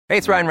Hey,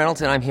 it's Ryan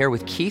Reynolds, and I'm here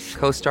with Keith,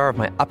 co-star of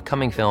my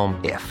upcoming film,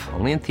 If,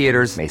 only in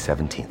theaters May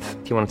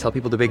 17th. Do you want to tell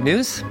people the big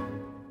news?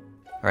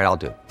 All right, I'll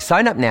do it.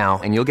 Sign up now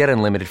and you'll get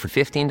unlimited for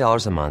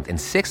 $15 a month and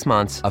 6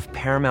 months of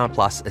Paramount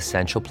Plus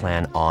Essential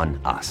Plan on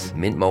us.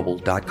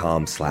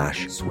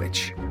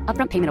 MintMobile.com/switch.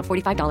 Upfront payment of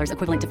 $45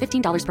 equivalent to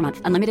 $15 per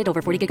month. Unlimited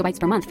over 40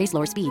 gigabytes per month. Face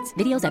lower speeds.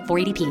 Videos at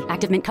 480p.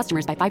 Active Mint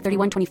customers by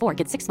 531.24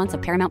 get 6 months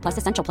of Paramount Plus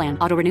Essential Plan.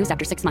 Auto renews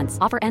after 6 months.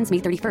 Offer ends May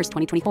 31st,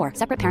 2024.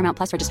 Separate Paramount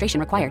Plus registration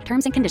required.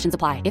 Terms and conditions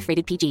apply if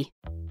rated PG.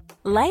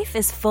 Life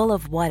is full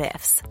of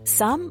what-ifs.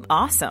 Some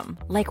awesome.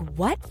 Like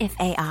what if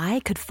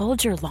AI could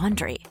fold your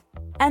laundry?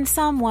 And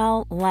some,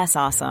 well, less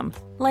awesome.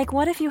 Like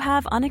what if you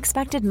have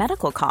unexpected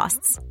medical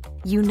costs?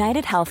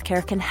 United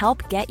Healthcare can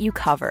help get you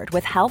covered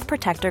with Health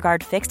Protector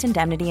Guard fixed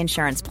indemnity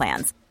insurance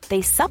plans.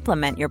 They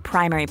supplement your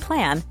primary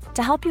plan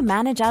to help you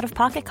manage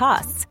out-of-pocket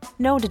costs.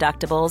 No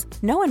deductibles,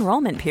 no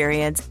enrollment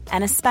periods,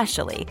 and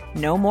especially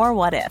no more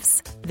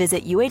what-ifs.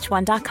 Visit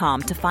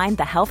uh1.com to find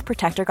the Health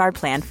Protector Guard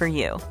plan for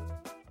you.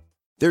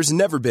 There's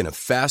never been a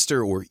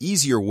faster or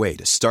easier way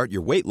to start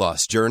your weight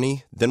loss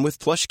journey than with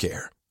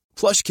PlushCare.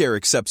 PlushCare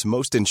accepts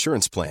most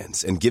insurance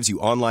plans and gives you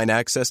online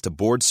access to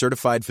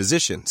board-certified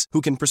physicians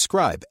who can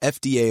prescribe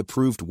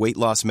FDA-approved weight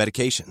loss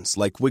medications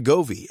like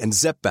Wegovy and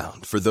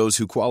Zepbound for those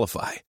who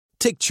qualify.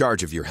 Take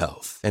charge of your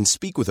health and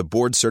speak with a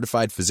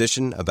board-certified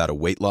physician about a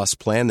weight loss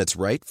plan that's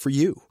right for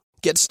you.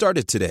 Get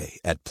started today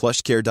at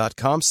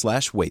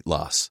plushcare.com/weight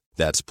loss.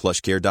 That's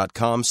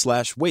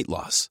plushcare.com/weight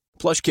loss.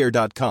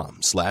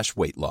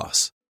 plushcare.com/weight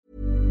loss.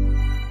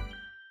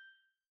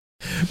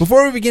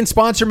 Before we begin,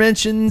 sponsor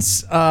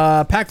mentions,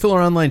 Pack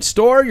Filler Online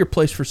Store, your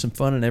place for some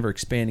fun and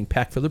ever-expanding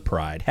Pack Filler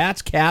pride.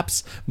 Hats,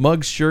 caps,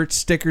 mugs, shirts,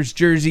 stickers,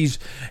 jerseys,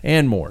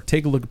 and more.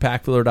 Take a look at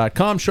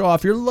packfiller.com. Show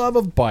off your love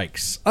of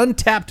bikes.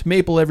 Untapped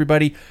maple,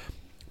 everybody.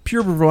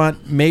 Pure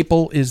Vermont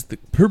maple is the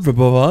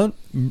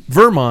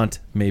Vermont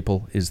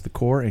maple is the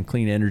core, and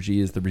clean energy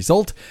is the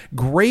result.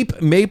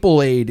 Grape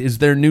Maple Aid is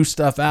their new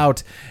stuff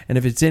out, and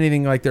if it's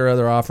anything like their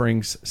other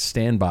offerings,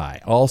 stand by.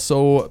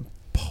 Also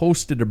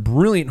posted a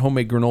brilliant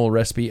homemade granola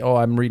recipe. Oh,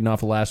 I'm reading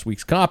off of last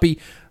week's copy,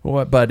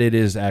 but it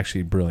is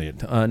actually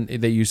brilliant.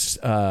 They use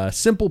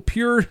simple,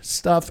 pure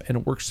stuff, and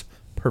it works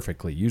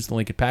perfectly. Use the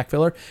link at Pack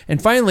Filler.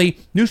 And finally,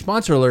 new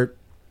sponsor alert.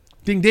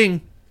 Ding,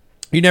 ding.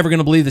 You're never going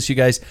to believe this, you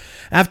guys.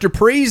 After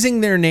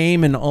praising their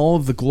name and all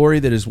of the glory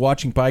that is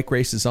watching bike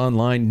races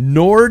online,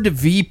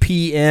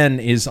 NordVPN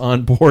is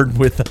on board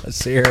with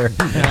us here.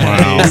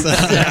 Wow.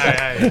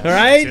 All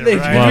right?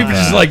 People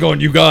just like going,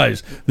 you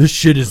guys, this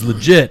shit is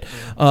legit.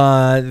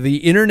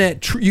 The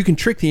internet, you can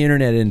trick the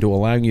internet into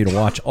allowing you to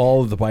watch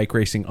all of the bike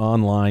racing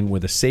online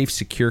with a safe,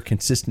 secure,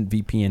 consistent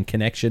VPN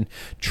connection.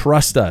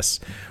 Trust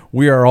us.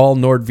 We are all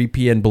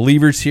NordVPN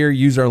believers here.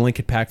 Use our link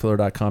at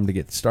packfiller.com to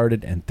get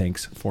started. And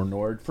thanks for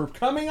Nord for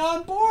coming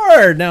on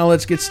board. Now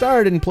let's get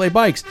started and play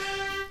bikes.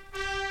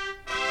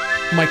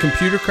 My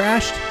computer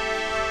crashed,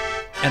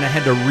 and I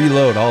had to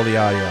reload all the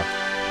audio.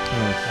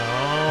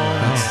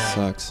 That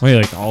sucks. Wait,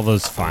 like all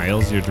those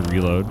files you had to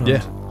reload?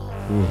 Yeah.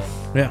 Ooh.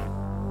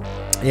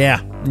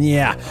 Yeah.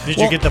 Did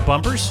you get the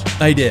bumpers?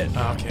 I did.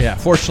 Oh, okay. Yeah.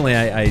 Fortunately,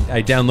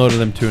 I downloaded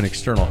them to an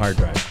external hard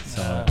drive.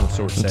 So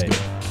we're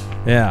safe.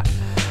 Yeah.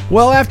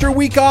 Well, after a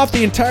week off,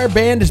 the entire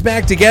band is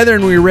back together,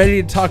 and we're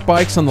ready to talk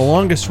bikes on the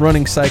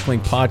longest-running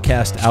cycling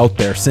podcast out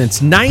there since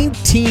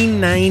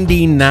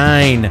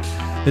 1999.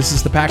 This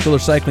is the Pack Filler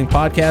Cycling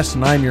Podcast,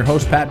 and I'm your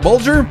host, Pat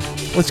Bulger.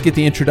 Let's get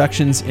the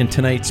introductions in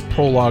tonight's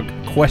prologue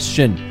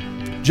question.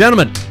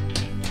 Gentlemen,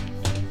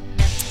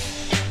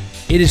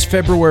 it is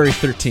February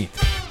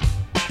 13th.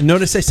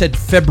 Notice I said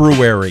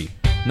February,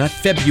 not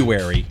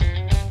February.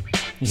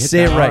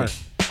 Say it right.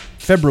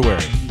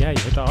 February. Yeah, you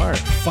hit the R.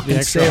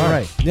 Fucking say it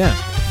right. Yeah.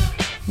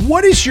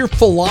 What is your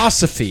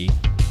philosophy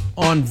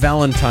on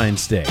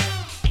Valentine's Day?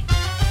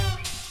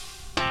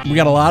 We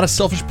got a lot of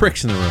selfish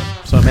pricks in the room,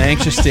 so I'm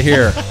anxious to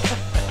hear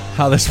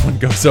how this one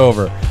goes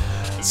over.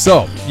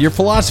 So, your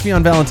philosophy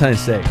on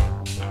Valentine's Day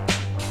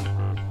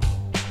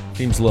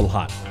seems a little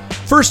hot.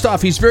 First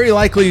off, he's very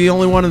likely the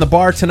only one in the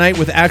bar tonight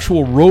with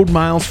actual road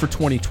miles for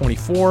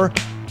 2024.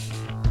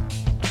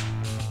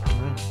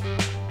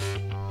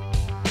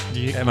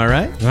 Am I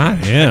right? I am.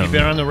 Have you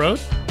been on the road?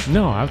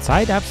 No,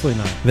 outside?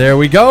 Absolutely not. There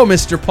we go,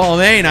 Mr. Paul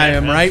Main. I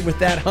am right with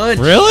that hunch.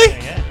 Really?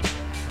 Yeah.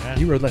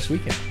 You rode last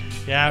weekend.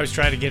 Yeah, I was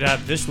trying to get out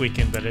this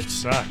weekend, but it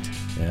sucked.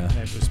 Yeah.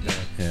 It was bad.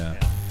 Yeah.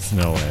 It's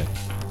no way.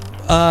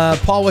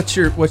 Paul, what's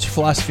your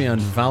philosophy on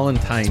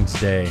Valentine's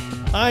Day?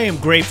 I am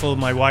grateful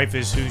my wife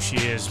is who she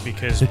is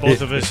because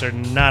both of us are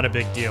not a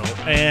big deal.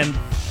 And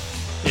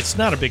it's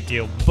not a big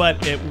deal,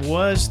 but it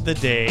was the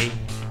day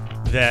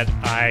that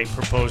I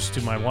proposed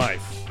to my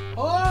wife.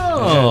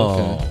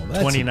 Oh,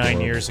 okay.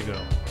 29 years ago.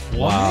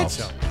 Wow.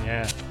 So,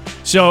 yeah.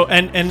 So,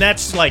 and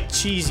that's like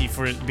cheesy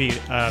for it to be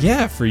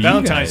for you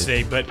Valentine's guys.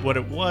 Day, but what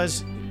it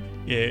was,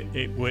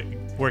 it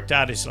worked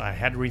out is I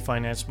had to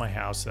refinance my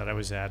house that I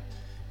was at.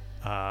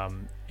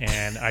 And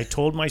I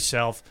told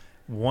myself,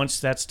 once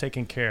that's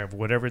taken care of,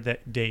 whatever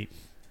that date,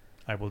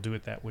 I will do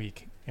it that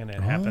week. And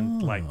it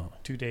happened like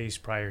 2 days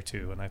prior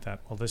to. And I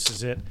thought, well, this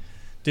is it.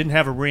 didn't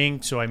have a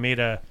ring, so I made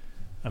a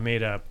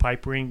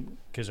pipe ring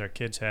because our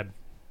kids had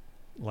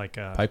like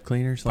a Pipe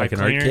cleaners, pipe like an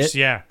art cleaners, kit.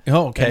 yeah.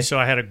 Oh, okay. And so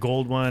I had a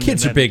gold one.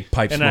 Kids and are big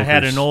pipe and I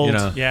had an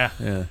smokers, old, you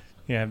know.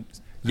 yeah.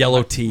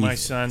 Yellow teeth. My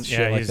son, shit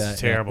yeah, like he's that.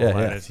 terrible Yeah, at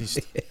yeah. it. He's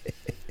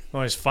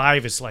when he's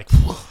 5, it's like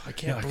I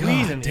can't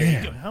breathe in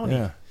here. How many?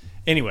 Yeah.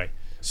 Anyway,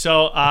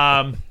 so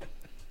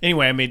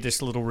anyway, I made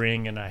this little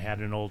ring, and I had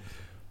an old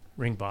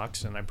ring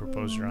box, and I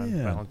proposed her on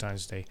yeah.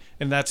 Valentine's Day,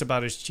 and that's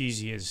about as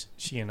cheesy as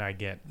she and I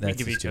get. That's we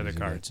give as each good other as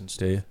you cards get. and Do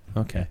stuff.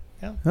 you? Okay.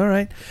 Yeah. All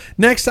right.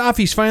 Next off,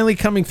 he's finally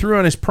coming through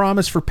on his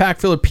promise for Pack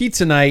Filler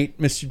Pizza Night,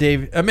 Mr.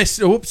 Dave.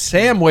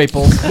 Sam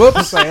Waples.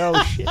 Whoops.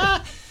 Oh shit.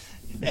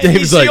 Dave's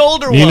He's like, the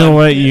older one. You know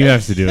what? You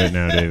have to do it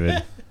now,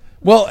 David.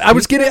 well, I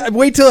was getting.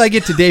 Wait till I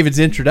get to David's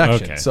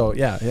introduction. Okay. So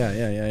yeah.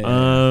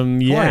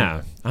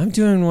 Yeah, I'm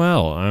doing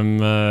well.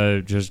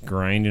 I'm just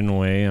grinding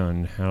away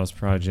on house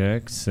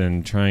projects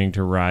and trying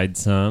to ride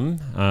some.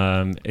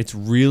 I'm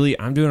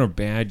doing a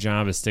bad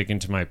job of sticking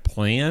to my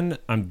plan.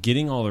 I'm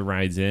getting all the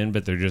rides in,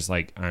 but they're just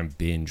like I'm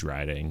binge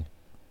riding,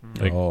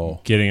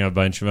 like getting a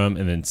bunch of them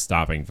and then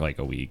stopping for like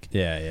a week.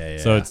 Yeah.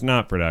 So it's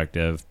not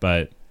productive,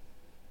 but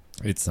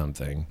it's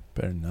something.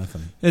 better than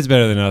nothing. It's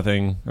better than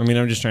nothing. I mean,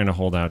 I'm just trying to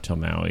hold out till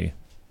Maui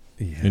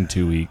in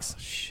 2 weeks.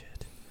 Shit.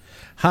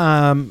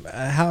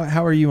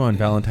 How are you on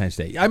Valentine's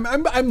Day?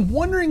 I'm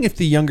wondering if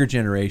the younger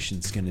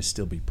generation's going to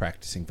still be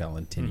practicing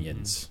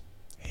Valentinians.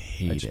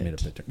 Hate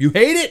it. You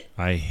hate it?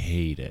 I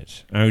hate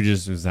it. I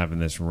just was having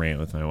this rant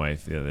with my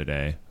wife the other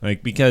day,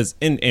 like because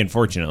and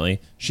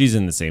fortunately she's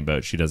in the same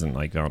boat. She doesn't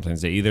like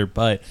Valentine's Day either,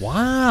 but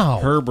Wow.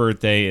 her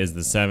birthday is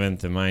the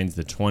 7th and mine's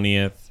the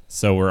 20th.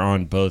 So we're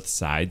on both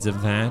sides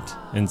of that.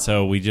 And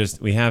so we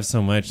have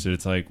so much that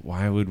it's like,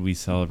 why would we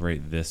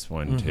celebrate this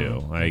one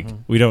too? Like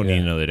we don't need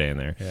another day in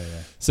there. Yeah.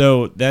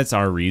 So that's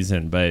our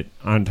reason. But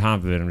on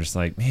top of it, I'm just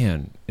like,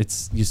 man,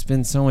 you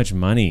spend so much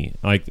money.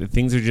 Like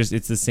things are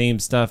it's the same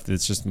stuff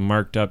that's just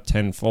marked up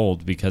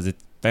tenfold because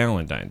it's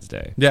Valentine's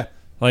Day. Yeah.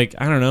 Like,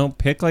 I don't know,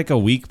 pick like a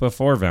week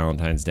before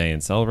Valentine's Day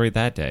and celebrate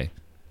that day.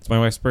 It's my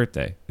wife's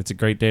birthday. It's a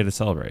great day to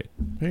celebrate.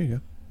 There you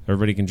go.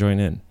 Everybody can join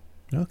in.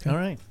 Okay. All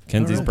right.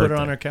 Kenzie's Put birthday.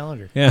 her on our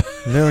calendar. Yeah.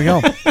 There we go.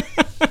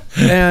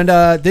 And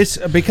this,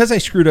 because I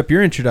screwed up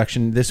your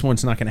introduction, this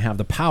one's not going to have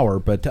the power.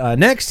 But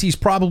next, he's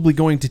probably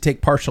going to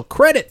take partial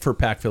credit for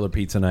Pack Filler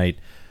Pizza Night.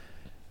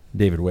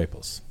 David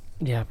Waples.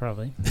 Yeah,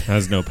 probably.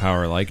 Has no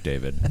power like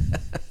David.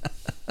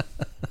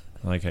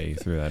 I like how you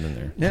threw that in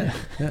there.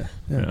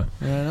 Yeah.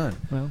 Right on.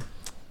 Well,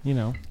 you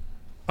know.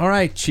 All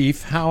right,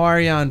 Chief. How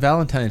are you on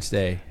Valentine's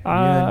Day?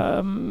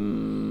 I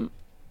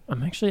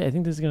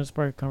think this is going to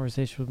spark a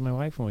conversation with my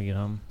wife when we get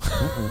home.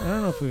 I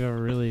don't know if we've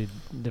ever really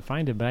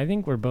defined it, but I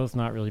think we're both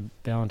not really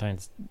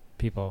Valentine's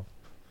people.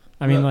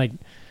 I mean, like,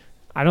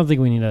 I don't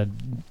think we need a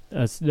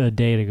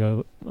day to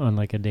go on,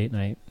 like, a date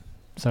night.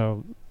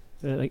 So,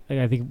 like,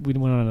 I think we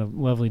went on a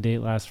lovely date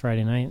last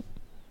Friday night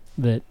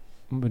that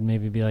would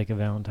maybe be like a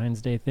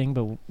Valentine's Day thing,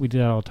 but we do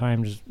that all the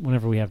time, just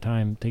whenever we have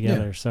time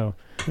together. Yeah. So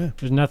Yeah.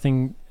 there's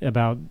nothing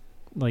about,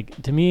 like,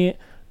 to me,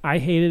 I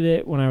hated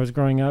it when I was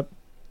growing up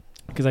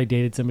because I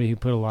dated somebody who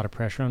put a lot of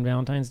pressure on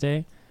Valentine's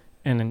Day.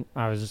 And then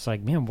I was just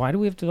like, man, why do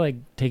we have to, like,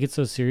 take it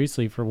so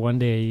seriously for one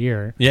day a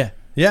year? Yeah.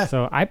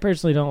 So I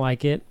personally don't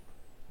like it.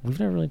 We've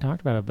never really talked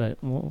about it, but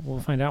we'll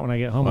find out when I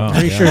get home. Wow, I'm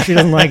pretty sure she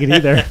doesn't like it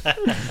either.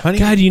 Honey,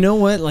 God, you know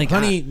what? Like,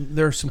 honey,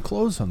 there's some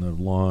clothes on the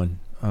lawn.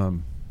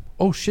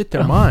 Oh, shit,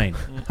 they're mine.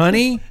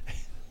 Honey,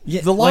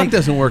 the lawn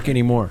doesn't work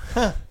anymore.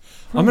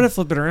 I'm going to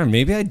flip it around.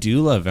 Maybe I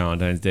do love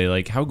Valentine's Day.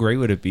 Like, how great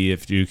would it be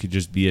if you could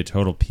just be a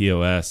total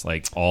POS,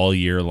 like, all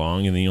year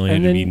long, and then you only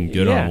had to be eating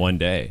good on one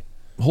day?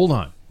 Hold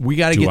on. We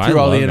got to Do get I through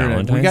all the love internet.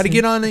 Valentine's We got to Day?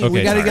 get on the. we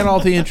Okay, got to sorry. get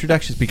all the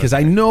introductions because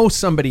I know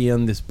somebody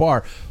in this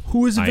bar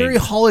who is a very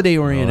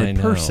holiday-oriented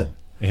person.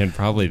 And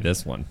probably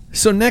this one.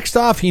 So next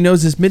off, he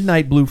knows his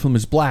midnight blue from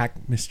his black,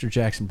 Mr.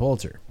 Jackson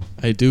Bolzer.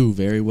 I do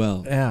very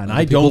well. Yeah, and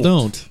Other I people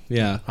don't.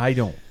 Yeah. I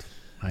don't.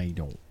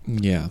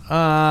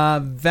 Yeah.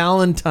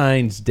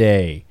 Valentine's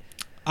Day.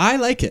 I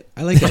like it.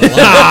 I like it a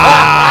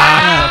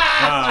lot.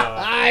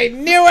 I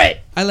knew it.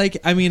 I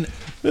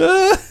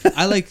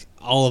like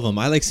all of them.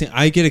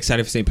 I get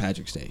excited for St.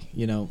 Patrick's Day.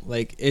 You know,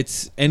 like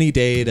it's any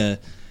day to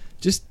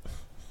just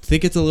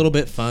think it's a little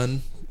bit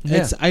fun.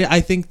 Yeah.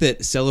 I think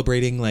that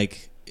celebrating,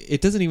 like,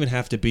 it doesn't even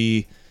have to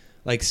be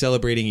like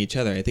celebrating each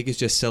other. I think it's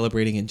just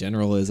celebrating in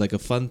general is like a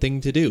fun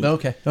thing to do.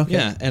 Okay.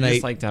 Yeah, and I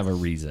just like to have a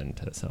reason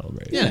to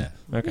celebrate. Yeah.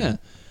 Okay.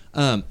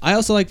 Yeah. I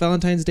also like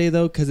Valentine's Day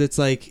though because it's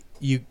like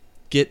you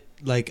get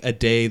like a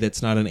day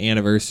that's not an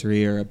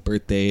anniversary or a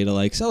birthday to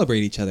like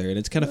celebrate each other, and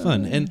it's kind of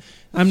fun. And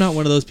I'm not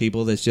one of those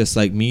people that's just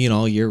like me and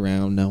all year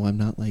round. No, I'm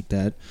not like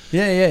that.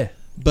 Yeah.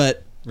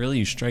 But Really,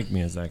 you strike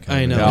me as that kind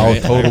I of know. No,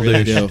 right? total I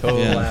really douche. do. Total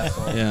Yeah.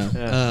 asshole.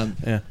 Yeah.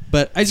 Yeah.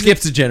 But I just,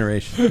 Skips a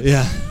generation.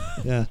 Yeah.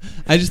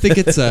 I just think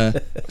it's I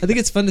think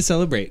it's fun to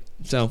celebrate.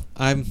 So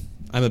I'm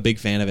a big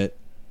fan of it.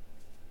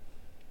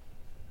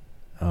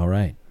 All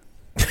right.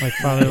 Like,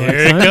 father, like,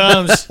 Here it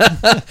son.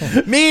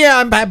 comes. Me,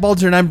 I'm Pat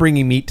Bolzer, and I'm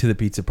bringing meat to the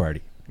pizza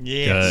party.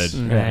 Yes.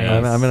 Good. Yeah,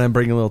 I'm going to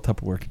bring a little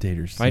Tupperware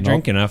containers. If I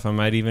drink enough, I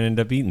might even end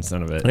up eating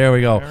some of it. There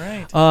we go.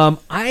 All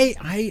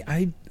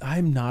right.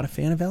 I'm not a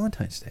fan of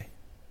Valentine's Day.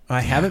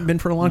 I haven't been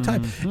for a long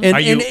time. Are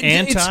you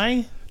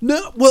anti?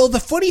 No. Well, the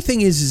funny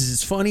thing is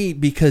it's funny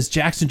because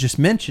Jackson just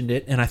mentioned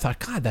it, and I thought,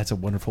 God, that's a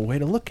wonderful way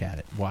to look at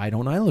it. Why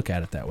don't I look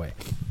at it that way?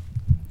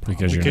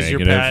 Because you're Because you're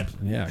negative.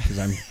 Pat, Yeah, because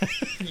I'm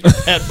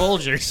Pat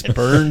Bulgers.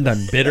 burned,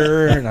 I'm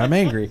bitter, and I'm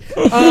angry.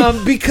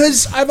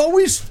 Because I've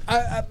always,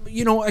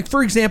 like,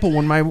 for example,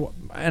 when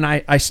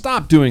I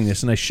stopped doing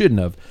this, and I shouldn't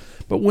have,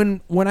 but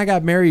when I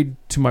got married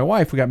to my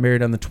wife, we got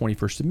married on the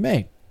 21st of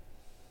May,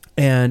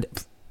 and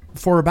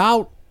for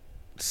about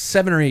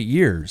 7 or 8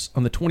 years,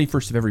 on the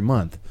 21st of every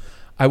month,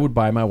 I would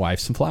buy my wife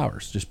some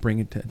flowers. Just bring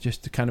it to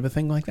just kind of a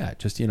thing like that.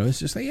 Just, it's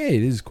just like, hey,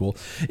 it is cool.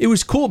 It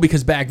was cool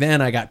because back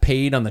then I got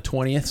paid on the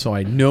 20th, so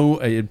I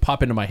know it'd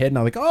pop into my head, and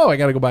I'm like, oh, I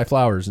got to go buy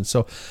flowers.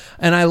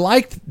 And I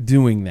liked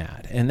doing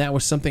that, and that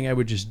was something I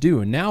would just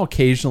do. And now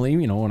occasionally,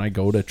 when I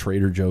go to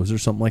Trader Joe's or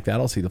something like that,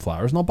 I'll see the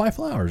flowers, and I'll buy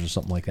flowers or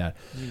something like that.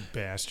 You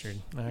bastard.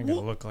 I'm going to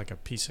look like a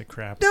piece of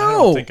crap. No. I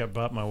don't think I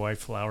bought my wife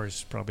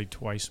flowers probably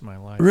twice in my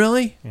life.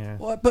 Really? Yeah.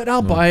 Well, but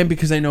I'll buy them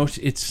because I know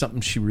it's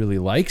something she really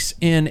likes,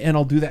 and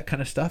I'll do that kind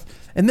of stuff.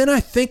 And then I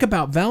think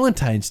about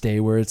Valentine's Day,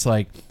 where it's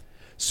like,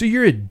 so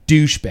you're a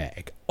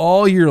douchebag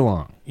all year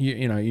long.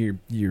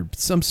 You're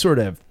some sort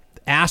of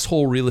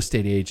asshole real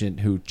estate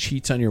agent who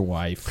cheats on your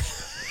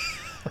wife.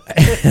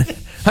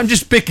 I'm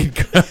just picking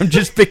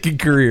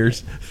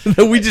careers.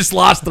 We just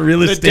lost the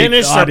real estate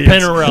dentists are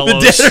audience.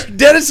 Pinarellos. The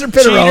dentists are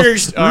Pinarellos.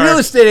 Cheaters are- Real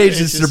estate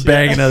agents are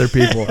banging other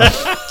people.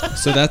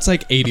 So that's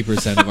like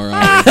 80% of our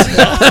audience.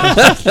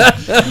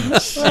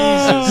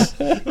 Jesus.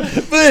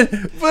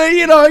 But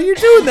you're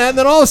doing that, and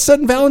then all of a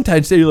sudden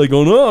Valentine's Day, you're like,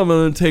 oh no, I'm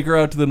going to take her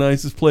out to the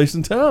nicest place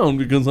in town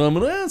because I'm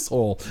an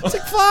asshole. It's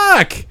like,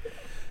 fuck.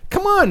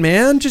 Come on,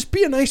 man. Just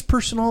be a nice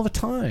person all the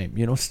time.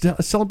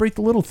 Celebrate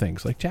the little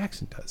things like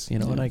Jackson does.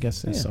 And I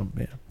guess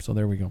so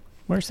there we go.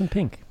 Wear some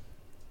pink.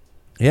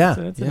 Yeah,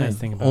 So that's a nice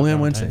thing about only on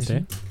Valentine's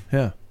Wednesdays.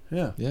 Day.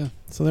 Yeah.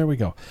 So there we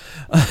go.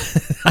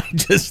 I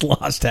just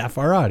lost half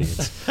our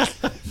audience.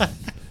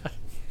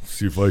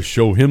 See if I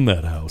show him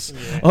that house.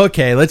 Yeah.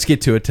 Okay, let's get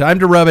to it. Time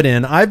to rub it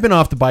in. I've been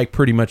off the bike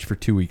pretty much for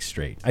 2 weeks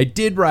straight. I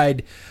did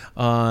ride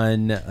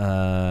on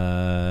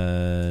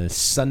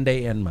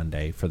Sunday and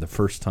Monday for the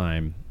first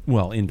time.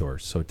 Well,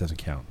 indoors, so it doesn't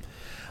count.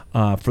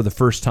 For the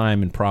first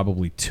time in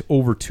probably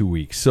over 2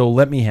 weeks. So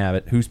let me have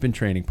it. Who's been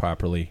training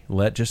properly?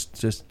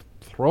 Just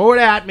throw it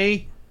at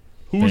me.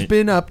 Who's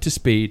been up to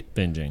speed?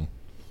 Binging.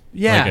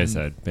 Yeah. Like I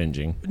said,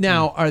 binging.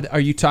 Now, are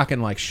you talking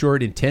like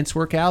short, intense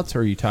workouts, or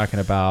are you talking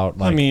about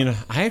like... I mean,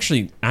 I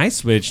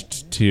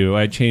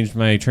changed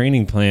my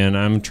training plan.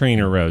 I'm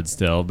Trainer Road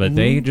still, but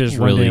they just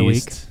One day a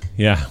released...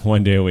 Yeah,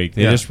 1 day a week.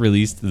 They Yeah. just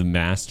released the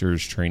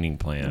Masters training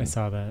plan. I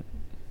saw that.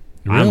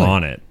 I'm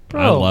on it. I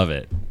Bro. love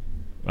it.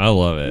 I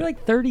love it. You're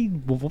like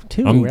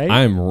 32,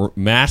 right?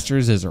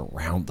 Masters is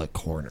around the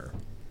corner.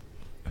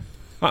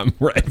 I'm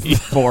ready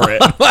for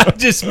it. I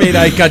just made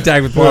eye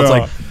contact with Paul. It's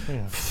like,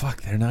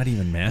 fuck, they're not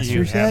even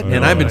Masters yet? have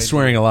And no I've been idea.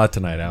 swearing a lot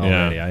tonight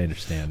already. Yeah. I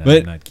understand that. But-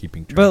 I'm not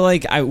keeping track. But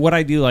like, what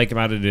I do like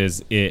about it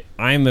is,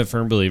 I'm a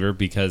firm believer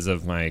because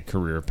of my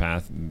career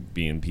path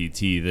being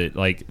PT that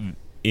like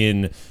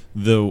in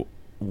the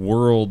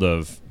world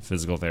of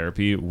physical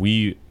therapy,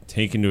 we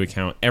take into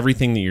account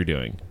everything that you're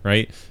doing,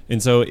 right?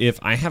 And so if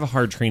I have a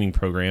hard training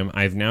program,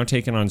 I've now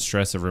taken on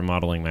stress of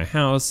remodeling my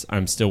house,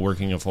 I'm still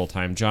working a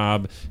full-time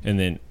job, and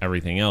then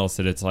everything else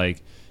that it's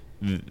like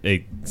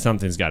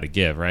something's got to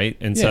give, right?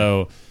 And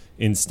so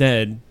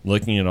instead,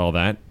 looking at all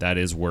that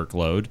is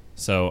workload.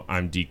 So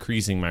I'm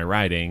decreasing my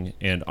riding,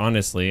 and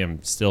honestly,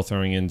 I'm still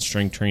throwing in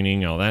strength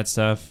training, all that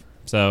stuff.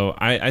 So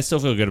I still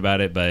feel good about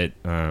it, but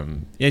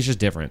it's just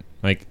different.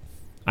 Like,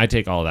 I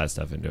take all that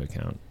stuff into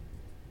account.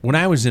 when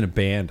I was in a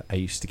band, I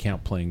used to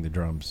count playing the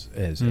drums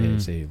as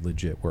a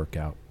legit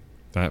workout.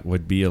 That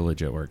would be a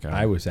legit workout.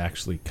 I was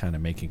actually kind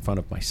of making fun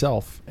of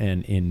myself,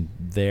 and in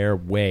their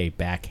way,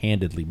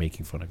 backhandedly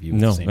making fun of you.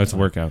 No, at the same that's a time.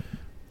 workout.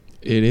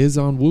 It is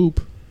on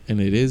Whoop,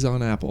 and it is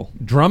on Apple.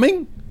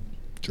 Drumming?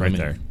 Right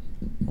there.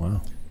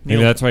 Wow.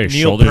 Maybe that's why your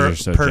Neil shoulders Per- are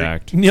so Per-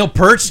 jacked. Neil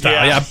Peart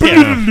style. Yeah.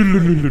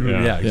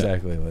 Yeah,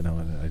 exactly.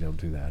 No, I don't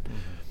do that.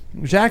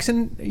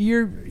 Jackson,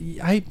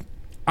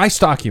 I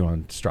stalk you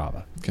on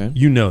Strava. Okay.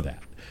 You know that.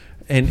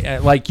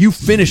 And like you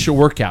finish a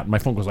workout, and my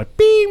phone goes like,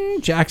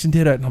 "Bing!" Jackson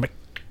did it, and I'm like,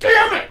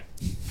 "Damn it!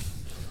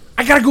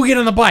 I gotta go get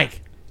on the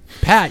bike."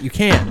 Pat, you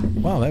can't.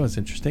 Wow, that was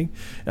interesting.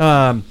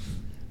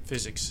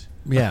 Physics.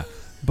 Yeah,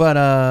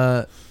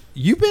 but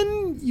you've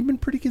been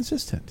pretty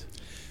consistent.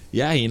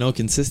 Yeah,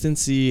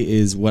 consistency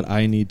is what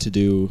I need to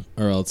do,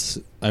 or else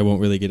I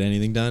won't really get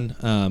anything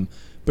done.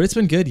 But it's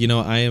been good.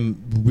 I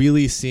am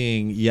really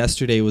seeing.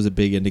 Yesterday was a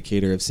big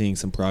indicator of seeing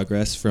some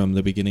progress from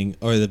the beginning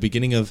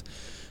of,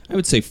 I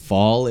would say,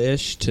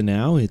 fall-ish to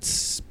now.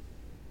 It's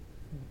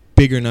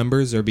bigger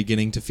numbers are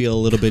beginning to feel a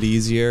little bit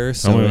easier.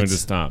 So How long would it's-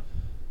 to stop?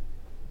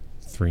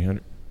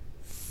 300?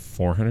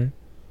 400?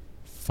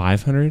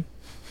 500?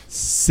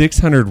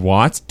 600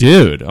 watts,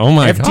 dude. Oh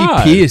my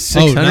god. FTP is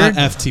Oh, 600. not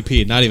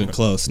FTP. Not even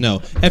close. No,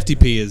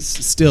 FTP is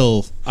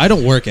still. I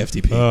don't work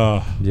FTP.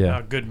 yeah,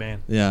 Oh, good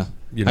man. Yeah,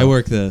 You I know.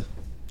 work the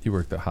you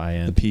work the high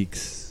end.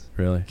 peaks.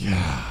 Really?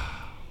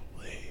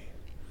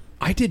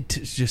 I did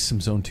just some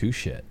Zone 2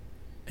 shit,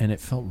 and it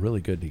felt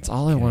really good. That's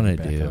all I want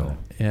to do.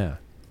 Yeah.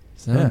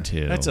 Zone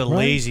 2. That's a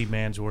lazy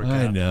man's workout.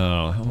 I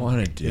know. I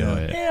want to do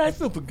it. Yeah, I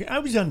feel. I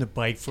was on the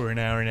bike for an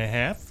hour and a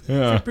half.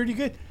 Yeah. Felt pretty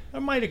good. I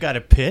might have got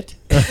a pit.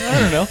 I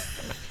don't know.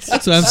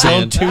 That's what I'm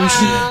saying. Zone 2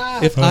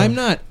 shit.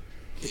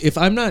 If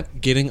I'm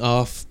not getting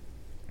off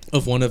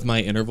of one of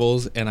my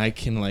intervals and I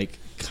can like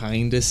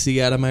kind of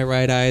see out of my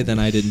right eye, then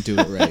I didn't do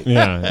it right.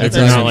 Yeah. That's It's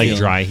how not I like feel.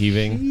 dry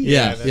heaving.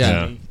 Yeah,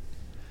 yeah.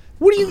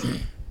 What do you?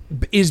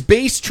 Is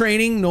base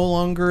training no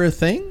longer a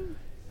thing?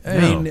 I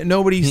No. mean,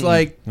 nobody's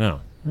like,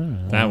 No.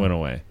 That went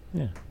away.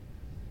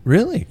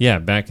 really? Yeah,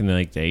 back in the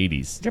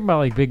 80s. Talking about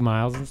like big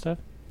miles and stuff.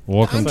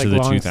 Welcome It's to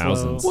like the long,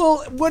 2000s.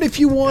 Well, what if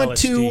you want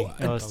LSD.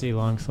 to? LSD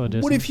long slow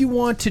distance. What if you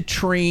want to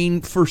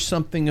train for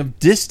something of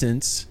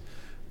distance,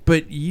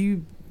 but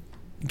you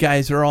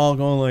guys are all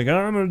going like,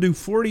 I'm going to do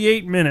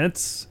 48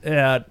 minutes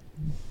at.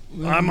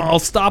 I'll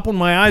stop when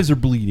my eyes are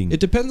bleeding. It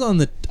depends on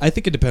I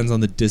think it depends on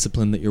the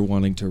discipline that you're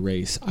wanting to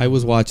race. I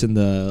was watching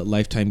the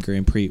Lifetime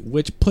Grand Prix,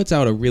 which puts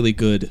out a really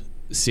good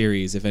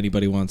series. If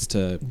anybody wants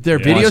to, Their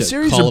watch video it.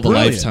 series Call are of a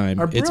brilliant. Lifetime.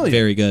 Are It's brilliant.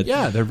 very good.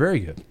 Yeah, they're very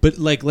good. But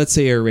like, let's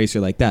say you're a racer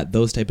like that,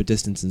 those type of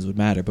distances would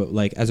matter. But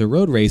like, as a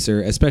road racer,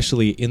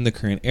 especially in the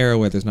current era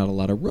where there's not a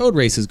lot of road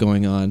races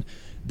going on,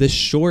 this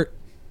short,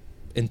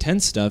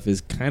 intense stuff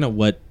is kind of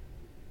what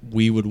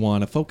we would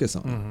want to focus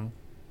on.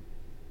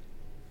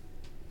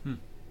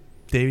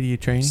 David, are you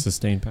training?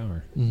 Sustained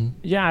power.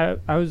 Yeah,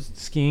 I was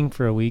skiing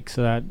for a week,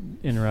 so that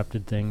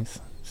interrupted things.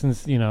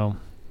 Since,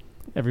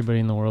 everybody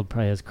in the world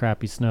probably has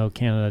crappy snow,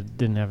 Canada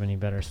didn't have any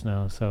better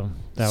snow, so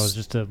that was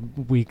just a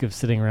week of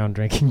sitting around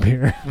drinking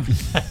beer.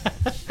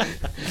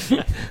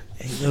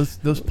 Hey,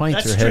 those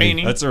pints That's are heavy.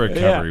 training. That's a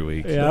recovery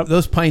week. Yeah,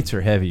 Those pints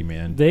are heavy,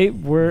 man. they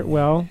were,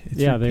 It's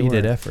they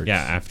repeated were. efforts. Yeah,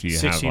 after you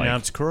have 16 like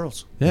ounce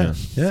curls. Yeah,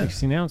 yeah.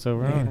 16 ounce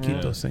overall.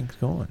 Keep those things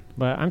going.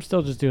 But I'm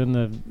still just doing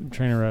the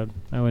trainer road.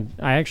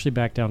 I actually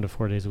backed down to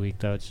 4 days a week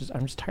though.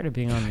 I'm just tired of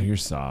being on. you're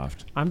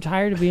soft. I'm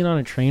tired of being on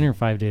a trainer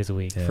 5 days a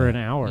week for an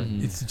hour.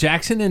 It's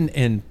Jackson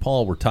and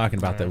Paul were talking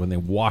about that when they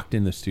walked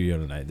in the studio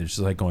tonight. They're just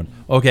like going,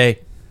 "Okay,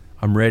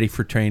 I'm ready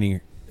for training."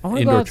 I want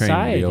to Indoor go training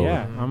to outside. be over.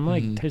 Yeah, I'm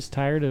like just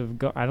tired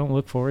of. I don't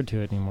look forward to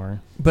it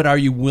anymore. But are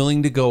you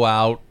willing to go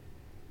out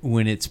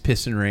when it's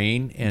piss and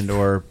rain and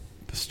or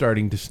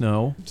starting to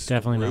snow?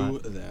 Definitely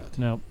not.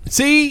 Nope.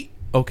 See,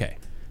 okay.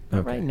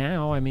 Not right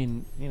now. I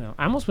mean,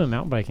 I almost went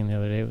mountain biking the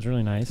other day. It was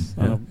really nice.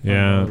 on a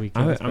Yeah,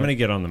 weekend, I'm gonna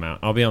get on the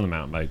mountain. I'll be on the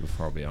mountain bike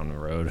before I'll be on the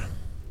road,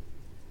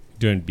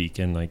 doing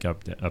beacon like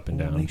up and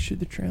Well, down. make sure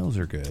the trails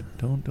are good.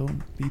 Don't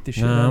beat the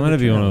shit. No, out I'm of gonna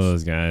the be one of trails.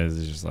 those guys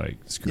that's just like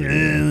screw it.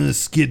 Yeah,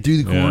 skid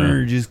through the Yeah.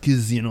 corner just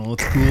because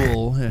it's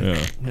cool.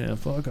 Yeah. Yeah,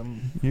 fuck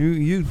them.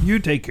 You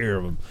take care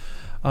of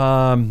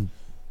them.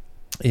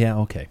 Yeah,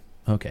 okay.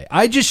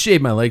 I just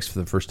shaved my legs for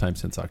the first time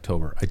since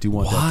October. I do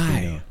want that to be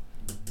Why? known.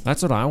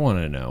 That's what I want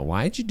to know.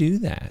 Why'd you do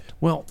that?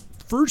 Well,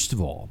 first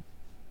of all,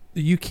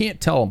 you can't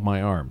tell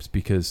my arms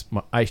because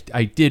I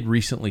did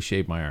recently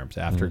shave my arms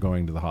after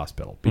going to the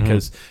hospital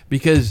because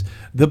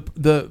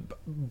the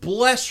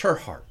bless her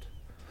heart,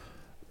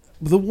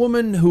 the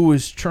woman who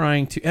was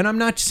trying to, and I'm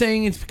not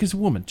saying it's because of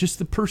a woman, just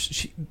the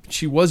person.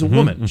 She was a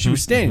woman. She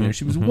was standing there.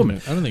 She was a woman.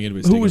 I don't think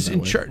anybody's Who taking was it that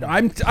in way.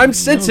 charge? I'm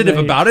sensitive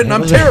about it, and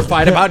I'm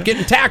terrified about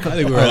getting tackled. I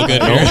think we're all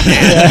good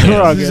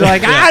here. She's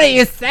like, how do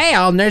you say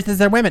all nurses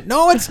are women?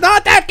 No, it's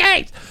not that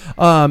case.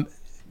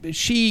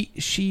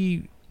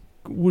 She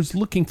was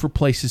looking for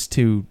places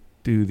to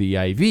do the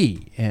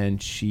IV,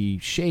 and she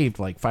shaved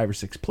like 5 or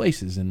 6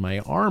 places, and my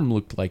arm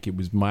looked like it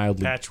was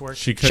mildly Patchwork.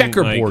 She couldn't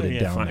checkerboarded like,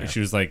 down find- there.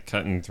 She was like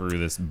cutting through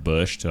this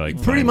bush to like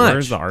Pretty find, much.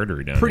 Where's the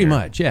artery down Pretty here?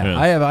 much, yeah.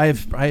 I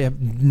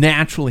have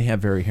naturally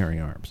have very hairy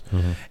arms,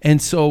 and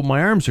so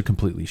my arms are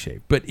completely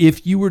shaved. But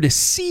if you were to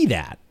see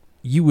that,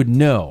 you would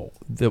know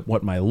that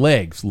what my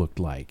legs looked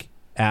like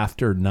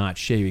after not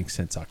shaving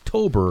since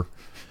October.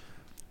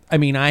 I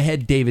mean, I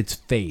had David's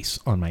face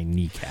on my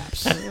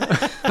kneecaps.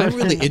 I'm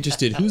really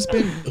interested.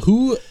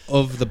 Who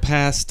of the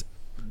past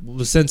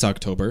since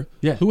October?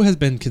 Yeah. Who has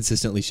been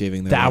consistently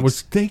shaving their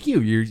legs? Thank you.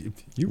 You're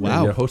Wow.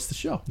 ready to host the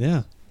show.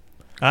 Yeah.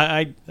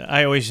 I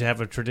always have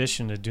a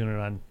tradition of doing it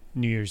on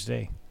New Year's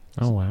Day.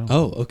 Oh wow.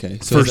 Oh, okay.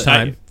 So First is that-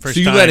 time. First so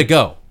you time. let it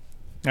go.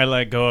 I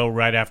let go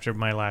right after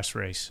my last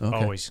race, Okay.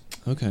 always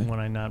Okay. when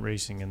I'm not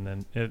racing,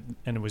 and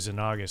it was in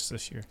August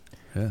this year.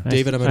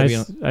 David, I'm going to be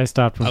on. I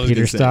stopped when I was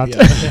Peter gonna say, stopped.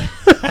 yeah.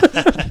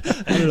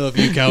 I don't know if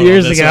you count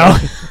Years on this ago.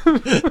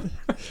 one.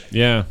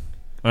 Yeah,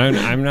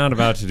 I'm not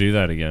about to do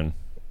that again.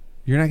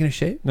 You're not going to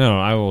shave? No,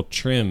 I will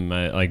trim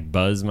my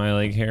buzz my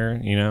leg hair,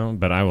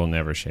 but I will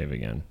never shave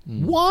again.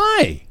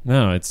 Why?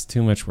 No, it's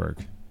too much work.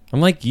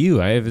 I'm like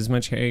you. I have as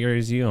much hair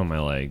as you on my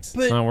legs.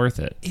 But- It's not worth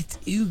it. It's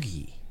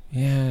oogie.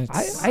 Yeah,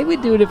 I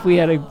would do it if we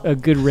had a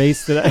good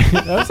race that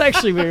was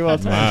actually very well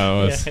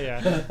timed.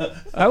 Wow,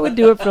 I would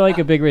do it for like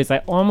a big race. I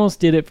almost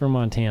did it for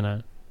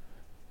Montana.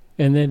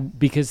 And then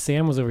because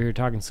Sam was over here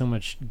talking so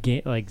much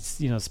game, like,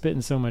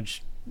 spitting so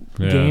much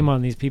game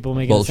on these people,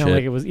 making it sound Bullshit.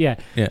 like it was, Yeah.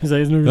 He's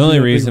like, the only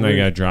reason I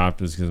got dropped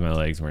was because my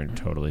legs weren't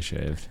totally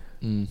shaved.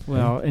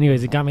 Well,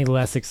 anyways, it got me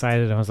less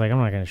excited. I was like, I'm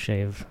not going to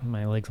shave.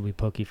 My legs will be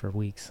pokey for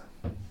weeks.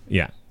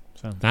 Yeah,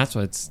 So that's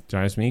what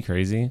drives me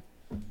crazy.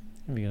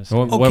 I'm gonna What,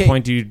 stay. what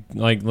point do you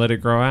like let it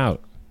grow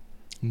out?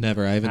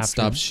 Never. I haven't After-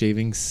 stopped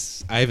shaving.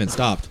 I haven't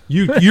stopped.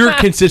 You're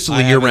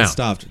consistently I year haven't round.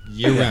 stopped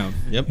year round.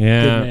 Yep.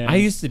 Yeah, man. I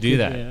used to do Good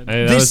that. man.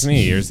 That This- was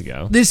me years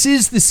ago. This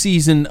is the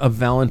season of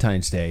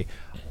Valentine's Day.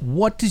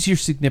 What does your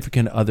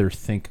significant other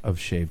think of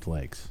shaved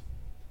legs?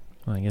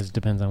 Well, I guess it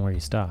depends on where you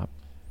stop.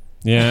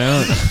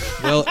 Yeah,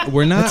 Well,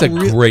 we're not. That's a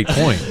great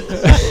point.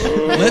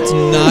 Let's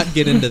not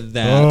get into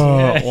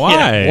that.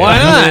 why? Why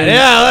not?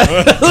 Yeah,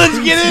 let's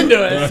get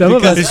into it. Some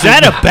of us, Is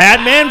that a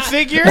Batman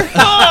figure?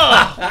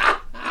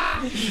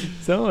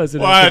 some of us.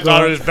 would Well, have I to thought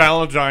go- it was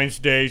Valentine's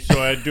Day,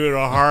 so I'd do it a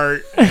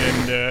heart.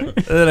 And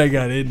Then I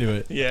got into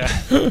it. yeah.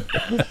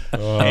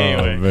 Oh,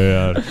 Anyway.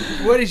 man.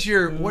 What does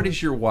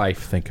your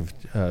wife think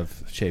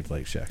of shaved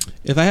legs, Jackson?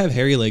 If I have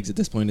hairy legs at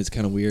this point, it's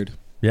kind of weird.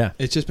 Yeah.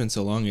 It's just been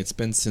so long. It's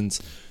been since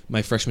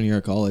my freshman year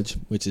of college,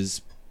 which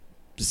is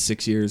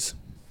 6 years.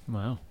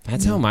 Wow.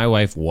 That's how my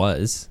wife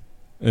was.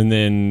 And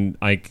then,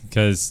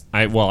 because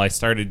I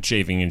started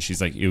shaving and she's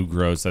like, ew,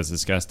 gross, that's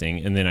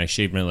disgusting. And then I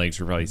shaved my legs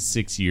for probably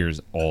 6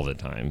 years all the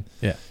time.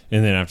 Yeah.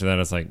 And then after that, I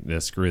was like,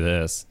 screw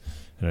this.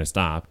 And I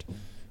stopped.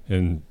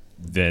 And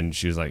then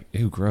she was like,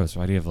 ew, gross,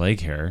 why do you have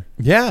leg hair?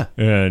 Yeah.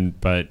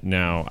 But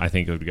now I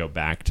think it would go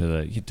back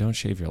to you don't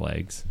shave your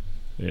legs.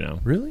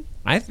 Really?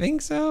 I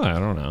think so. I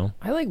don't know.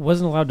 I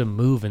wasn't allowed to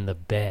move in the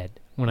bed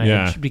when I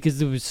Yeah.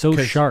 because it was so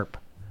sharp.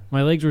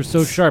 My legs were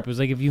so sharp. It was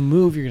like if you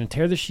move, you're gonna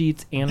tear the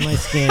sheets and my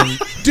skin.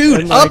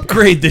 Dude,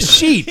 upgrade the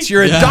sheets.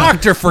 You're a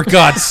doctor, for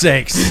God's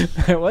sakes.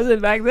 I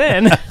wasn't back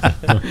then.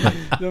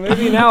 So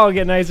maybe now I'll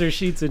get nicer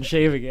sheets and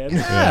shave again.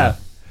 Yeah.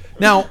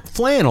 Now,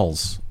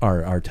 flannels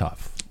are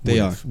tough.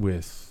 They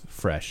with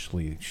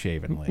freshly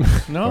shaven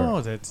legs.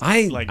 No, that's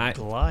I-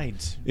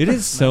 glides. It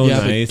is so Yeah,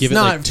 but nice. give it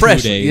Not like 2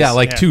 fresh. days. Yeah,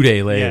 like Yeah. 2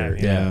 day later.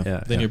 Yeah.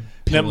 Yeah. Then you're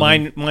No,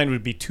 peeling. mine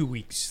would be 2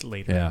 weeks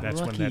later. Yeah. That's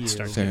when Lucky that you.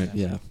 starts. Fair,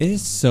 yeah. It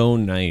is so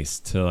nice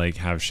to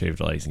have shaved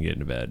legs and get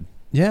into bed.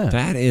 Yeah.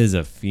 That is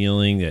a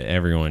feeling that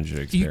everyone should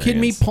experience. You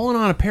kidding me? Pulling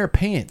on a pair of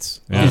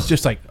pants. Yeah. It's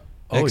just like,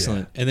 oh,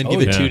 Excellent. yeah. And then Oh,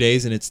 give it yeah. 2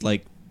 days, and it's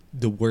like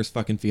the worst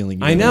fucking feeling.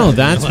 you I ever know, had.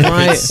 that's Like,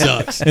 why it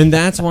sucks. And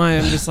that's why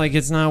I'm just like,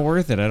 it's not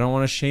worth it. I don't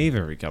want to shave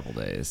every couple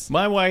days.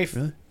 My wife,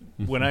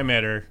 when I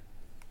met her,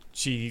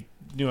 she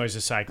knew I was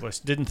a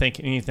cyclist. Didn't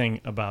think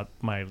anything about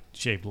my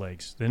shaved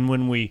legs. Then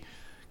when we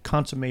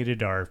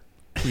consummated our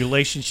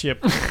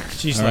relationship,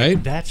 she's All like,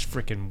 right. "That's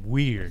freaking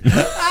weird."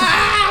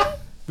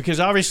 Because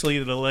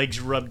obviously the legs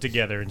rub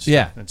together and stuff.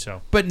 Yeah. And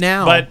so, But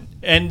now.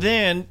 and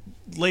then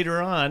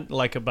later on,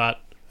 I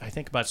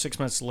think about 6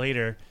 months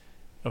later,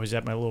 I was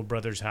at my little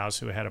brother's house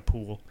who had a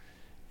pool,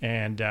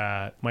 and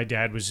my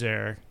dad was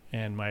there,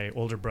 and my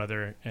older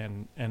brother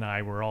and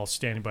I were all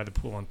standing by the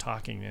pool and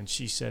talking. And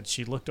she said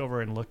she looked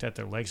over and looked at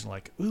their legs and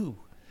like, ooh,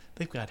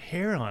 they've got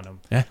hair on them.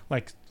 Yeah.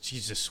 Like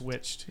she's just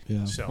switched.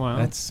 Yeah. So Wow.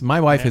 That's my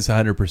wife is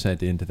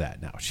 100% into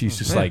that now. She's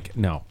just like,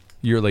 no,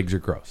 your legs are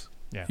gross.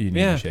 Yeah. You need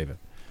Yeah. to shave it.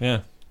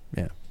 Yeah.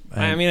 Yeah.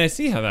 I mean, I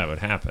see how that would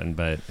happen,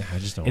 but I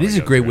just don't It wanna is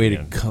a go great through way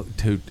it to again.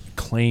 to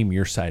claim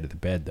your side of the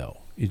bed, though.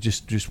 You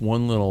just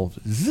one little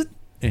zit,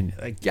 and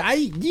like,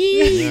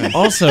 yeah.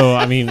 Also,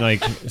 I mean,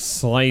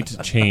 slight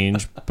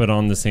change, but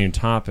on the same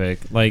topic.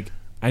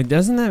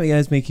 Doesn't that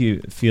guys make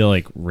you feel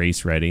like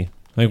race ready?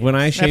 Like when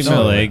I shaved my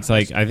Absolutely. legs,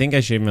 I think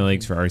I shaved my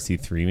legs for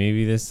RC3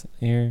 maybe this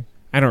year.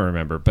 I don't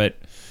remember, but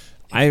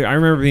I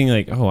remember being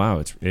like, oh wow,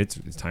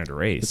 it's time to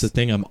race. It's the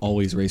thing. I'm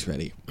always race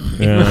ready.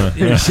 Yeah.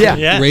 Yeah.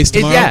 Yeah. Race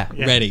tomorrow. yeah.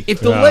 Ready. If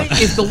the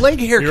leg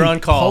hair You're can on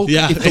call. poke,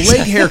 Yeah, if the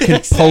leg hair can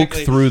exactly. poke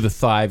through the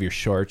thigh of your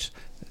shorts,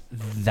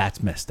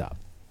 that's messed up.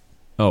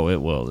 Oh,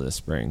 it will this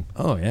spring.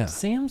 Oh yeah.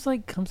 Sam's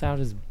comes out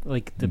as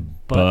the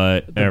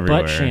Butt the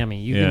everywhere. butt chamois.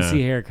 You Yeah. can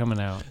see hair coming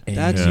out.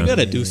 That's Yeah. you got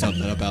to do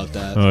something about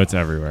that. Oh, it's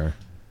everywhere.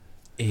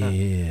 Yeah.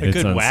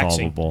 It's good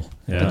waxing. unsolvable.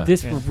 Yeah. But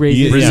this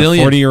raises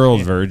Brazilian-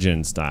 40-year-old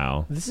virgin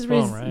style. this is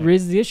Well, right.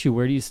 raises the issue.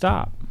 Where do you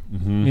stop?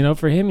 Mhm.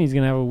 For him, he's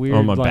gonna have a weird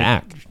On my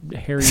back.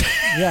 hairy.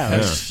 Yeah,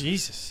 Yeah.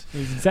 Jesus.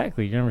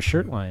 exactly. You're gonna have a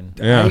shirt line.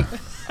 Yeah.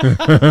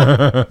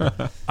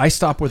 I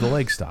stop where the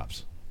leg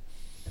stops.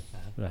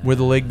 Where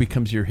the leg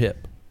becomes your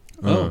hip.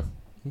 Oh.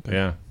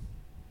 Yeah.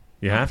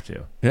 You have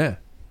to. Yeah.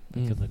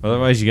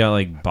 Otherwise, you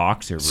got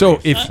boxer. So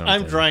briefs if- or I'm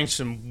something. drawing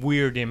some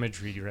weird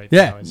imagery right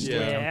Yeah. now. It's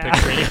Yeah. I'm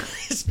picturing.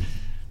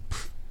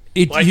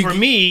 For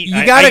me, you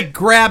I- gotta I-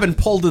 grab and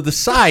pull to the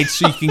side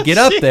so you can get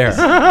up there. All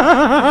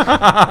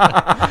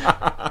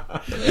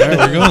right,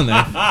 we're going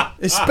there.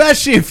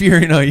 Especially if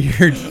you're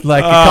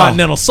like a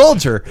continental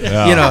soldier.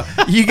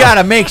 You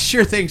gotta make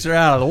sure things are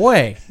out of the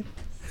way.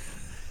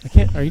 I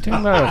can't. Are you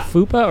talking about a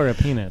fupa or a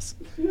penis?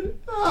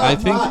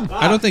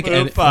 I don't think.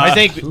 I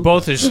think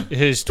both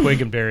his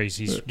twig and berries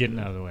he's getting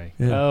out of the way.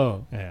 Yeah.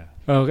 Oh. Yeah.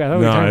 Oh, I thought we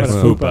were No, talking it's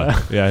about fupa.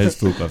 fupa. Yeah, his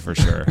fupa for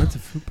sure.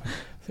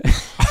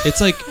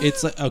 It's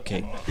like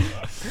okay.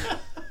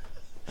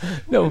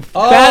 No,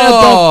 fat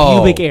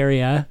above pubic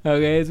area.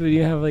 Okay, it's when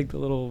you have like the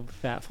little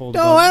fat fold.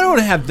 No, above. I don't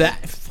have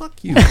that.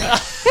 Fuck you.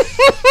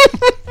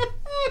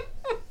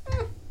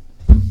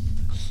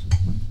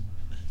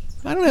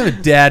 I don't have a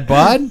dad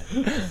bod.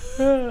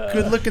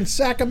 Good looking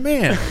sack of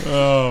man.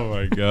 Oh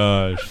my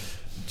gosh.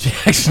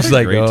 Jackson's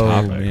like, great oh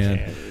topic.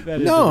 man.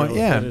 That is No, the real,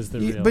 yeah. that is the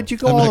real. But you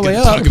go I'm all not the way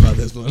going to up. talk about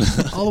this one.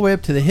 All the way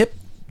up to the hip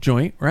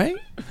joint, right?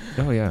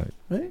 Oh yeah.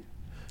 Right?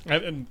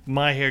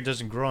 My hair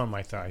doesn't grow on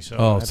my thigh, so I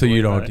Oh, don't have so to you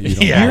worry don't. about it. You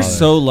don't Yeah. You're bother.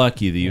 so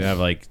lucky that you have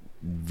like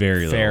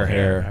very fair little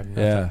hair. have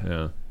nothing.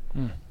 Yeah.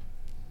 Yeah.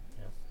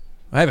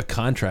 I have a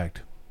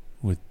contract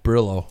with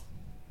Brillo.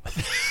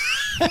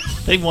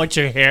 They want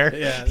your hair.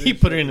 Yeah, You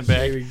put it in the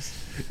bag.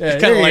 Yeah, kinda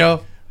there you like-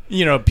 go.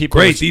 You know, people.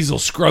 Great. These will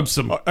scrub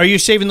some Are you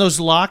saving those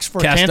locks for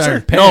cast cancer?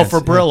 iron No, pants. for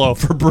Brillo.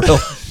 For Brillo.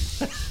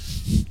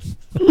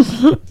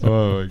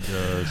 Oh my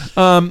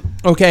gosh.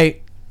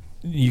 Okay.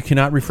 You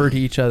cannot refer to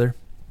each other.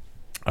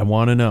 I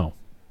want to know,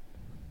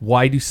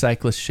 why do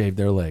cyclists shave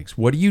their legs?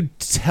 What do you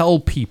tell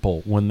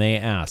people when they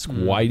ask,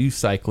 why do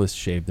cyclists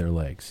shave their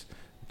legs?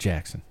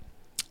 Jackson.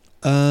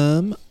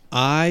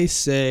 I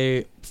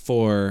say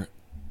for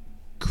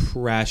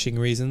crashing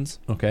reasons.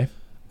 Okay.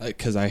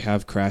 Because I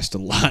have crashed a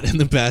lot in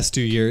the past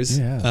 2 years.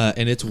 Yeah.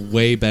 And it's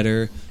way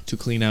better to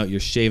clean out your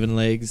shaven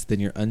legs than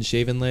your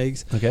unshaven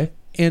legs. Okay.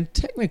 And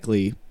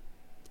technically,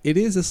 it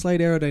is a slight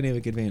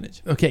aerodynamic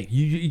advantage. Okay.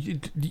 You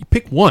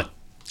pick one.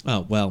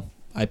 Oh, well,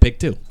 I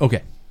picked two.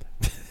 Okay.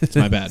 It's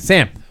my bad.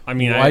 Sam. I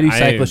mean, why do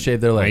cyclists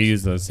shave their legs? I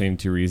use those same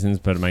two reasons,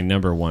 but my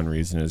number one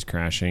reason is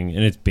crashing,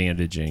 and it's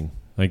bandaging.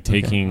 Like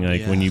taking,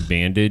 when you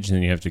bandage, and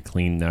then you have to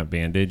clean that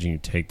bandage, and you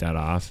take that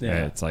off.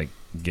 Yeah. It's like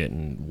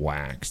getting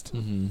waxed.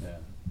 Mm-hmm. Yeah.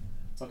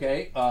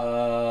 Okay.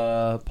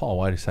 Paul,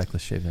 why do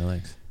cyclists shave their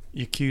legs?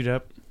 You queued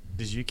up.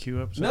 Did you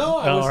queue up? No,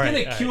 I Oh, was all going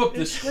right, to queue up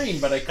the screen,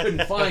 but I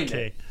couldn't find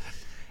it.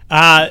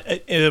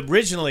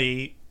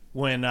 Originally,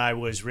 when I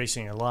was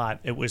racing a lot,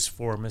 it was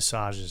for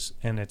massages,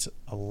 and it's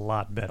a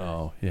lot better.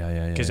 Oh,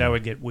 yeah. Because I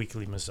would get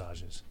weekly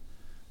massages,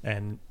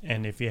 and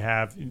if you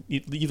have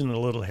even the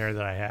little hair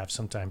that I have,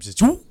 sometimes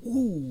it's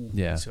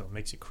Yeah. so it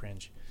makes you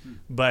cringe.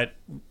 But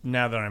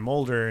now that I'm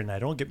older and I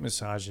don't get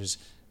massages,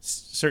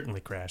 certainly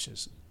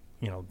crashes.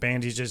 You know,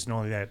 bandages and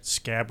only that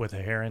scab with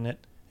a hair in it,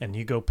 and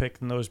you go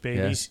picking those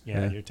babies.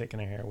 Yeah, yeah. you're taking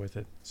a hair with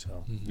it.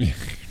 So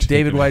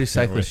David, why do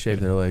cyclists shave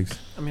their legs?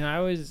 I mean, I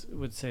always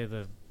would say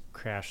the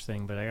crash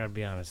thing, but I gotta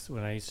be honest.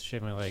 When I used to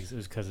shave my legs, it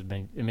was because it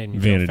made me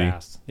Vanity. feel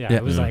fast. Yeah, Yeah.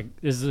 it was Yeah. like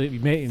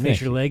it makes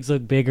your legs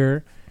look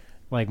bigger,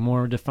 like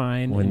more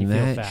defined, and When you feel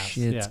that fast.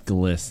 shit's Yeah.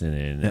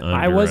 glistening,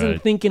 I under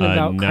wasn't thinking a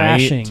about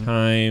crashing.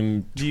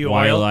 nighttime Do you oil?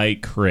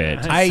 twilight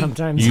crit,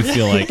 Sometimes you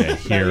feel like a I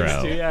used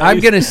hero. to, yeah, I I'm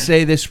used going to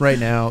say this right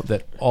now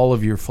that all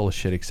of you are full of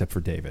shit except for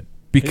David.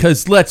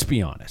 Because let's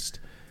be honest.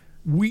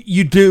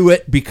 You do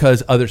it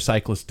because other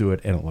cyclists do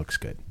it and it looks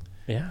good.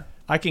 to- Yeah.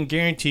 I can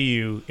guarantee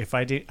you, if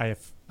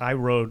I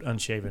rode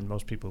unshaven,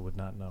 most people would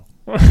not know.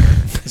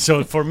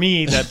 So for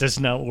me, that does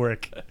not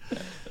work.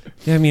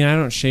 Yeah, I mean, I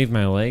don't shave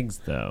my legs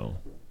though.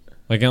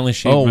 Like I only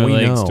shave Oh, my we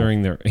legs know.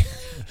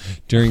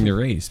 during the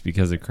race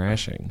because of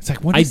crashing. It's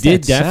like, what I is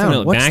did that sound?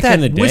 definitely What's back that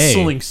in the day.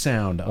 whistling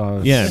sound?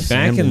 Yeah,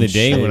 Sam back in the and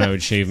day shit. when I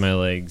would shave my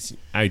legs,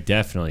 I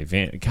definitely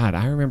God,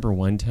 I remember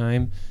one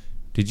time.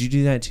 Did you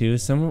do that too?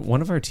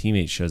 One of our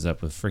teammates shows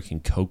up with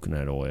freaking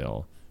coconut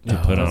oil to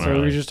put on That's our what we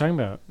were legs. just talking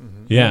about.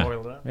 Yeah.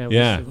 Oiled up. Yeah. we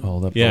Yeah. used to-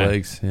 Hold up Yeah. the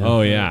legs. Yeah.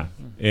 Oh yeah.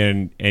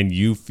 And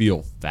you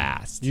feel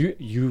fast.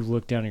 You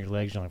look down at your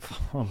legs and you're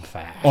like, I'm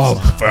fast. Oh,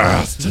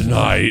 fast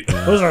tonight.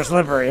 Those are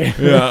slippery.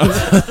 Yeah.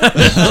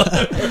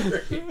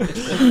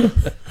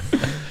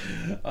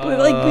 But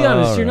like, be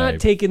honest, you're Alright. not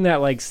taking that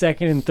like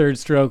second and third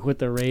stroke with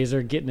the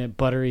razor, getting it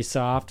buttery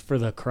soft for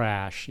the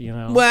crash. You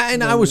know. Well,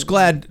 and I was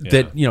glad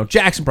that,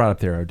 Jackson brought up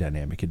the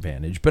aerodynamic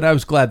advantage, but I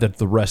was glad that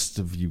the rest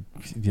of you,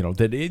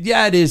 that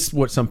it is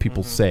what some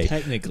people say.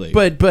 Technically.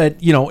 But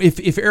if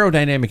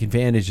aerodynamic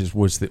advantages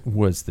was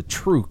the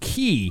true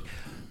key,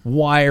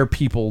 why are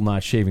people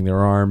not shaving their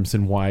arms,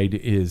 and why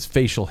is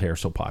facial hair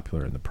so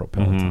popular in the pro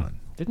peloton?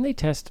 Didn't they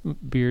test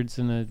beards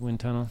in the wind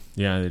tunnel?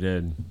 Yeah, they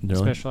did.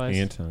 Really? Specialized.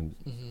 Anton,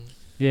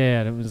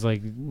 Yeah, and it was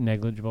like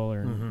negligible,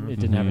 or it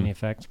didn't have any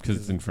effect because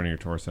it's in front of your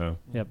torso.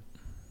 Yep.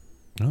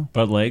 Oh.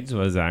 But legs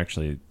was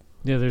actually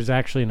Yeah, there's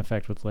actually an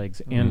effect with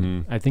legs,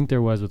 and I think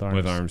there was with arms.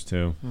 with arms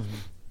too.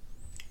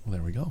 Well,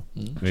 there we go.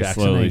 They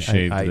Jackson, slowly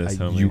shaved I- this.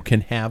 homie. you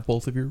can have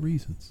both of your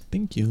reasons.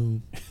 Thank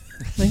you.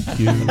 Thank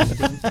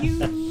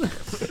you.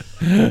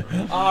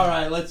 All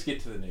right, let's get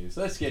to the news.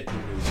 You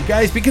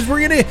guys, because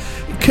we're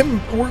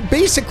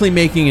basically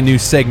making a new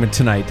segment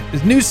tonight.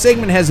 This new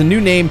segment has a new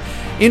name,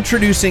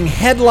 introducing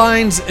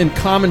headlines and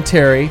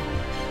commentary.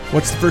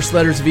 What's the first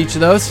letters of each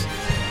of those?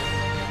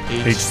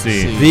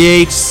 HC.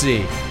 The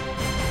HC.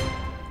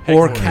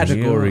 Or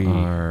category. You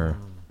are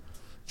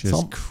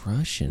Just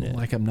crushing it.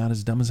 Like I'm not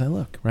as dumb as I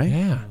look, right?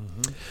 Yeah.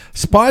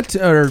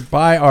 Sponsored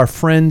by our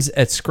friends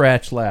at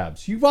Scratch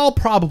Labs. You've all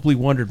probably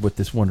wondered what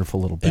this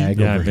wonderful little bag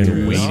Yeah, over I've been here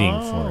is.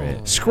 waiting for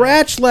it.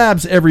 Scratch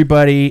Labs,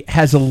 everybody,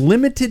 has a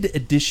limited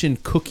edition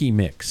cookie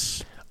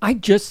mix. I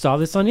just saw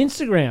this on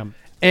Instagram.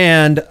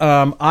 And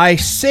I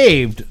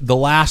saved the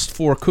last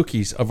 4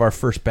 cookies of our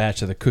first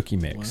batch of the cookie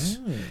mix.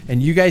 Wow.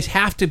 And you guys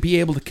have to be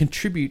able to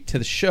contribute to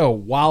the show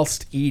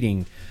whilst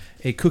eating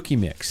a cookie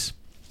mix.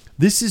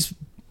 This is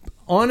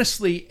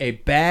honestly a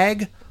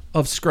bag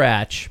of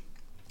Scratch.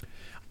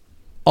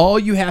 All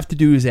you have to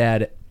do is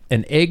add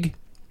an egg,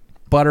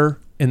 butter,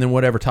 and then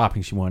whatever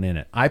toppings you want in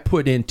it. I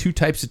put in 2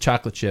 types of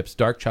chocolate chips,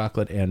 dark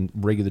chocolate and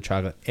regular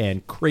chocolate,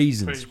 and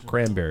craisins,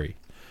 cranberry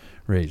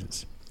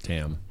raisins.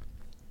 Damn.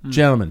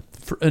 Gentlemen,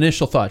 for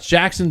initial thoughts.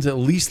 Jackson's at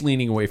least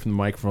leaning away from the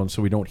microphone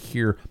so we don't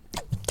hear.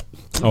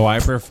 Oh, I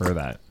prefer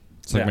that.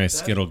 It's like Yeah. my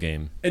Skittle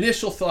game.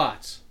 Initial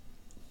thoughts.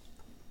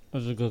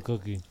 That's a good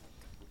cookie.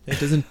 It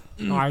doesn't.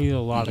 I eat a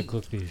lot of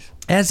cookies.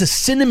 Has a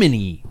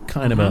cinnamony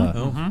kind of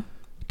a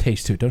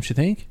taste to it, don't you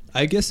think?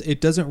 I guess it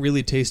doesn't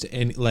really taste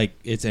any like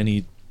it's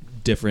any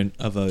different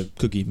of a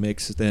cookie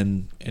mix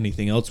than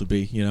anything else would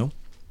be. You know.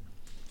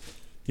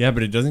 Yeah,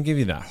 but it doesn't give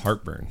you that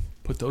heartburn.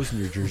 Put those in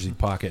your jersey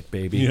pocket,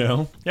 baby. You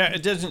know? Yeah,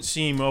 it doesn't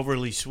seem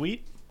overly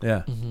sweet.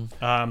 Yeah. You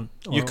Or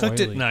cooked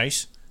oily. it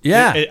nice.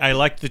 Yeah. I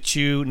like the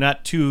chew,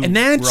 not too And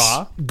that's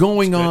raw.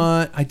 going It's good.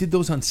 on. I did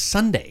those on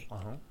Sunday.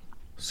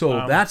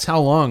 So that's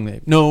how long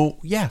they.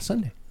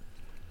 Sunday.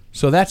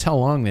 So that's how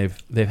long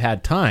they've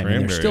had time,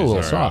 and they're still a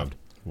little Cranberries are soft.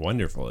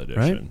 wonderful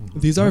addition.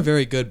 These are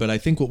very good, but I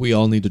think what we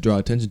all need to draw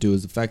attention to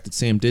is the fact that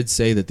Sam did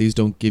say that these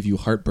don't give you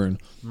heartburn.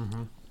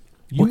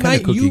 What kind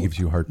of cookie gives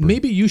you heartburn?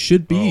 Maybe you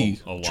should be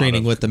Oh, a lot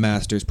training of- with the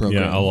Masters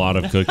program. Yeah, a lot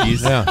of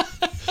cookies. Yeah.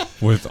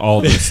 With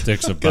all the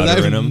sticks of Because butter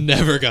I've in them.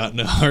 never gotten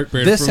a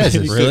heartburn This from has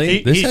any a- cookie.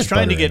 really? This He's has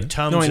trying to butter in get it.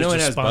 Tums No, I know as it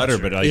a has sponsor.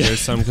 butter, but like there's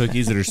some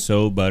cookies that are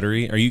so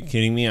buttery. Are you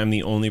kidding me? I'm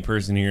the only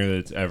person here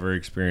that's ever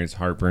experienced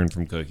heartburn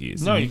from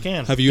cookies. No, you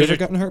can't. Have you Did ever it-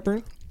 gotten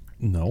heartburn?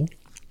 No.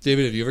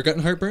 David, have you ever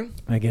gotten heartburn?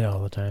 I get it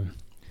all the time.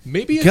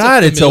 Maybe it's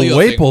God, a it's a familial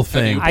Whipple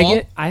thing. thing. Have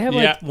you, Paul? I have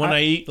Yeah, like when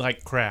I eat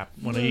like crap.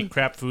 When I eat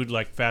crap food,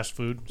 like fast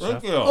food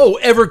stuff. Oh,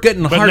 ever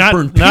getting But not-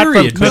 heartburn? not from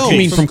Period. cookies. I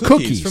mean, from From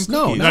cookies. cookies. From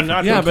No, cookies. not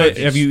Not Yeah, from but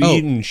cookies. have you Oh.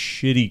 eaten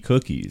shitty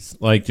cookies?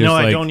 Like just No,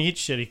 like, I don't eat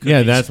shitty cookies.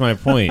 Yeah, that's my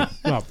point.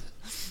 well,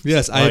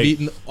 Yes, I have Like-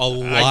 eaten a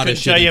lot I of couldn't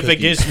shitty tell you if it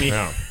cookies. gives me.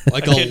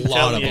 Like I a couldn't lot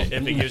tell of you them.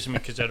 if it gives me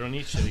because I don't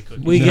eat shitty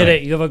cookies. we get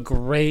it. You have a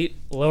great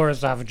lower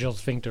esophageal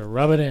sphincter.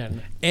 Rub it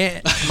in.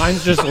 And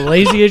Mine's just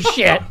lazy as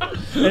shit.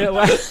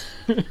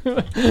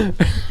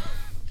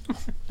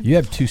 you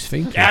have 2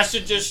 sphincters.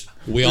 Acid just.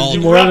 We all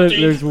More than,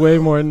 Erupting. there's way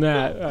more than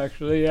that,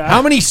 actually. Yeah.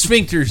 How many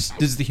sphincters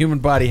does the human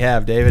body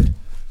have, David?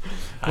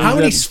 How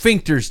many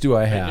sphincters do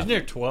I Isn't have?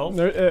 there 12?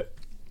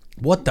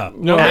 What the?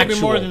 No, Maybe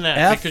actual more than that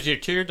F? because your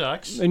tear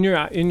ducts. in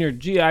your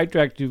GI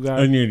tract, you've got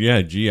And your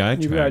GI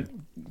you've got tract.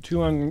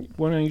 2 on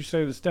one on each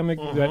side of the stomach.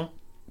 You've got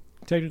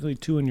technically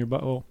 2 in your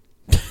butthole.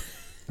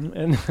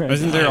 And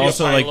Isn't there Yeah,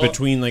 also like pylori-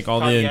 between like all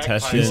the cardiac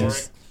intestines,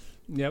 pylori.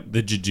 yep.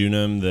 the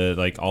jejunum, the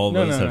like all of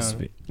No, those no, have no,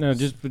 spe- no,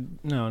 just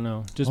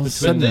no, just All of a between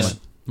sudden, this.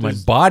 my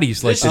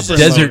body's like this the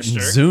is a desert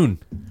in sphincter. Zune.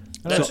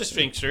 That's a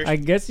sphincter. I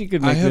guess you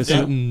could I make have this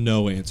gotten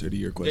no answer to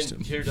your Then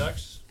question. tear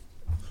ducts.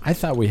 I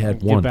thought we had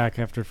get one. back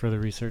after further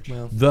research.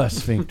 The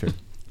sphincter.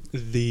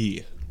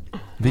 The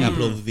The,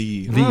 capital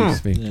the. the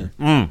sphincter.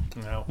 No.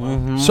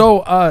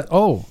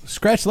 So,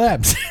 Scratch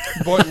Labs.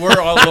 Boy, we're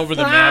all over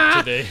the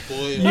map today.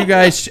 You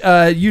guys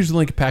use the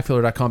link at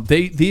packfiller.com.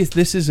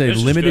 This is a This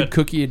is limited good.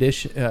 cookie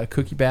edition,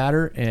 cookie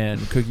batter, and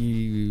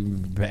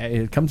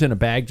it comes in a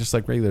bag just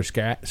like regular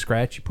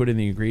Scratch. You put in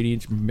the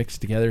ingredients, mix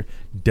it together,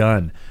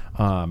 done.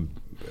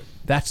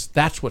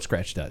 That's what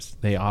Scratch does.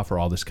 They offer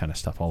all this kind of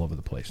stuff all over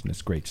the place, and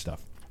it's great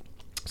stuff.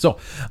 So,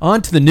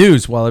 on to the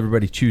news while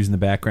everybody chews in the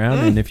background.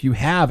 And if you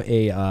have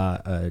a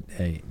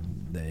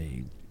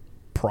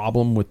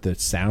problem with the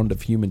sound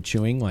of human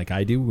chewing, like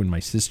I do when my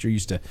sister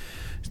used to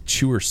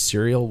chew her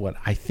cereal, what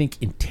I think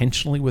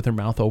intentionally with her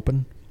mouth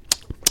open.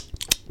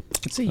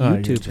 It's a You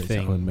YouTube say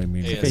thing. something,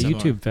 maybe. It's a ASMR.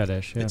 YouTube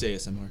fetish. Yeah. It's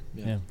ASMR.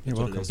 Yeah, Yeah, you're that's what it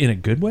welcome. is. In a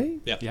good way?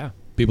 Yeah.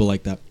 People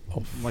like that.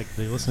 Like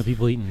they listen to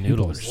people eating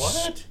noodles.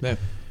 What? Yeah.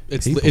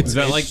 It's People- it's Is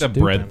that like the stupid.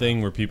 bread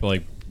thing where people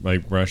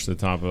like brush the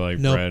top of like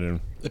No. bread and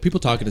people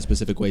talk in a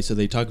specific way, so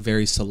they talk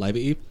very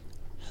saliva-y.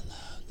 Hello,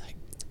 like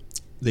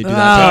they do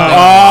that.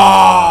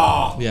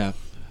 Oh. Yeah,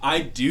 I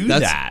do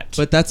that's, that.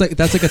 But that's like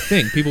a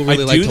thing. People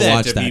really I like do to that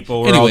watch to that.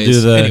 people where I'll anyways,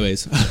 do the-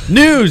 anyways.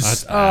 News.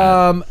 That's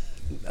bad.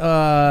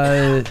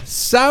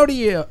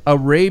 Saudi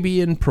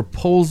Arabian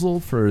proposal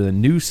for the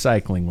new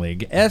cycling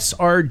league.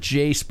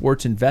 SRJ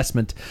Sports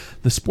Investment,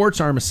 the sports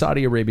arm of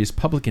Saudi Arabia's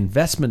public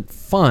investment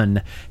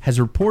fund, has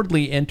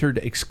reportedly entered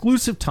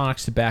exclusive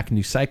talks to back a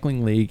new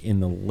cycling league in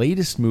the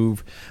latest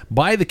move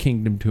by the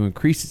kingdom to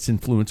increase its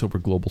influence over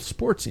global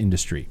sports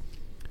industry.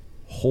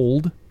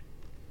 Hold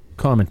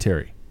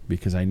commentary,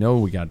 because I know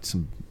we got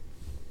some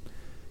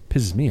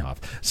Pisses me off.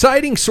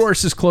 Citing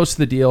sources close to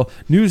the deal,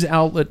 news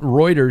outlet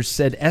Reuters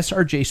said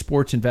SRJ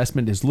Sports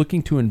Investment is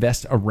looking to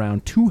invest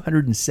around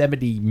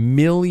 $270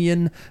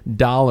 million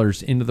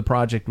into the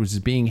project, which is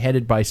being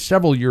headed by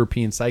several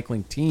European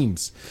cycling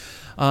teams.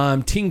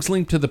 Teams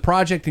linked to the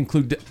project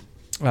include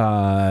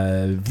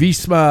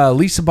Visma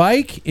Lisa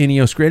Bike,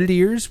 Ineos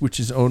Grenadiers, which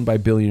is owned by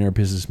billionaire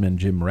businessman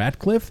Jim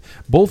Ratcliffe,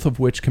 both of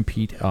which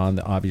compete on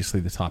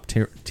obviously the top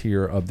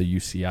tier of the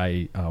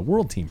UCI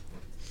World Tour.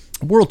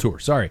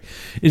 It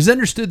is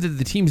understood that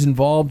the teams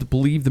involved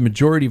believe the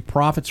majority of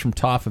profits from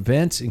top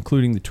events,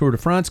 including the Tour de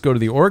France, go to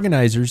the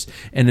organizers,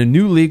 and a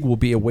new league will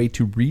be a way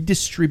to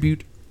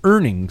redistribute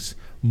earnings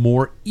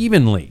more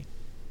evenly.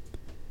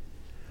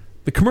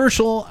 The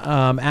commercial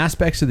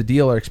aspects of the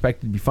deal are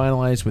expected to be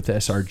finalized with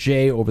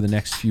SRJ over the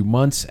next few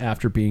months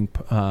after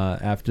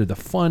the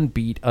fund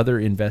beat other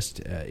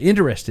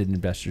interested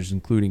investors,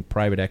 including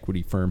private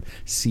equity firm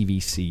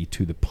CVC,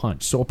 to the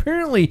punch. So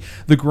apparently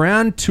the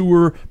Grand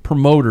Tour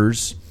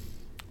promoters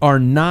are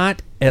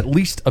not, at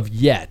least of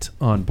yet,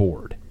 on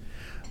board.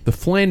 The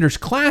Flanders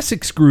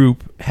Classics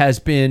group has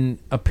been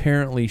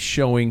apparently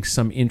showing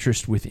some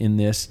interest within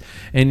this,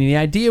 and the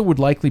idea would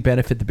likely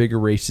benefit the bigger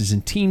races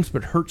and teams,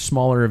 but hurt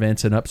smaller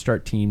events and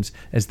upstart teams,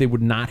 as they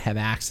would not have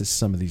access to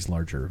some of these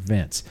larger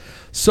events.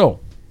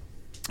 So,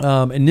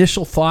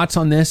 initial thoughts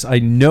on this. I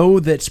know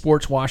that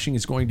sports washing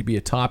is going to be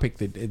a topic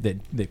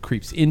that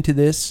creeps into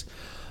this,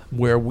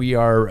 where we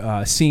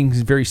are seeing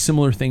very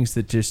similar things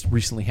that just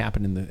recently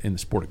happened in the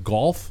sport of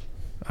golf.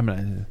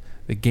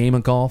 The game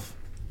of golf.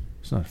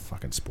 It's not a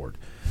fucking sport.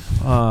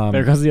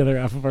 There goes the other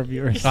half of our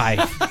viewers. I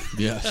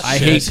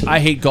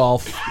hate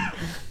golf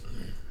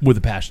with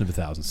a passion of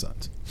 1,000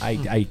 suns.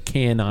 I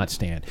cannot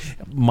stand.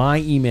 My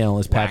email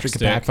is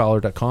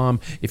patrick@packfowler.com.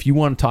 If you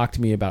want to talk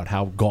to me about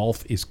how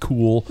golf is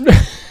cool,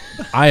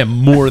 I am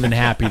more than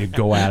happy to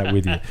go at it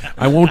with you.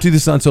 I won't do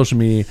this on social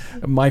media.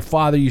 My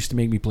father used to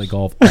make me play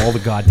golf all the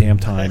goddamn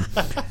time.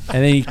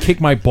 And then he'd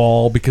kick my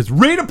ball because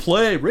ready to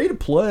play.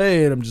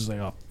 And I'm just like,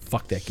 oh,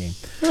 fuck that game.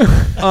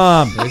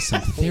 There's some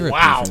therapy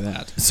for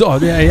that. So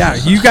yeah,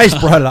 you guys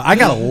brought it up. I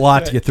got a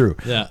lot to get through.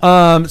 Yeah.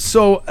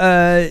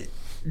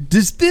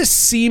 Does this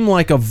seem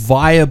like a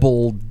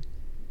viable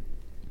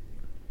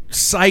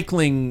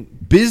cycling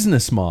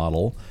business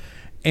model?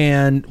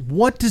 And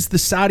what does the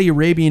Saudi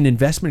Arabian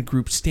investment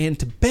group stand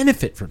to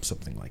benefit from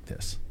something like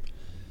this?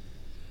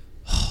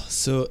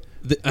 So,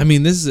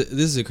 this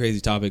is a crazy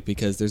topic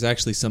because there's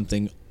actually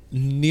something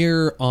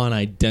near on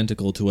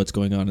identical to what's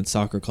going on in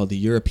soccer called the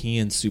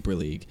European Super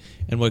League.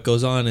 And what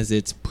goes on is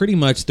it's pretty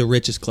much the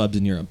richest clubs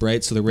in Europe,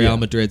 right? So the Real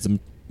Madrids, the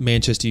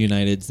Manchester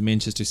Uniteds, the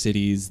Manchester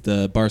Cities,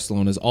 the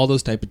Barcelonas, all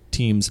those type of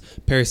teams,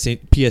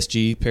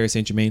 PSG, Paris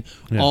Saint-Germain,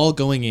 all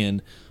going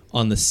in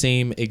on the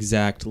same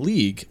exact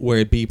league where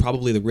it'd be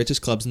probably the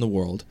richest clubs in the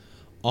world.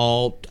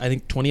 All, I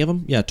think 20 of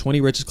them? Yeah, 20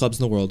 richest clubs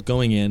in the world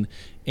going in.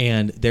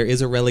 And there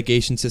is a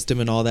relegation system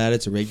and all that.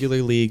 It's a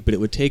regular league, but it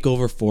would take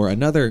over for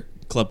another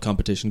club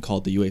competition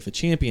called the UEFA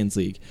Champions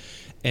League.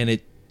 And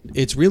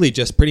it's really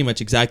just pretty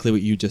much exactly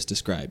what you just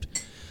described.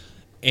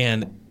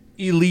 And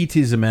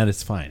elitism at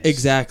its finest.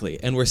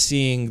 Exactly. And we're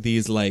seeing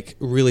these like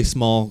really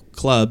small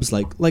clubs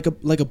like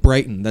a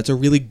Brighton that's a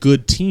really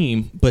good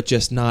team, but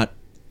just not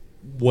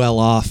well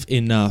off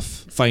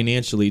enough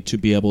financially to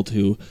be able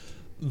to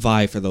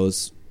vie for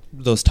those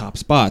top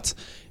spots.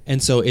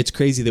 And so it's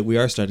crazy that we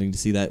are starting to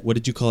see that. What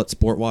did you call it?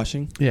 Sport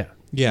washing? Yeah.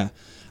 Yeah.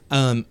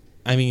 To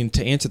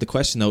answer the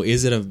question though,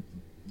 is it a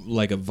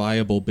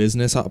viable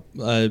business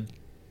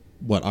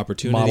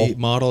opportunity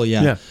model?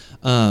 Yeah.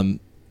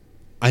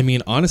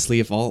 Honestly,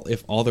 if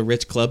all the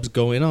rich clubs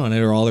go in on it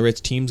or all the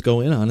rich teams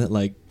go in on it,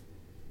 like,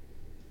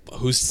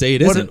 who's to say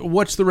it isn't?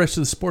 What's the rest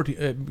of the sport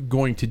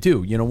going to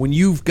do? When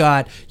you've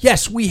got,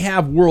 yes, we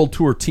have World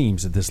Tour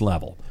teams at this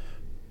level,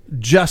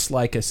 just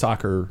like a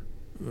soccer,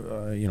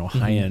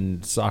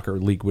 high-end soccer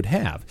league would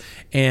have,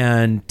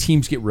 and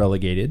teams get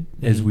relegated,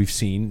 as we've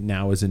seen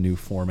now as a new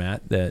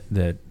format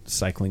that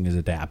cycling is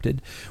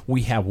adapted.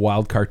 We have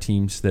wildcard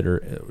teams that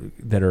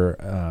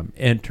are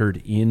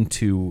entered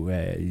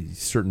into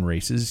certain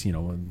races.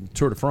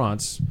 Tour de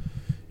France.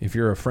 If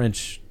you're a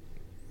French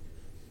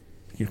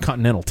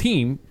continental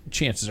team,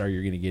 chances are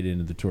you're going to get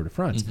into the Tour de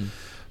France.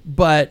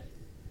 But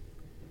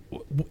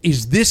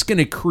is this going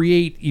to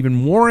create even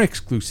more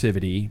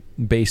exclusivity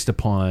based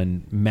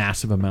upon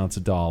massive amounts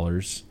of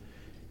dollars?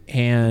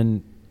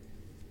 And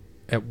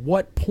at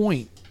what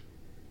point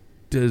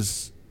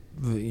does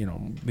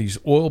these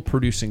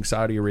oil-producing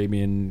Saudi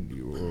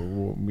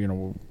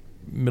Arabian,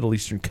 Middle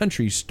Eastern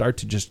countries start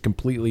to just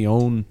completely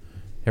own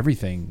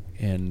everything,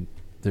 and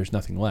there's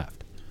nothing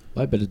left?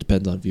 Well, I bet it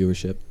depends on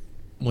viewership.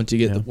 Once you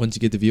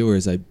get the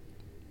viewers, I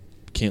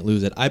can't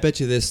lose it. I bet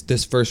you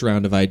this first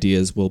round of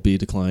ideas will be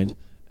declined.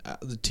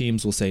 The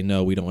teams will say,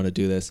 no, we don't want to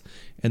do this.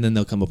 And then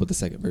they'll come up with a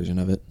second version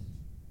of it.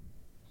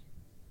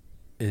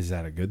 Is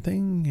that a good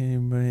thing?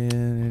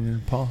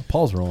 Anybody?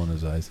 Paul's rolling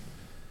his eyes.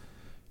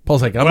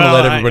 Paul's like, I'm going to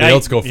let everybody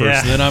else go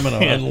first, and then I'm going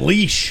to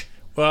unleash.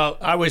 Well,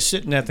 I was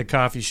sitting at the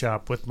coffee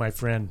shop with my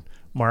friend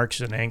Marks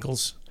and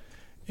Ankles,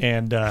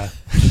 And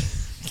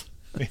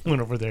they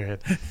went over their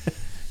head.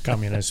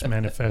 Communist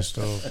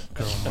Manifesto,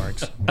 Karl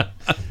Marx.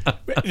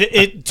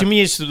 To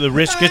me, it's the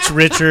rich gets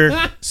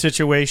richer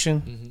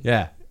situation.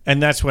 Yeah.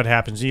 And that's what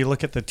happens. You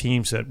look at the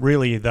teams that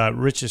really, the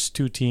richest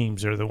two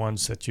teams are the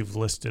ones that you've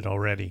listed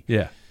already.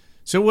 Yeah.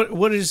 So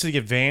what is the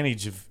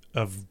advantage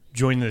of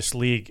joining this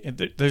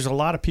league? There's a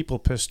lot of people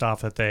pissed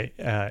off at the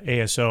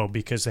ASO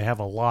because they have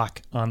a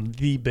lock on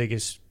the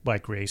biggest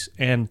bike race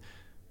and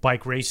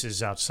bike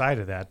races outside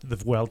of that, the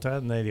Vuelta,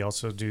 and they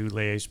also do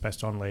Liège,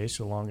 Bastogne-Liège,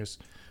 the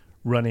longest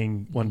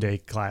running one-day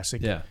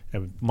classic,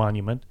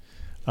 monument.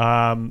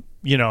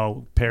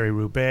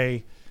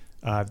 Paris-Roubaix,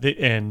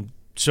 and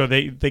so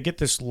they get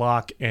this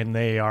lock, and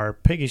they are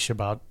piggish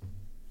about,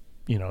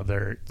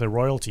 their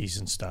royalties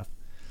and stuff.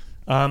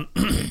 A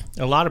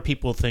lot of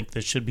people think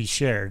that should be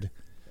shared,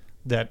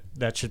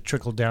 that should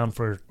trickle down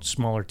for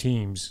smaller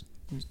teams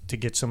to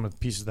get some of the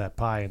piece of that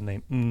pie,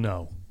 and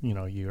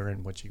you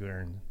earn what you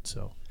earn.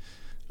 So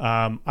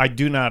I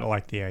do not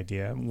like the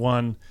idea.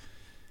 One,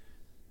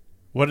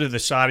 what are the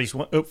Saudis?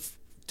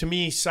 To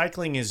me,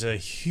 cycling is a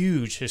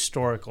huge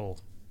historical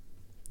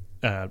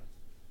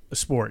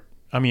sport.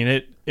 I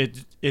mean,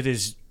 it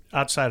is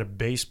outside of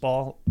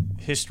baseball.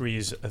 History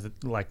is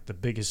like the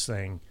biggest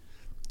thing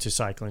to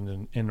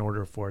cycling in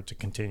order for it to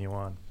continue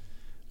on.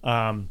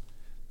 I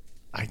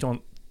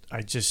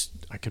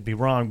could be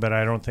wrong, but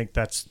I don't think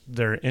that's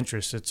their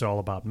interest. It's all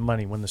about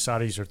money. When the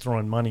Saudis are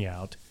throwing money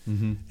out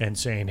and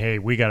saying, "Hey,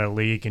 we got a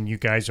league, and you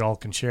guys all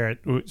can share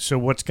it." So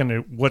what's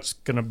gonna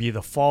be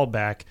the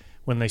fallback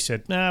when they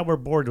said, "Nah, we're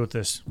bored with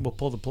this. We'll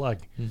pull the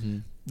plug."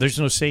 There's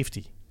no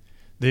safety.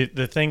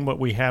 The thing what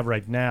we have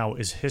right now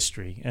is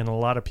history, and a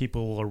lot of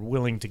people are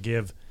willing to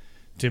give.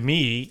 To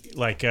me,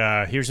 like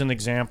here's an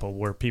example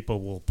where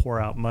people will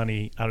pour out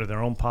money out of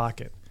their own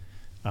pocket.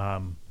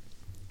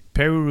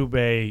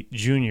 Paris-Roubaix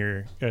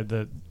Junior,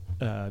 the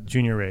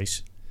junior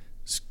race,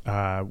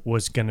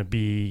 was going to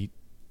be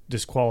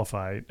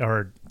disqualified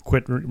or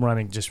quit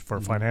running just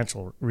for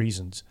financial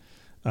reasons.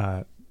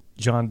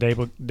 John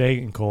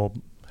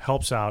Degenkolb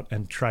helps out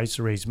and tries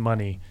to raise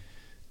money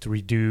to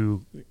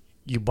redo.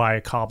 You buy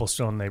a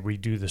cobblestone, they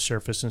redo the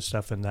surface and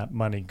stuff, and that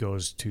money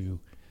goes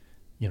to,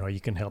 you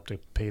can help to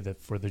pay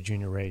for the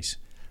junior race.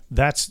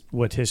 That's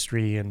what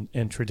history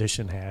and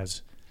tradition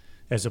has,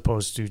 as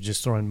opposed to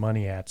just throwing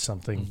money at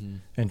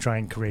something and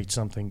trying to create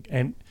something.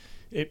 And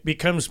it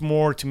becomes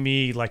more to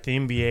me like the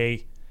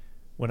NBA.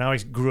 When I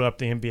grew up,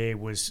 the NBA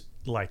was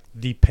like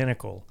the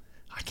pinnacle.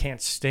 I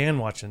can't stand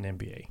watching the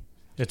NBA.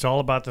 It's all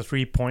about the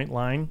 3-point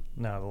line.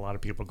 Now, a lot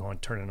of people are going,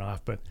 turn it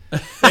off. But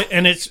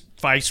and it's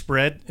 5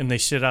 spread, and they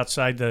sit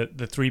outside the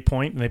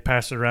 3-point, and they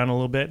pass it around a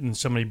little bit, and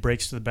somebody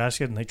breaks to the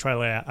basket, and they try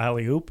to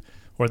alley-oop.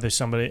 Or there's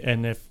somebody,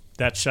 and if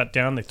that's shut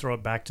down, they throw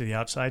it back to the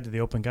outside to the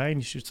open guy,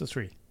 and he shoots the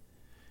 3.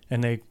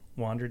 And they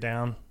wander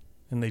down,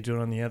 and they do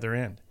it on the other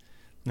end.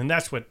 And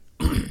that's what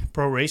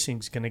pro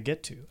racing's going to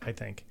get to, I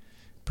think.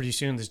 Pretty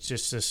soon, it's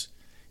just this,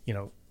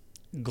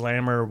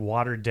 glamour,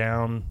 watered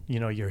down,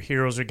 your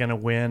heroes are going to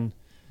win,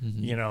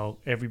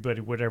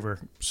 everybody, whatever.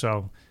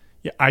 So,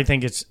 yeah, I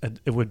think it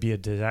would be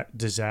a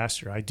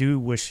disaster. I do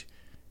wish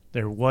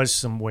there was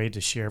some way to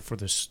share for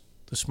the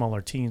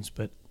smaller teams,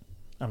 but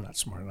I'm not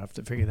smart enough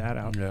to figure that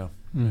out. Yeah.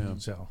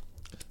 So,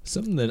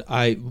 something that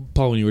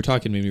Paul, when you were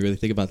talking, made me really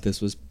think about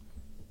this was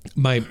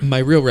my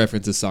real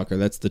reference is soccer.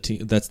 That's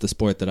the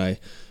sport that I,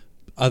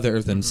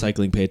 other than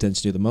cycling, pay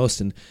attention to the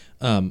most. And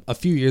a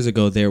few years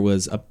ago, there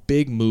was a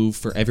big move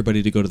for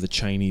everybody to go to the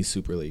Chinese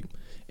Super League,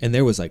 and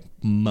there was like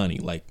money,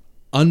 like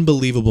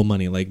unbelievable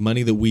money, like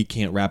money that we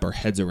can't wrap our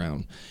heads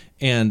around.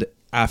 And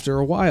after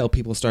a while,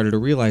 people started to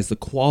realize the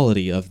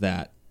quality of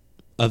that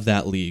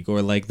league,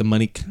 or like the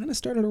money kind of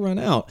started to run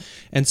out.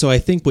 And so I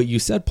think what you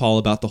said, Paul,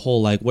 about the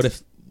whole like what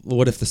if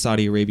the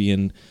Saudi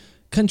Arabian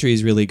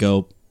countries really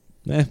go,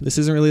 this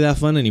isn't really that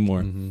fun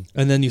anymore. And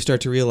then you start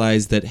to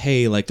realize that,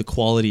 hey, like the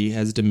quality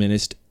has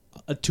diminished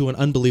to an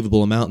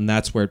unbelievable amount, and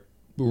that's where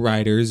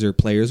riders or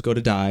players go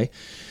to die.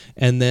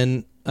 And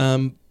then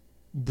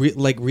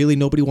really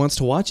nobody wants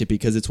to watch it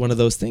because it's one of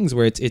those things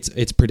where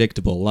it's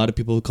predictable. A lot of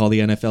people call the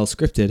NFL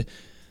scripted.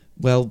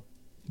 Well,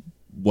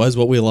 was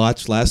what we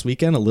watched last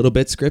weekend a little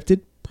bit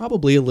scripted?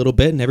 Probably a little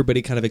bit, and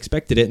everybody kind of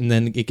expected it. And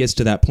then it gets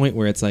to that point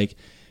where it's like,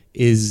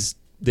 is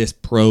this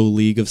pro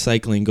league of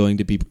cycling going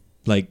to be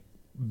like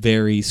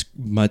very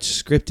much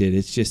scripted?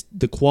 It's just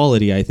the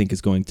quality, I think,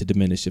 is going to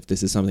diminish if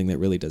this is something that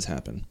really does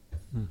happen.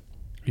 Are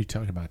you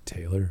talking about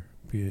Taylor?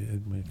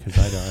 Because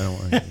I don't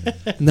want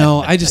to.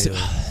 No, I just...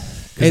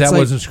 Because that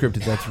wasn't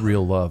scripted. That's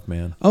real love,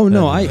 man. Oh,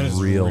 no,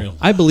 real.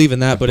 I believe in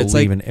that, but it's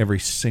like... I believe in every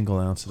single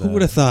ounce of that. Who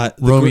would have thought...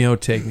 Romeo,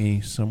 take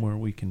me somewhere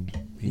we can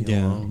be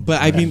alone.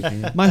 But I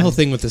mean, my whole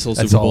thing with this whole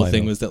Super Bowl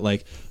thing was that,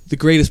 like, the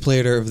greatest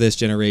player of this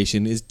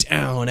generation is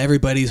down.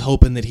 Everybody's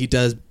hoping that he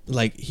does,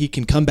 like, he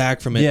can come back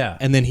from it. Yeah.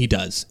 And then he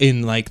does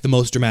in, like, the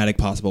most dramatic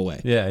possible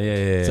way. Yeah.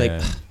 It's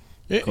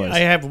like... I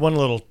have one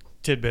little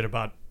tidbit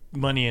about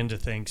money into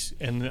things,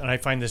 and I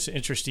find this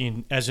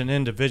interesting as an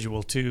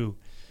individual, too.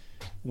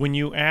 When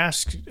you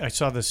ask, I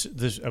saw this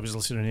I was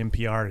listening to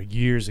NPR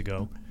years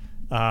ago.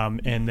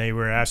 and they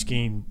were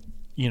asking,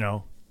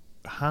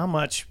 how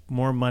much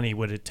more money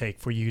would it take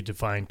for you to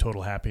find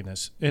total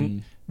happiness?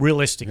 And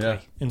realistically,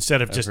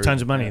 instead of just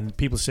tons of money, and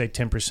people say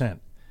 10%.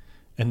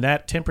 And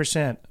that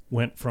 10%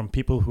 went from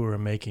people who were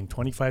making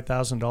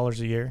 $25,000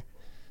 a year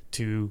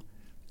to,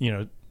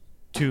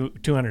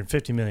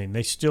 $250 million.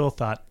 They still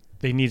thought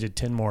they needed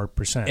 10% more.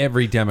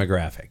 Every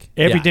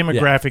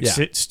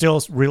demographic.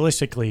 Still,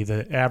 realistically,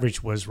 the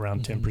average was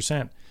around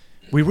 10%.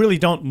 We really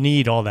don't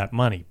need all that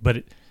money.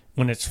 But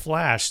when it's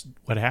flashed,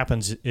 what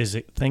happens is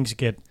things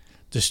get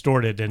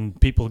distorted and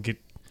people get,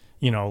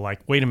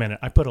 like, wait a minute,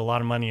 I put a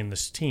lot of money in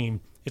this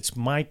team. It's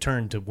my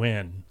turn to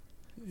win.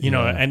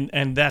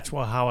 And that's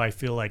how I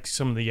feel like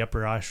some of the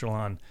upper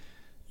echelon,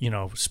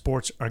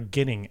 sports are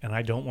getting, and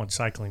I don't want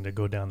cycling to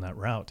go down that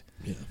route.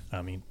 Yeah.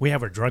 I mean, we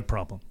have a drug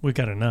problem. We've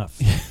got enough.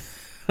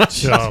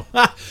 So,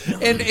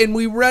 and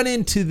we run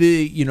into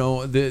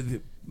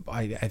the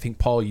I think,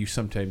 Paul, you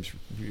sometimes,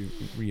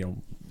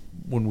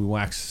 when we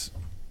wax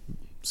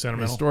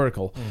sentimental,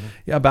 historical,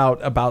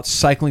 about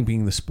cycling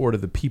being the sport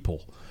of the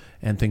people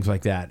and things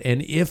like that.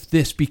 And if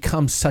this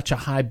becomes such a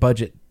high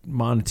budget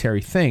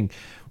monetary thing,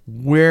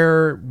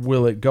 where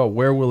will it go?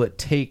 Where will it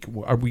take?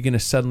 Are we going to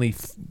suddenly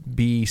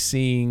be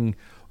seeing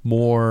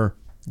more?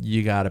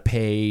 You got to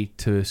pay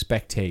to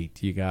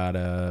spectate. You got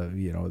to,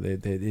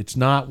 it's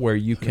not where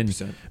you can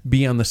 100%.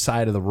 Be on the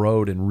side of the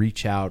road and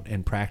reach out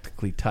and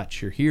practically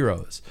touch your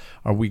heroes.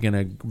 Are we going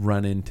to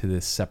run into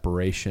this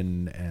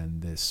separation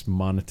and this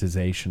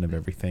monetization of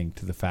everything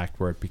to the fact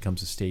where it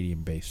becomes a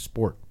stadium-based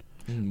sport?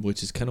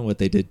 Which is kind of what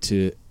they did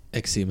to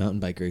XC mountain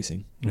bike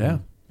racing. Yeah.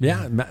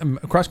 Yeah,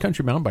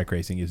 cross-country mountain bike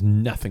racing is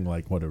nothing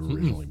like what it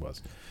originally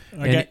was.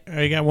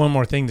 I got one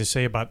more thing to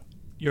say about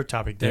your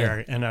topic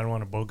there, and I don't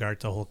want to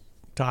bogart the whole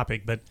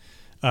topic, but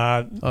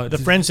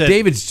the friends that...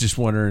 David's just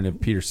wondering if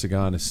Peter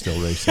Sagan is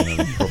still racing on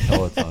a pro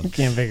peloton.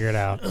 Can't figure it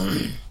out.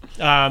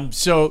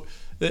 So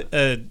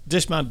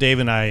Dismount Dave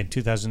and I in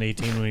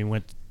 2018, when we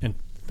went and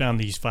found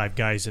these 5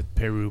 guys at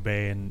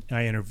Paris-Roubaix, and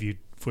I interviewed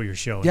for your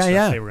show.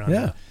 And they were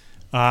on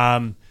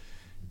there.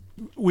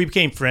 We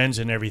became friends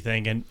and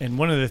everything, and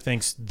one of the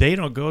things, they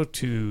don't go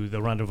to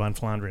the Ronde van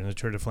Vlaanderen and the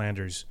Tour de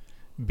Flanders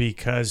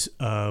because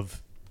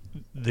of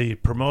the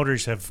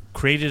promoters have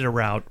created a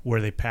route where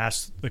they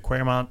pass the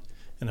Claremont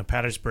and the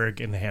Patersburg,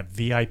 and they have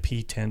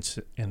VIP tents,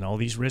 and all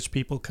these rich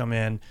people come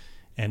in,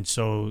 and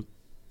so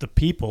the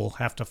people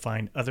have to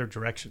find other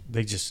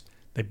directions.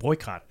 They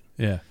boycott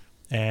it. Yeah.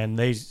 And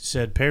they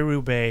said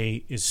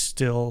Paris-Roubaix is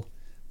still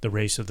the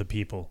race of the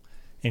people.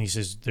 And he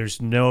says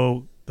there's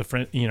no...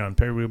 in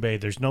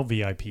Paris-Roubaix, there's no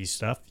VIP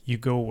stuff. You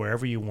go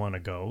wherever you want to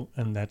go,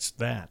 and that's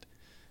that.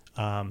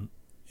 And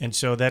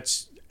so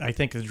that's, I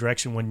think, the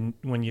direction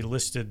when you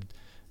listed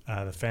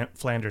the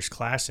Flanders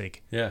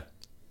Classic. Yeah,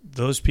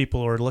 those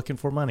people are looking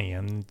for money,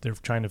 and they're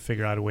trying to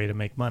figure out a way to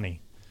make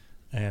money,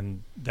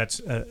 and that's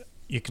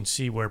you can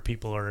see where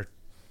people are.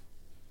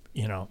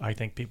 I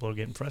think people are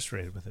getting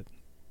frustrated with it.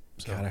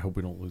 So. God, I hope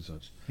we don't lose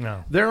those.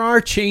 No. There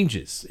are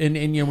changes. And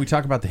we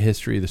talk about the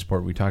history of the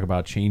sport. We talk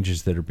about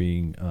changes that are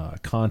being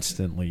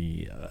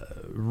constantly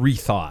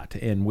rethought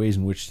and ways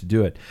in which to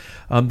do it.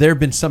 There have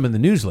been some in the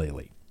news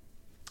lately.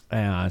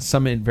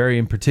 Some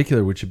in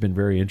particular, which have been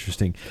very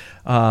interesting.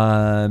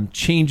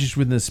 Changes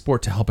within the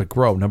sport to help it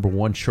grow. Number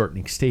one,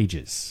 shortening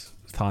stages.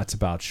 Thoughts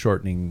about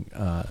shortening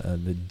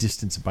the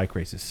distance of bike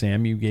races.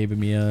 Sam, you gave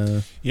me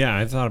a... Yeah,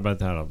 I thought about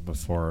that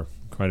before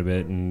quite a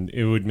bit. And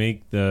it would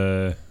make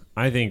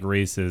I think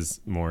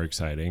races more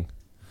exciting.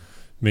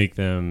 Make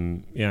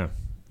them,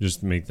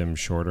 just make them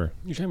shorter.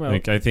 You're talking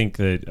about... I think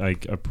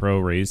that a pro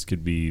race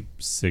could be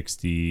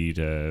 60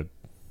 to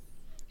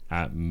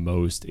at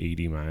most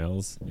 80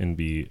 miles and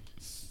be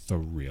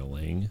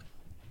thrilling.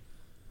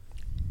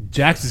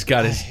 Jax has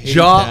got his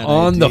jaw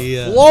on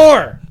the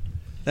floor.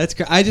 That's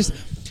great. I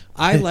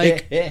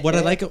like what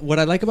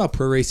I like about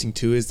pro racing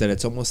too is that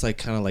it's almost like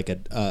kind of like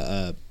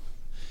a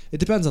it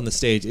depends on the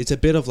stage. It's a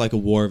bit of like a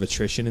war of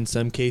attrition in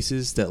some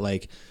cases, that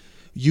like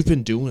you've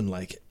been doing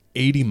like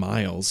 80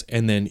 miles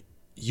and then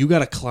you got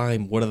to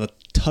climb one of the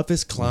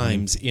toughest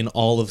climbs in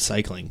all of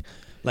cycling.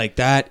 Like,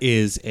 that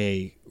is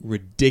a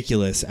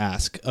ridiculous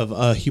ask of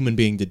a human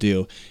being to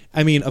do.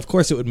 I mean, of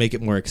course it would make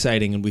it more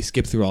exciting and we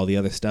skip through all the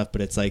other stuff,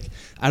 but it's like,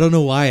 I don't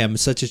know why I'm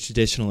such a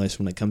traditionalist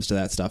when it comes to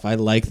that stuff. I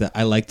like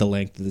the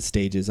length of the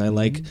stages. I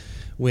like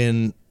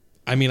when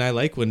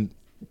Tadej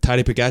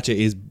Pogačar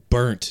is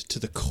burnt to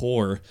the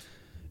core,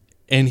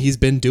 and he's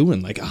been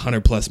doing like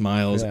 100+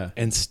 miles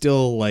and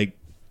still like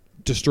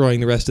destroying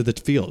the rest of the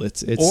field.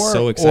 It's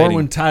so exciting. Or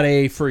when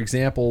Tadej, for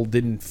example,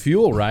 didn't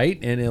fuel right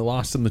and it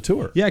lost him the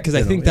Tour. Yeah, because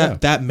I think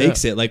that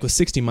makes it like with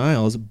 60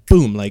 miles,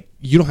 boom, like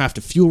you don't have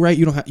to fuel right.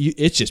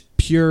 It's just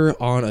pure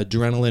on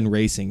adrenaline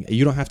racing.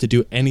 You don't have to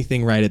do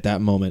anything right at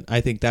that moment.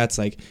 I think that's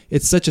like,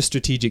 it's such a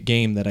strategic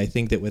game that I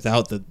think that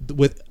without the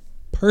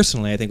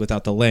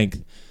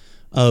length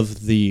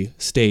of the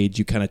stage,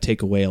 you kind of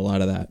take away a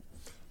lot of that.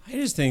 I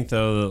just think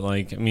though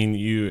that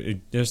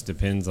it just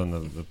depends on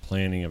the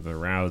planning of the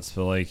routes,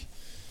 but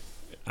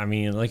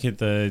at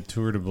the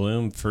Tour de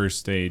Bloom first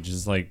stage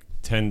is like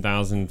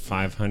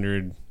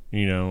 10,500,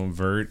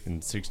 vert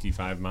and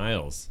 65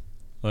 miles.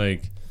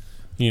 Like,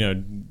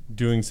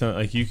 doing something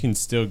like you can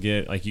still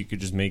get, like, you could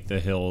just make the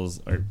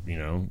hills, or,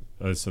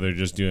 so they're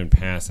just doing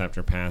pass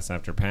after pass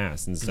after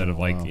pass instead of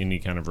like any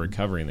kind of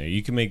recovery in there.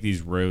 You can make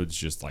these roads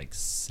just like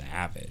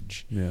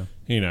savage. Yeah.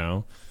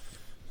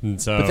 And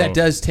so, but that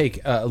does take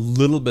a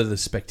little bit of the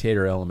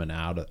spectator element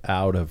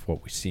out of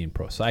what we see in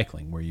pro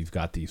cycling, where you've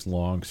got these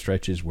long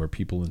stretches where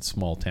people in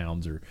small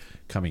towns are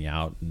coming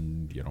out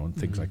and and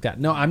things like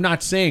that. No, I'm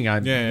not saying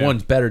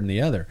one's better than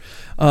the other.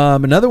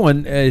 Another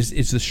one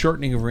is the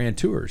shortening of Grand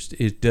Tours.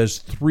 It does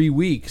 3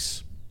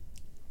 weeks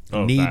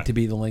need to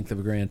be the length of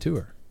a Grand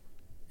Tour.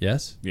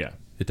 Yes? Yeah.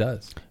 It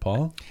does.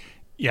 Paul?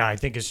 Yeah, I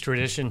think it's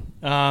tradition.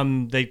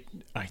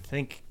 I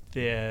think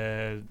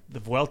the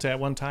Vuelta at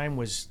one time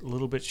was a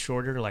little bit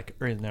shorter, like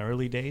in the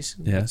early days.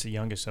 Yeah. That's the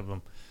youngest of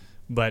them.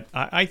 But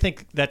I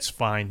think that's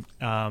fine.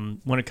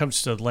 When it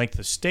comes to the length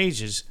of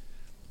stages,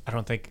 I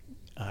don't think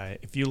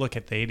if you look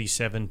at the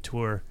 87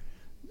 Tour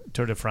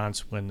de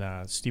France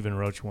when Stephen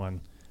Roche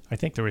won, I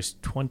think there was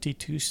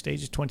 23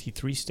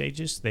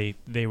 stages.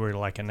 They were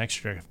like an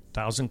extra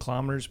 1,000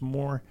 kilometers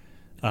more.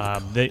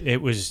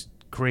 It was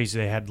crazy.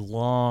 They had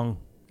long,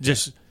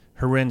 just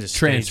horrendous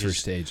transfer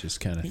stages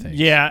kind of thing.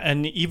 Yeah,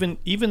 and even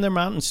their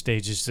mountain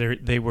stages,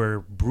 they were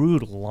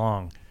brutal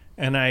long.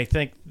 And I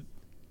think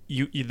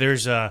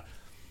there's a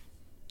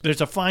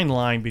fine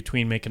line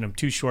between making them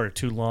too short or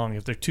too long.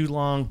 If they're too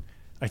long,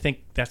 I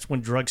think that's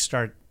when drugs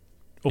start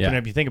opening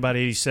up. You think about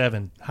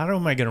 87. How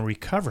am I going to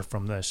recover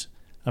from this?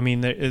 I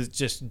mean, it's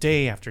just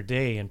day after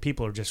day, and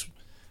people are just.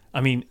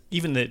 I mean,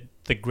 even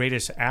the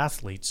greatest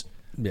athletes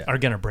are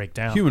going to break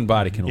down. Human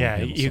body can only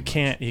handle so much.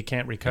 You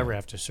can't recover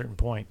after a certain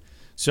point.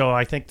 So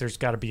I think there's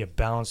got to be a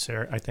balance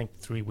there. I think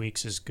 3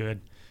 weeks is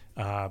good.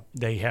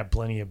 They have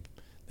plenty of.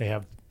 They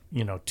have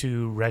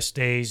 2 rest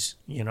days.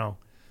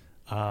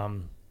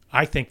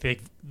 I think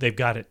they've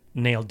got it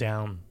nailed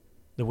down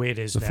the way it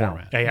is now.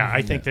 Format. Yeah,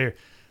 I think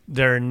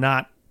they're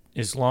not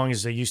as long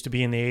as they used to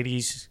be in the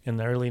 80s, in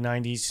the early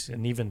 90s,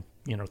 and even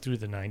through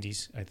the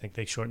 90s. I think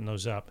they shortened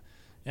those up,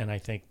 and I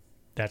think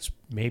that's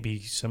maybe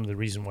some of the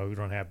reason why we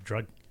don't have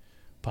drug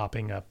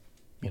popping up.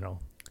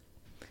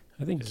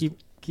 I think keep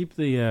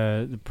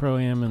the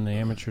pro-am and the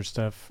amateur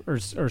stuff, or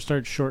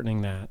start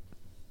shortening that,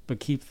 but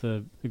keep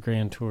the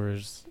Grand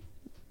Tours,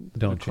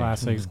 the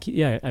classics.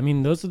 I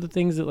mean, those are the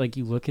things that like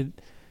you look at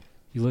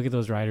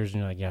those riders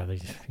and you're like, yeah,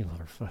 these people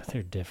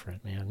they're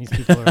different, man. These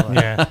people are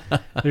like,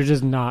 they're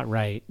just not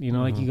right.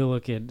 Like you go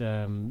look at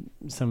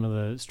some of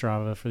the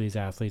Strava for these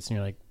athletes and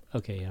you're like,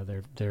 okay, yeah,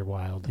 they're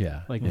wild.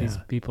 Yeah, like these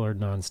people are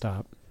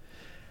nonstop.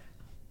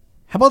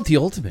 How about the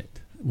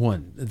ultimate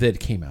one that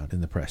came out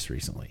in the press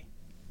recently?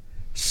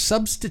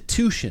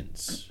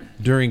 Substitutions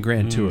during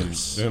Grand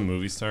Tours. Did a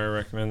movie star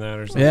recommend that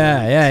or something?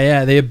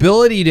 Yeah. The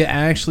ability to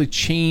actually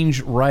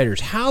change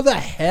riders. How the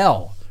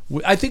hell?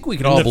 I think we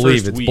can all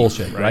believe it's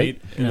bullshit, right?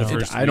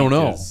 I don't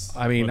know.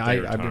 I mean,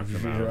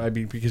 I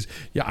mean, because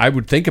I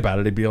would think about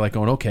it. I'd be like,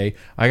 going, okay,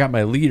 I got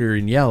my leader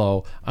in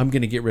yellow. I'm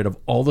going to get rid of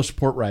all the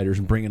support riders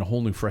and bring in a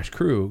whole new fresh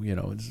crew.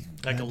 It's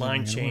like a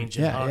line change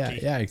in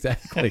hockey. Yeah,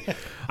 exactly.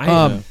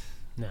 Nah.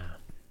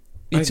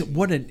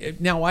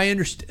 Now I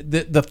understand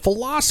the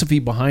philosophy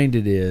behind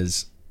it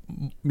is,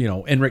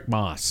 Enric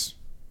Mas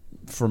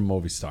from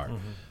Movistar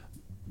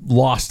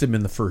lost him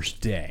in the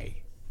first day.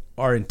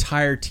 Our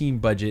entire team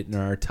budget and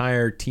our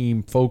entire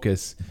team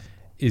focus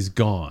is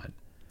gone.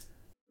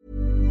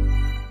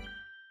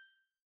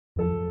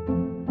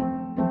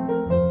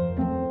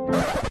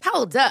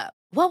 Hold up.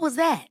 What was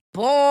that?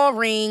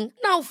 Boring.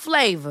 No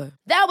flavor.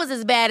 That was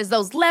as bad as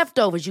those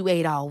leftovers you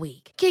ate all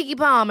week. Keke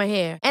Palmer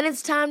here, and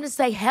it's time to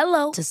say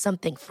hello to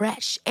something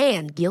fresh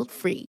and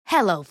guilt-free.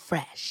 Hello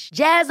Fresh.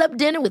 Jazz up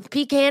dinner with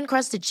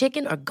pecan-crusted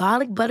chicken or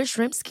garlic butter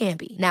shrimp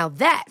scampi. Now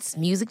that's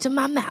music to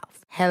my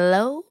mouth.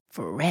 Hello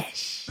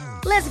Fresh.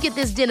 Let's get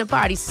this dinner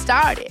party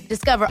started.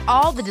 Discover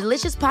all the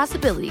delicious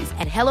possibilities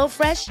at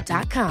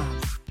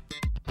HelloFresh.com.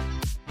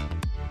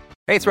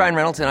 Hey, it's Ryan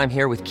Reynolds, and I'm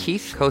here with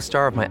Keith,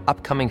 co-star of my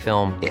upcoming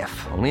film,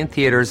 If, only in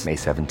theaters May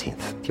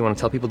 17th. Do you want to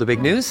tell people the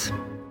big news?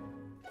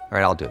 All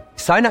right, I'll do it.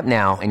 Sign up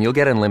now and you'll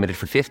get unlimited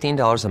for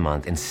 $15 a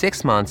month and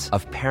 6 months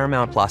of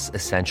Paramount Plus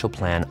Essential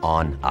Plan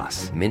on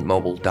us.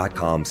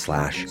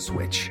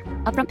 MintMobile.com/switch.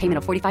 Upfront payment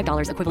of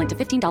 $45 equivalent to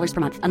 $15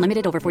 per month.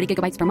 Unlimited over 40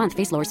 gigabytes per month.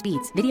 Face lower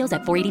speeds. Videos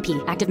at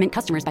 480p. Active Mint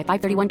customers by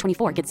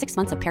 531.24 get 6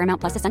 months of Paramount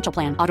Plus Essential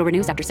Plan. Auto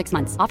renews after 6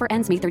 months. Offer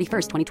ends May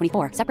 31st,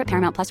 2024. Separate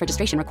Paramount Plus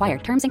registration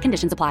required. Terms and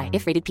conditions apply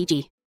if rated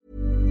PG.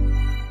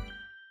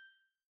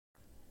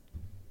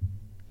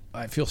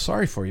 I feel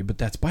sorry for you, but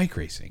that's bike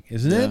racing,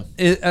 isn't it?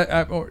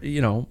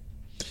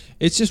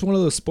 It's just one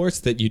of those sports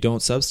that you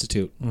don't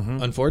substitute.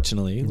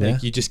 Unfortunately,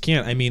 like you just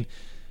can't. I mean,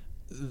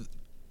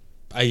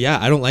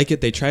 I don't like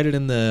it. They tried it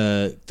in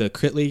the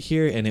Crit League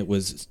here, and it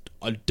was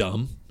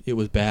dumb. It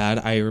was bad.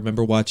 I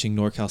remember watching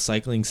NorCal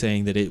Cycling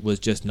saying that it was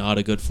just not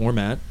a good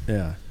format.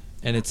 Yeah.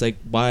 And it's like,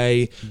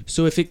 why?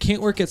 So if it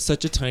can't work at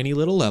such a tiny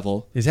little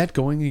level, Is that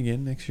going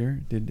again next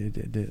year?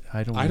 Did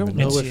I don't I don't even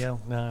know if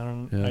NCL?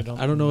 No, Yeah.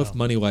 I don't know if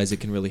money wise it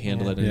can really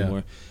handle it Yeah.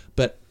 anymore.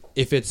 But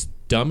if it's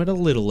dumb at a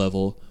little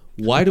level,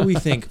 why do we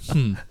think,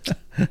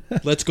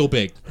 let's go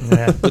big?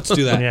 Yeah. Let's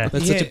do that. Yeah.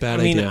 That's such a bad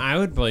I mean, idea. I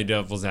would play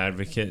devil's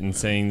advocate in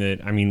saying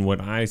that, I mean,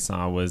 what I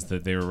saw was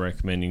that they were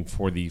recommending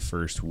for the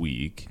first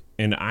week.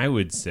 And I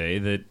would say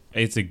that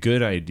it's a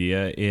good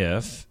idea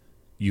if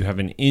you have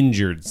an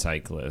injured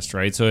cyclist,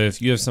 right? So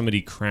if you have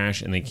somebody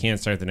crash and they can't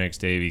start the next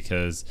day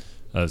because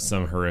of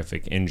some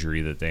horrific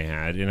injury that they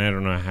had, and I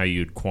don't know how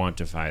you'd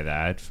quantify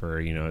that for,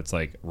 it's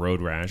like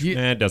road rash.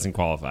 It doesn't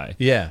qualify.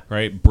 Yeah.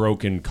 Right?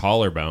 Broken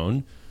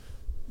collarbone.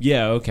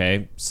 Yeah,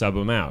 okay, sub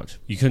them out.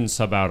 You couldn't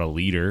sub out a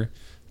leader,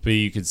 but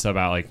you could sub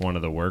out like one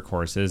of the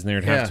workhorses, and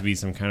there'd have to be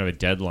some kind of a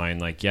deadline,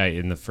 like,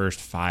 in the first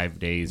 5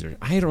 days, or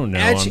I don't know.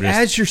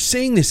 As you're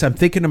saying this, I'm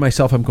thinking to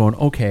myself, I'm going,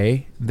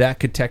 okay, that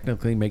could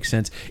technically make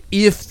sense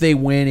if they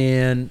went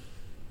in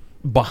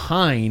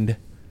behind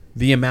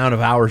the amount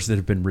of hours that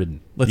have been ridden.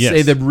 Let's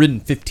say they've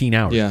ridden 15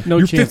 hours. Yeah. No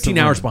You're chance 15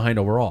 of hours winning. behind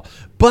overall.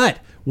 But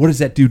what does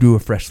that do to a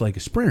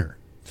fresh-legged sprinter?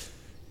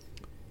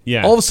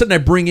 Yeah. All of a sudden, I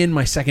bring in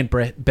my second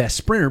best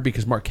sprinter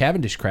because Mark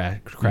Cavendish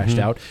crashed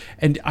out,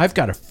 and I've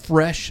got a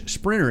fresh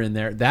sprinter in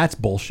there. That's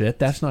bullshit.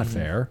 That's not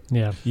fair.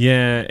 Yeah.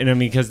 Yeah, and I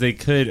mean, because you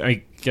could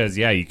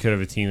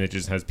have a team that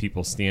just has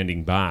people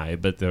standing by,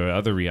 but the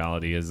other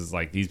reality is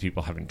like these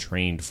people haven't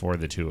trained for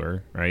the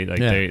tour, right? Like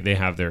they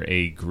have their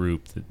A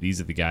group. These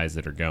are the guys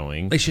that are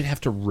going. They should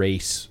have to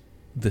race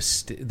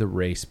the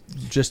race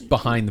just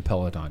behind the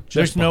peloton.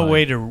 There's no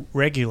way to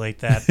regulate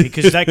that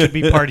because that could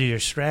be part of your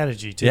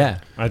strategy too. Yeah.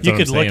 That's you what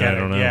could I'm look saying, at I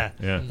don't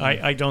it. know.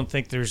 Yeah. I don't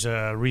think there's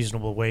a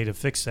reasonable way to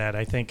fix that.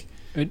 I think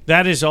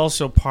that is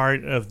also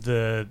part of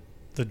the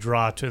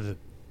draw to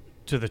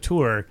the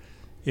tour,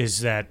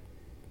 is that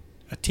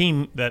a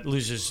team that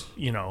loses,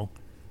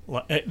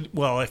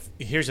 if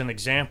here's an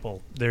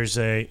example. There's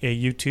a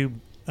YouTube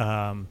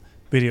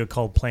video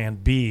called Plan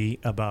B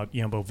about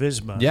Jumbo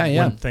Visma.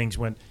 Yeah. When things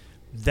went.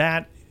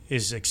 That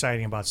is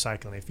exciting about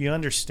cycling. If you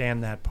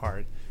understand that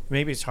part,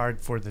 maybe it's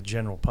hard for the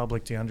general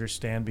public to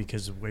understand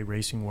because of the way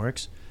racing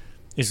works.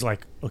 It's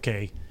like,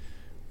 okay,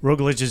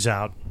 Roglic is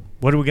out.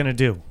 What are we going to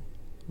do?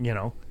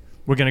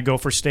 We're going to go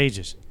for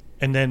stages.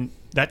 And then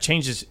that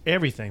changes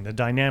everything, the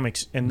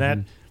dynamics.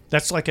 And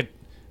that's like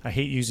I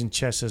hate using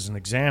chess as an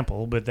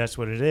example, but that's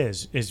what it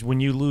is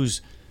when you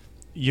lose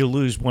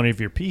one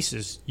of your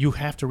pieces, you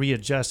have to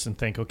readjust and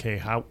think,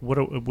 okay,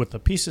 with the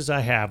pieces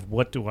I have,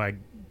 what do I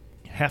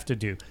have to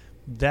do?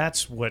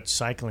 That's what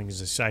cycling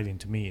is exciting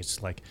to me.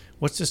 It's like,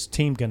 what's this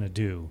team going to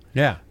do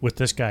with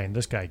this guy and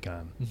this guy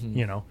gone?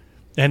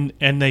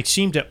 And they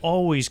seem to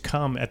always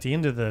come at the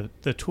end of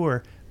the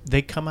tour,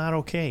 they come out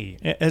okay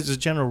as a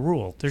general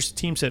rule. There's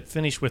teams that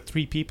finish with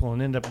 3 people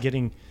and end up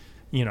getting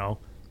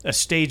a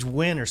stage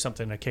win or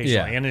something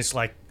occasionally, and it's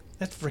like,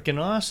 that's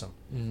freaking awesome.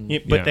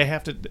 But they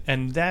have to,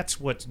 and that's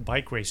what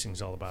bike racing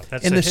is all about.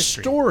 That's and the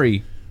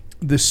history.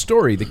 The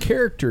story, the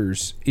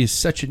characters is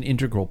such an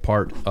integral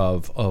part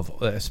of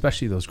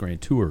especially those Grand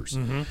Tours.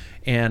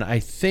 And I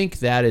think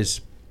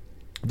those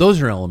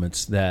are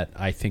elements that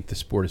I think the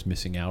sport is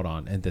missing out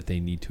on, and that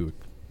they need to,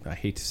 I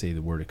hate to say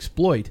the word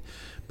exploit,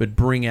 but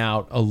bring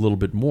out a little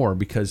bit more,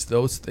 because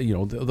those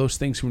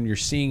things, when you're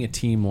seeing a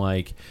team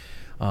like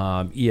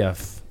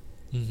EF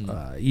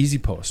Easy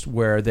Post,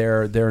 where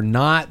they're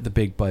not the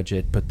big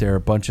budget, but they're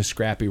a bunch of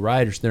scrappy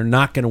riders. They're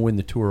not going to win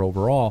the tour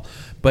overall,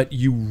 but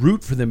you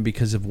root for them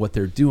because of what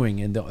they're doing,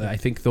 and I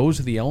think those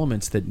are the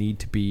elements that need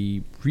to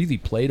be really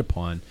played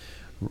upon.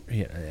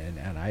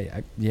 And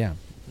I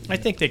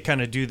think they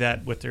kind of do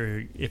that with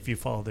if you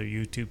follow their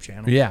YouTube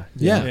channel. Yeah.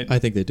 I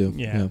think they do.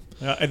 Yeah.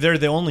 They're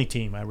the only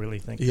team I really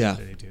think that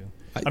they do.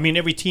 I mean,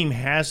 every team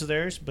has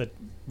theirs, but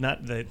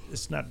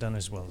it's not done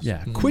as well.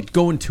 Quit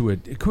going to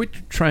it.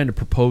 Quit trying to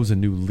propose a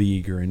new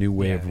league or a new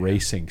way of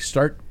racing.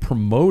 Start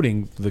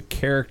promoting the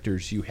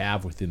characters you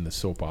have within the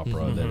soap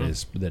opera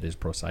that is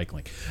pro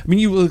cycling. I mean,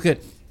 you look at,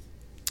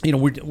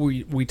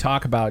 we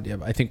talk about,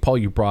 I think, Paul,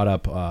 you brought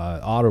up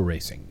auto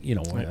racing,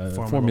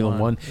 Formula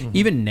One,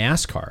 even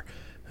NASCAR.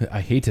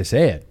 I hate to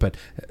say it, but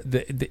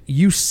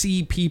you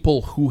see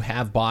people who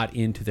have bought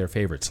into their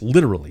favorites.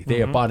 Literally, they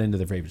have bought into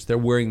their favorites. They're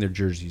wearing their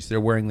jerseys. They're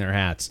wearing their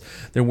hats.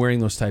 They're wearing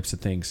those types of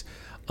things.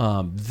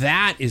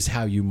 That is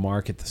how you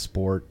market the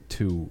sport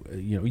to,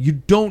 you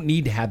don't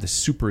need to have the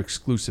super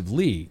exclusive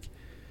league.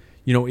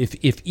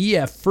 If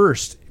Easy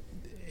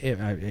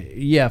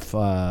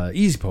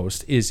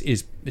Post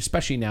is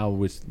especially now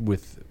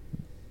with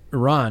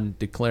Iran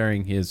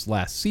declaring his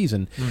last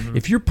season,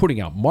 if you're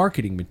putting out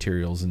marketing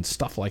materials and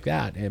stuff like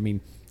that, I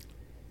mean,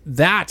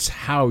 that's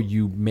how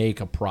you make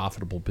a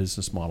profitable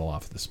business model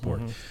off of the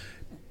sport.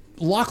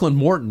 Lachlan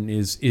Morton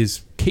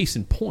is case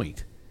in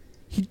point.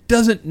 He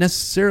doesn't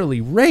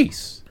necessarily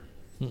race.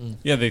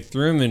 Yeah, they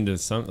threw him into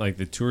some, like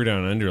the Tour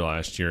Down Under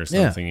last year or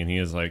something, and he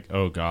was like,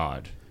 oh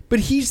God. But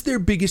he's their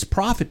biggest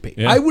profit base.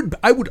 Yeah.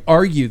 I would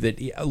argue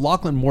that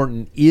Lachlan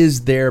Morton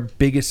is their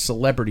biggest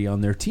celebrity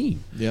on their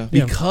team. Yeah.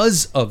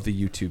 Because of the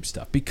YouTube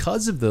stuff,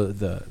 because of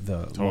the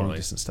long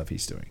distance stuff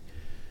he's doing.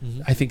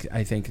 I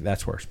think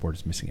that's where sport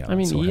is missing out. I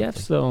mean, so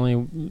EF's the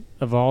only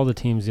of all the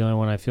teams, the only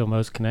one I feel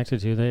most connected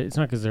to. It's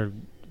not because they're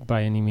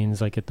by any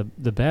means like at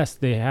the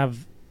best.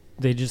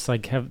 They just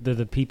like they're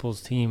the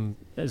people's team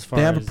as far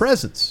they as have a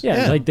presence.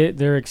 Yeah, like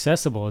they're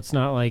accessible. It's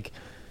not like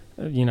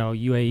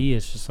UAE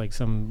is just like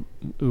some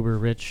uber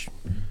rich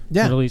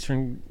Middle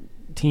Eastern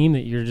team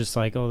that you're just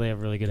like, oh, they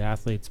have really good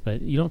athletes,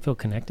 but you don't feel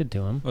connected to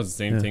them. Well, it's the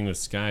same thing with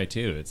Sky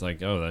too. It's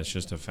like, oh, that's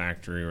just a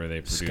factory where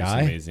they produce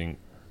Sky? amazing.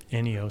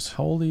 Ineos.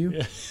 How old are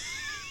you?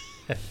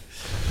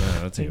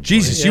 That's a good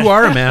Jesus, point. you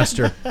are a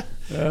master.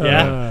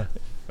 Yeah.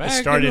 I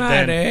started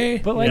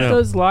then. But like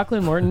those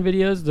Lachlan Morton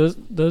videos,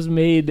 those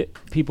made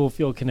people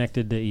feel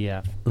connected to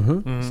EF.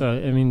 So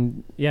I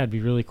mean, yeah, it'd be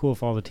really cool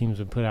if all the teams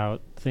would put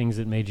out things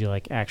that made you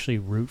like actually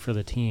root for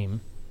the team,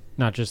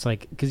 not just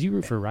like because you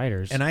root for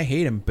riders. And I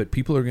hate him, but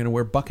people are going to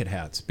wear bucket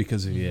hats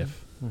because of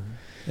EF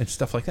and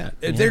stuff like that.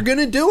 They're going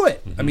to do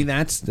it. I mean,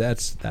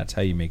 that's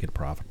how you make it a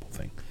profitable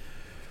thing.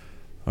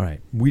 All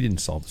right, we didn't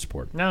solve the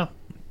sport. No.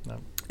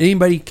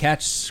 Anybody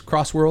catch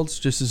Crossworlds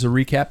just as a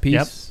recap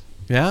piece?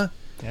 Yep.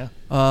 Yeah.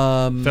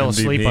 Fell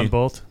asleep MVP. on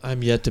both.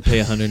 I'm yet to pay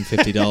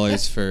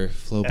 $150 for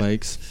Flow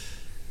Bikes.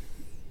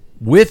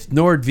 With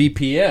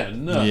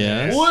NordVPN.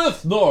 Yes.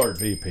 With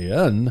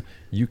NordVPN,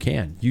 you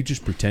can. You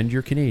just pretend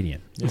you're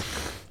Canadian.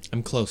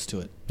 I'm close to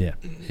it. Yeah,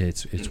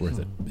 it's worth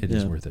it. It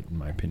is worth it, in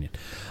my opinion.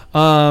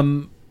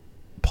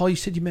 Paul, you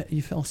said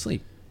you fell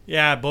asleep.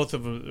 Yeah, both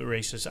of the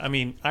races. I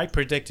mean, I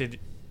predicted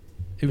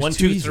It was 1,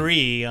 too 2, easy.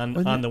 3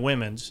 Wasn't on it? the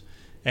women's,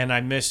 and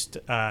I missed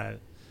Wait, I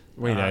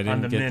on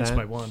didn't the get men's that.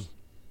 by 1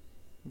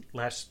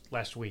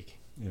 last week,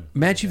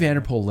 Matthew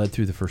Vanderpool led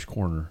through the first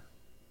corner,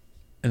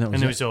 and that was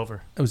and it. it was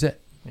over. That was it.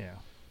 Yeah,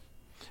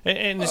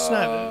 and it's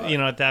not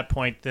at that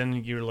point.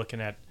 Then you're looking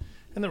at,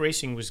 and the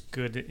racing was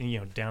good.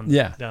 Down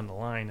the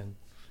line, and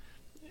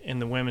in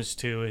the women's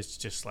too. It's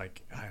just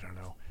like I don't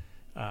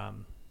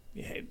know.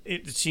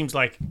 It seems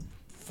like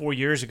 4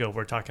 years ago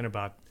we're talking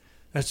about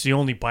that's the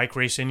only bike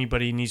race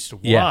anybody needs to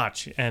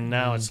watch, and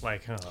now it's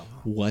like,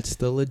 What's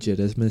the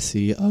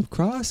legitimacy of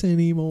cross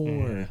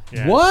anymore?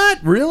 yeah.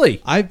 What?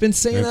 Really? I've been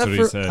saying That's what he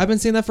that said. I've been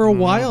saying that for a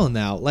while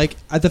now. Like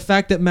the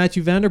fact that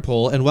Matthew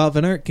Vanderpool and Wout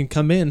van Aert can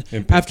come in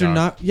And after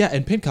Pidcock.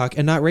 and Pidcock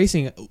and not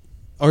racing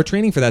or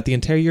training for that the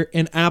entire year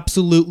and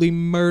absolutely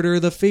murder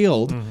the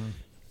field.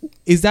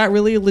 Is that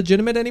really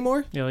legitimate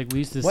anymore? Yeah, like we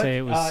used to say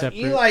it was separate.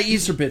 Eli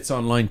Easterbit's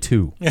on line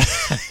 2.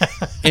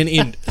 And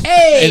in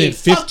Hey,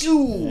 fuck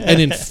you! and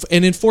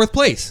in fourth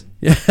place.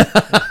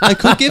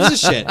 Like who gives a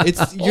shit?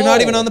 You're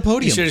not even on the You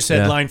podium. should have said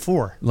Yeah. line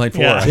 4. Line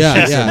 4.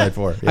 Yeah. Yeah. Line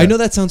 4. I know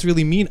that sounds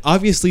really mean.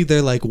 Obviously,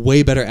 they're like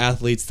way better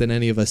athletes than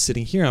any of us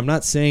sitting here. I'm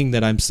not saying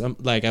that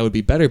I would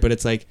be better, but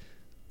it's like,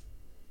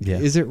 Yeah.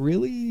 is it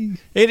really?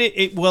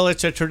 Well,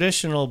 it's a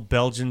traditional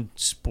Belgian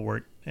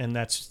sport, and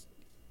that's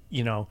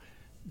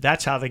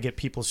that's how they get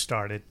people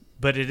started.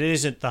 But it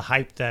isn't the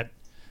hype that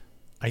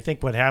I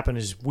think what happened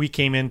is we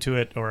came into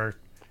it, or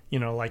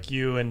like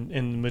you and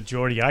the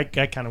majority. I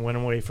kind of went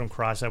away from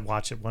cross. I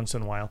watch it once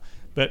in a while,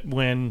 but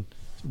when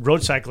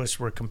road cyclists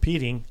were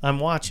competing, I'm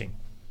watching.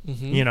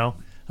 I'm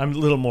a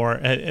little more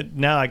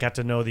now. I got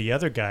to know the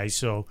other guys,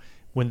 so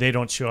when they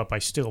don't show up, I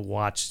still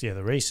watch the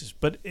other races.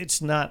 But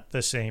it's not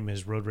the same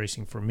as road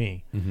racing for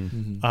me.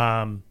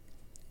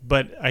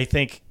 But I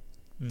think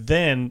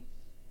then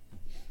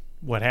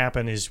what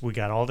happened is we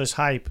got all this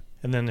hype,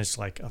 and then it's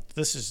like,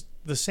 this is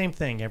the same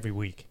thing every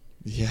week.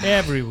 Yeah.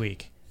 Every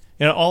week.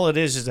 All it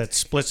is that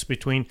splits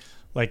between,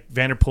 like,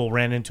 Vanderpool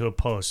ran into a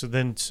post,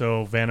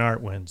 so Van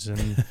Aert wins.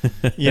 And,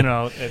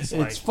 it's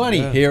like... It's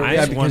funny here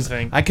That's because one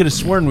thing. I could have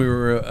sworn we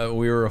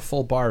were a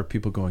full bar of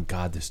people going,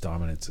 God, this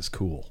dominance is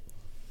cool.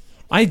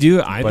 I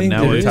do. I But think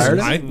now that we're is- tired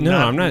of it? No,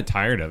 I'm not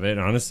tired of it.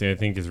 Honestly, I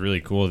think it's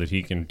really cool that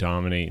he can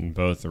dominate in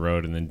both the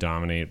road and then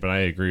dominate. But I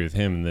agree with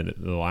him that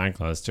the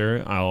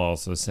lackluster. I'll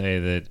also say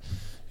that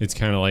it's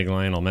kind of like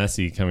Lionel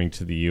Messi coming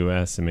to the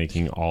U.S. and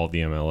making all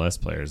the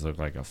MLS players look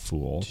like a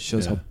fool. Just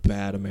shows how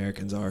bad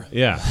Americans are.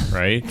 Yeah,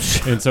 right?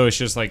 And so it's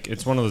just like,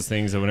 it's one of those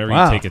things that whenever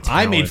Wow, you take a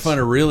I talent... made fun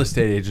of real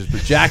estate agents,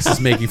 but Jax is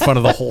making fun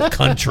of the whole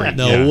country.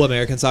 No,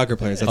 American soccer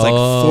players. That's like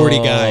 40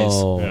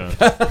 guys.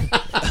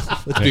 Yeah.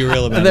 Let's be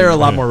real about And it. there are a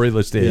lot more real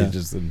estate Yeah.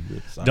 agents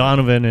than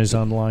Donovan is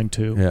on line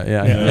 2.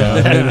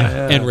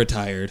 Yeah. And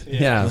retired.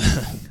 Yeah.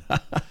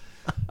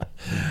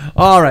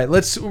 All right,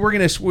 we're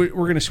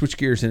gonna switch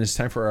gears, and it's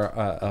time for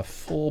a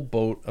full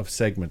boat of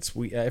segments.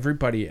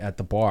 Everybody at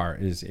the bar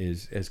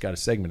has got a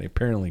segment,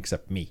 apparently,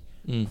 except me.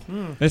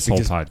 This whole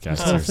podcast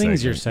The whole is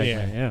thing's segment. your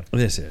segment. Yeah.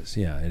 This is,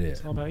 it is.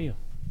 It's all about you.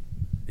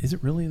 Is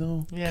it really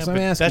though? Yeah, 'Cause but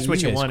I'm asking that's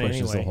what you guys want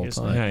questions anyway, the whole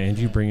isn't time. Yeah, and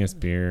you bring us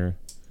beer.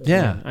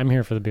 Yeah. I'm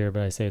here for the beer,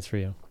 but I say it's for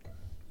you.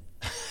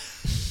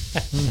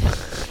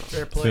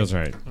 Fair play. Feels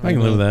right. I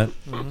can live with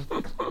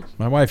that.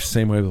 My wife's the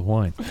same way with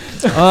wine.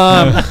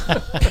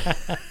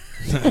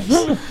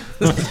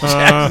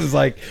 Jackson's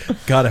like,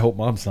 God, I hope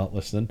Mom's not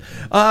listening.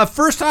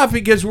 First off,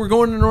 because we're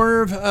going in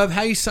order of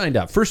how you signed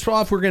up. First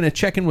off, we're going to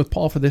check in with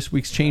Paul for this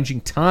week's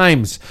Changing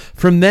Times.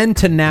 From then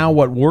to now,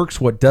 what works,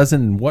 what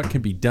doesn't, and what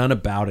can be done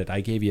about it.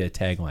 I gave you a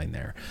tagline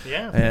there.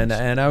 Yeah.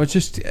 And I was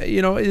just,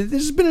 this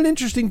has been an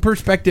interesting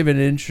perspective and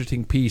an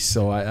interesting piece.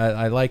 So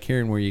I like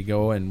hearing where you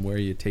go and where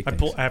you take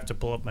things. I have to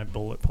pull up my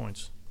bullet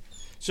points.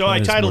 So I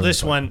titled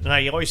this one, and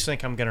I always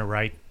think I'm going to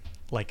write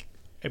like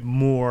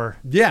more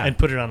and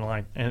put it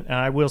online. And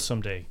I will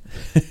someday.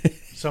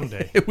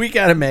 Someday. We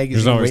got a magazine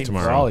There's always waiting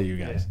tomorrow. for all of you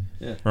guys.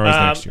 Yeah. Or always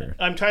next year.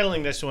 I'm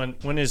titling this one,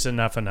 When Is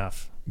Enough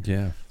Enough?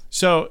 Yeah.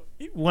 So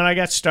when I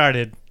got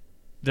started,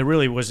 there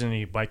really wasn't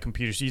any bike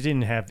computers. You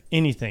didn't have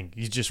anything.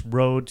 You just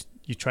rode.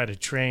 You tried to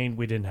train.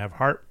 We didn't have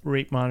heart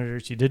rate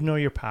monitors. You didn't know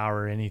your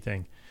power or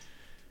anything.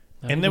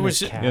 And there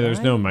was there was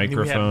no we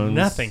microphones. had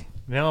nothing.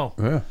 No.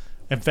 Yeah.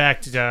 In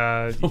fact,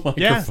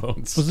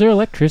 Microphones. Was there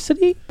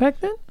electricity back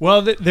then?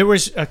 Well, there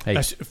was a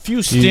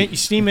few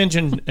steam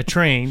engine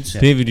trains.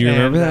 David, do you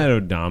remember and, that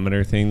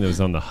odometer thing that was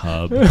on the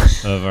hub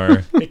of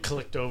our... It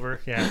clicked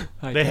over, yeah.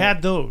 They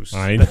had those.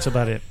 I know. That's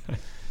about it.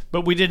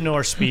 But we didn't know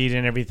our speed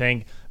and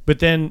everything. But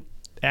then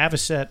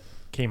Avocet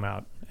came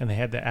out, and they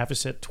had the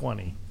Avocet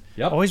 20.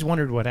 Yep. I always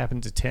wondered what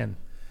happened to 10.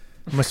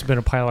 It must have been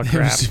a pile of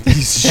crap. It was a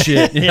piece of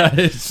shit.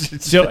 Yeah.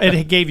 So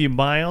it gave you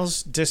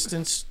miles,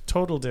 distance,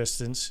 total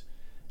distance,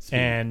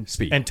 and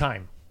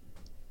time.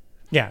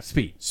 Yeah,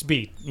 Speed.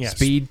 Yes.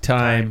 Speed,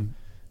 time,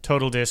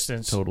 total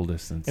distance,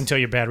 until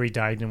your battery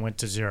died and went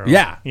to zero.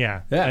 Yeah.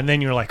 And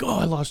then you're like, oh,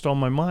 I lost all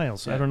my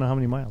miles. I don't know how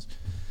many miles.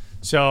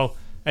 So,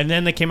 and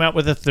then they came out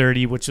with a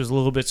 30, which was a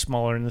little bit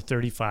smaller, and the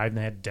 35, and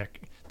they had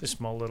the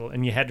small little,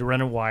 and you had to run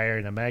a wire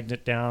and a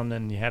magnet down,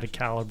 and you had to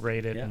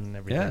calibrate it and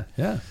everything.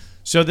 Yeah.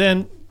 So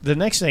then the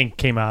next thing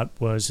came out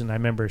was, and I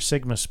remember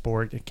Sigma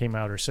Sport, it came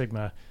out, or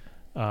Sigma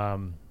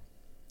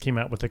came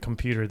out with a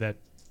computer that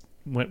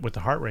went with the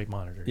heart rate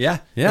monitors. Yeah.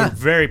 They were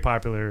very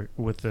popular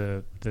with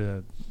the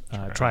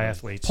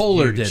triathletes.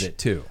 Polar Huge. did it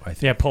too, I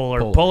think. Yeah,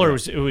 Polar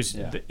was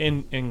Yeah.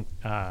 in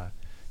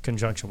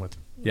conjunction with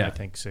Yeah. I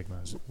think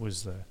Sigma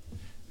was the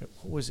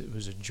what was it? It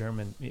was a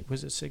German.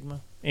 Was it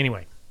Sigma?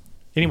 Anyway,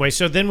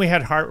 so then we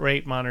had heart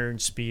rate monitor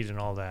and speed and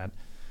all that,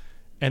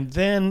 and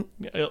then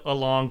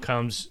along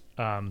comes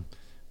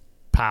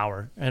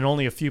power, and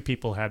only a few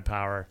people had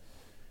power.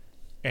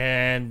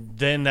 And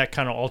then that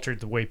kind of altered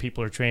the way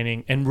people are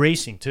training and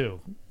racing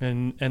too.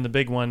 And the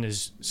big one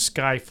is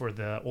Sky for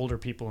the older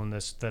people in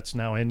this. That's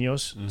now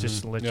Ineos.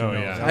 Just to let you know.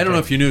 yeah. I don't know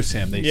if you knew,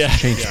 Sam. They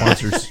changed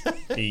sponsors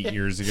 8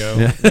 years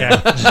ago.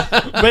 Yeah.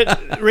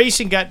 But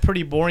racing got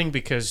pretty boring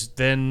because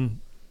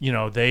then,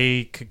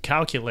 they could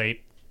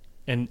calculate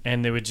and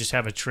they would just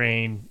have a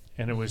train,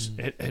 and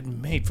it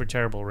made for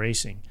terrible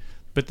racing.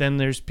 But then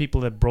there's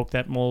people that broke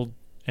that mold,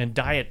 and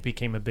diet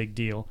became a big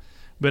deal.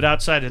 But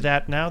outside of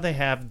that, now they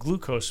have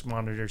glucose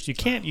monitors. You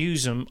can't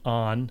use them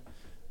on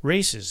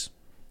races,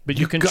 but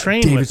you can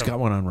train David's with them. got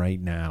one on right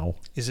now.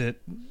 Is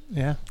it?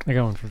 Yeah. I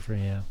got one for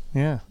free, yeah.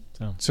 Yeah.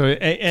 So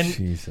and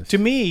Jesus. to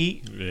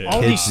me, all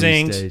Kids these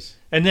things, days.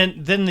 and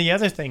then the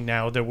other thing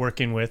now they're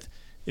working with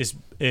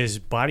is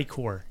body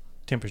core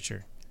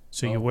temperature.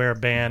 So you wear a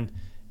band,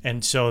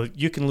 and so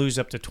you can lose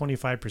up to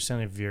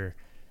 25% of your,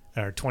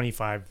 or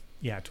 25%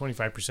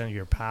 of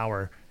your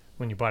power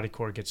when your body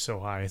core gets so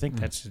high. I think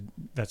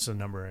that's the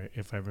number,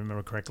 if I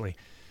remember correctly.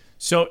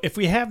 So if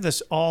we have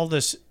all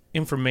this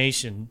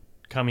information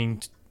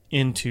coming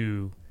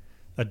into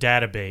a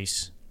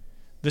database,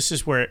 this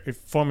is where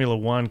Formula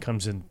One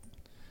comes in.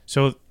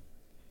 So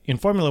in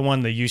Formula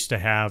One, they used to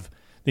have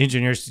the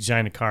engineers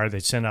design a car.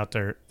 They'd send out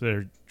their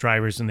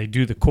drivers, and they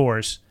do the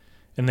course.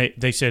 And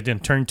they said in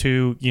turn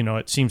 2,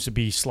 it seems to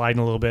be sliding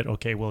a little bit.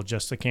 Okay, we'll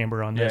adjust the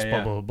camber on this,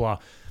 blah, blah, blah, blah.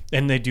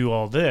 And they do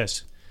all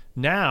this.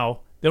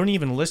 Now, they don't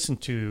even listen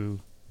to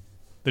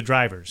the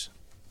drivers.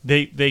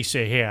 They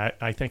say, hey,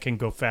 I think I can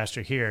go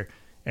faster here.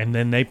 And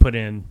then they put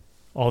in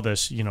all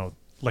this,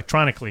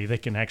 electronically, they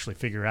can actually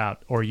figure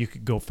out, or you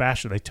could go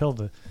faster. They tell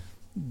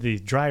the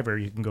driver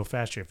you can go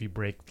faster if you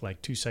brake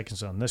like 2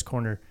 seconds on this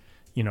corner,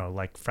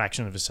 like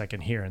fraction of a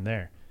second here and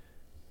there.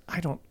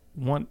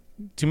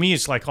 To me,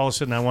 it's like all of a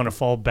sudden I want to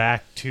fall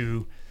back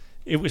to,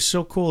 it was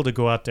so cool to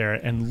go out there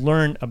and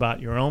learn about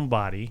your own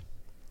body,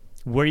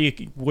 where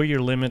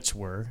your limits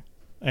were,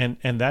 and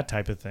that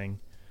type of thing.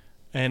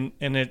 And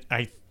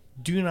I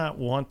do not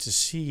want to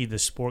see the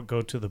sport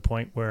go to the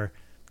point where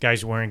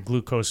guys are wearing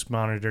glucose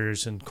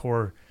monitors and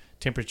core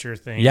temperature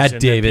things. Yeah, and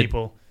David.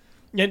 People,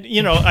 and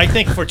I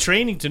think for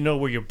training to know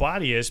where your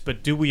body is,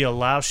 but should we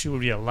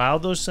allow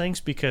those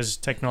things? Because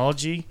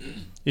technology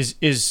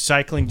is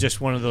cycling just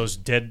one of those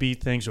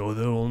deadbeat things. Oh,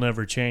 they will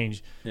never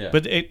change. Yeah.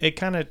 But it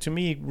kind of, to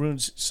me,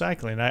 ruins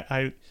cycling.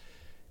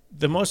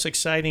 The most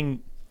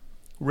exciting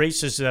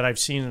races that I've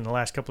seen in the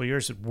last couple of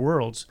years at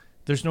Worlds,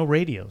 there's no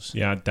radios.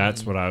 Yeah,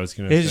 that's what I was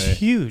going to say. It's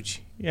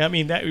huge. Yeah, I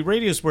mean, that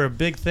radios were a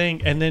big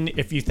thing. And then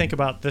if you think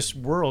about this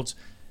Worlds,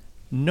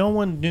 no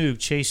one knew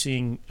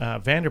chasing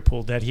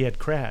Vanderpool that he had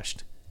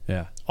crashed.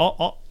 Yeah.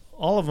 All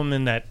of them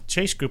in that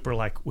chase group are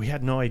like, we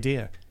had no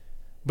idea.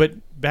 But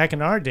back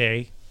in our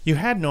day, you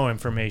had no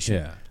information.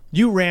 Yeah.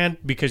 You ran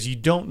because you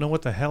don't know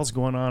what the hell's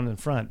going on in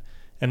front.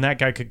 And that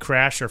guy could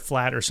crash or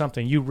flat or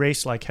something. You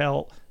race like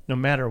hell no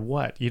matter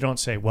what. You don't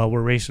say, well,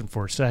 we're racing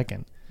for a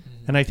second.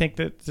 And I think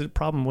that's the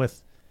problem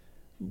with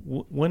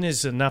when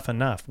is enough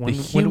enough? When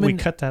do we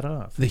cut that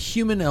off? The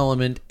human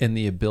element and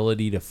the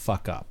ability to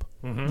fuck up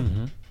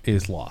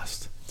is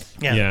lost.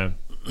 Yeah.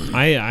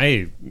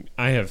 I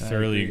have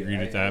thoroughly agreed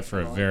with that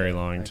for a very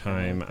long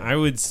time. I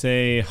would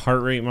say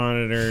heart rate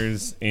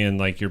monitors and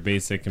like your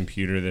basic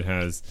computer that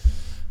has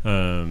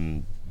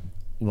the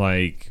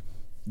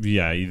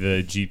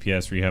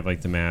GPS where you have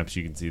like the maps,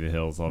 you can see the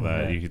hills, all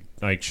that. You could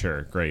like,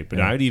 sure, great.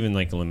 But I would even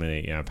like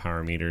eliminate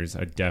power meters.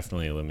 I'd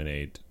definitely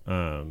eliminate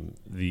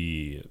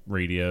the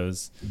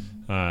radios.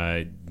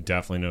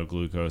 Definitely no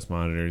glucose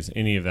monitors,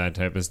 any of that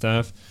type of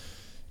stuff.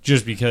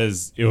 Just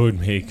because it would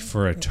make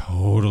for a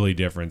totally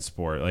different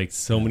sport. Like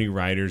so many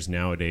riders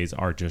nowadays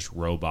are just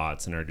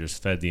robots and are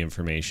just fed the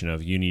information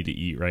of you need to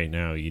eat right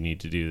now, you need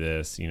to do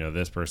this,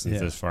 this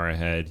person's this far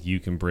ahead, you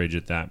can bridge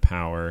at that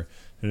power.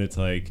 And it's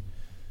like,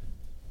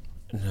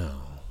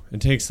 no. It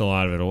takes a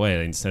lot of it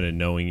away. Instead of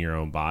knowing your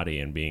own body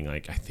and being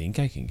like, I think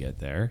I can get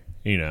there,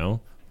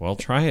 well,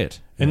 try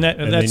it. And that's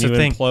then you the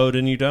thing. Implode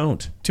and you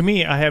don't. To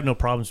me, I have no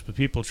problems with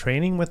people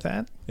training with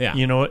that. Yeah.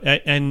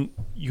 And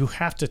you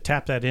have to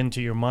tap that into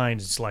your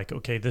mind. It's like,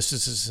 okay, this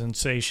is a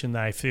sensation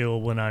that I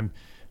feel when I'm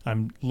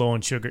low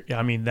in sugar.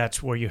 I mean,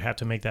 that's where you have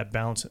to make that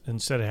balance.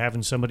 Instead of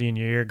having somebody in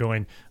your ear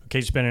going, okay,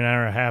 it's been an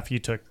hour and a half, you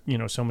took,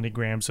 so many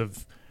grams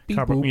of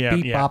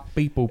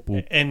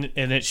and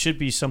it should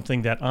be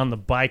something that on the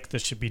bike that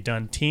should be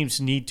done.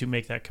 Teams need to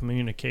make that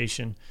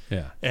communication.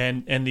 Yeah.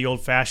 And the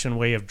old-fashioned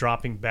way of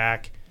dropping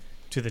back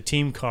to the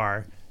team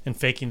car and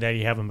faking that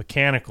you have a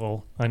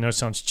mechanical, I know it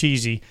sounds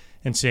cheesy,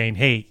 and saying,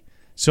 hey,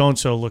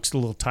 so-and-so looks a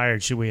little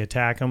tired, should we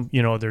attack them?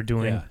 They're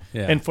doing.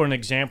 Yeah. And for an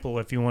example,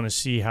 if you want to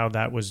see how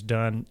that was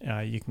done,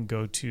 you can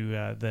go to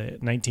the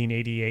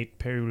 1988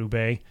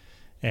 Paris-Roubaix,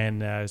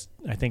 and I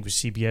think it was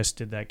CBS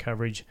did that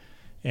coverage.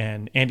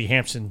 And Andy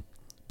Hampson,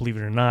 believe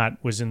it or not,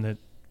 was in the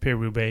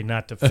Paris-Roubaix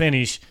not to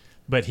finish,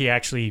 but he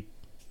actually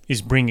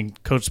is bringing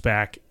coats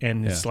back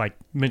and it's like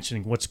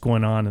mentioning what's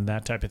going on and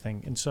that type of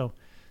thing. And so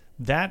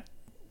that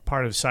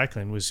part of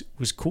cycling was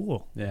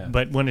cool. Yeah.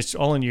 But when it's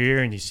all in your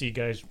ear and you see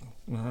guys,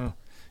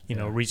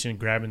 reaching and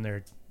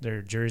grabbing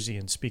their jersey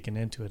and speaking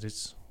into it,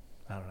 it's,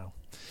 I don't know.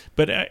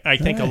 But I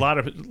think a lot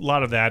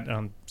of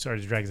that.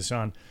 Sorry to drag this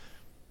on.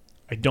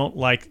 I don't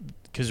like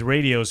because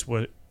radios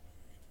were.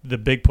 The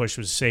big push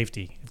was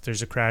safety. If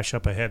there's a crash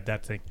up ahead,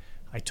 that thing,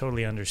 I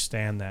totally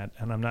understand that,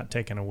 and I'm not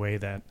taking away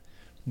that.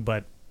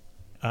 But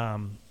I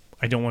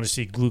don't want to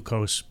see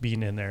glucose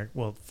being in there,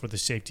 well, for the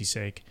safety's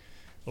sake,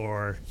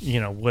 or,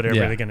 whatever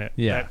they're going to.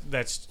 Yeah.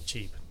 That's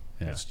cheap.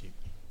 Yeah. That's cheap.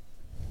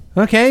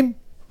 Okay.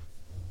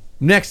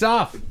 Next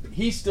off,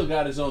 he's still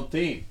got his own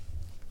theme.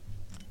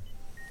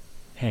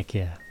 Heck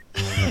yeah.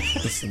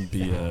 This is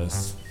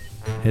BS.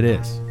 It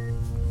is.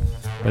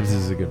 But this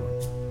is a good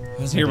one.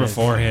 I was here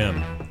before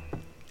him.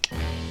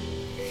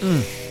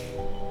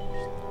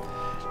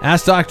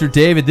 Ask Dr.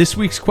 David. This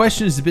week's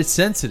question is a bit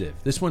sensitive.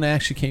 This one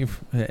actually came.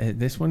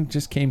 This one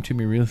just came to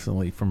me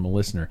recently from a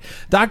listener.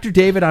 Dr.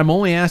 David, I'm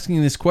only asking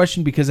this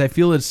question because I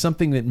feel it's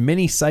something that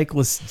many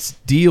cyclists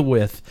deal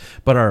with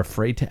but are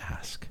afraid to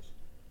ask.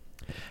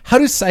 How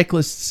do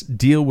cyclists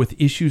deal with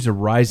issues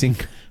arising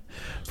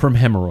from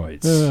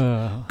hemorrhoids?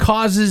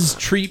 Causes,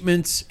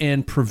 treatments,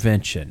 and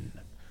prevention.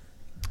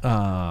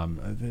 A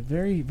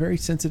very, very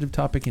sensitive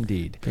topic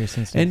indeed. Very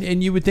sensitive.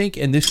 And you would think,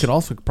 and this could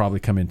also probably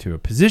come into a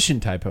position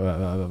type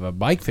of a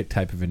bike fit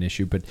type of an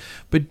issue, but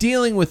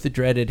dealing with the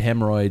dreaded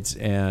hemorrhoids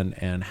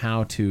and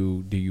how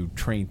do you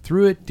train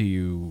through it? Do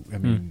you,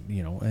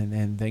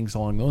 and things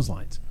along those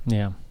lines.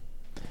 Yeah.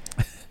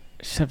 I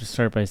just have to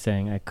start by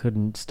saying I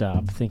couldn't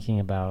stop thinking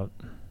about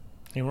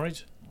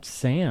Hemorrhoids?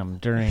 Sam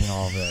during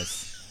all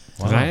this.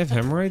 Did I have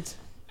hemorrhoids?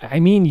 I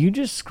mean, you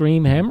just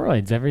scream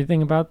hemorrhoids,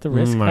 everything about the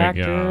risk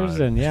factors.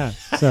 God. And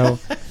so,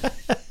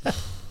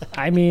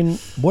 I mean.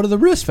 What are the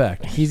risk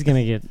factors? He's going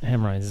to get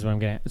hemorrhoids is what I'm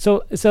getting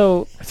at.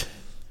 So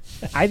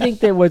I think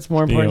that what's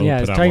more important,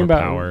 is talking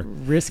about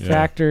risk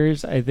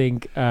factors. I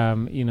think,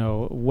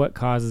 what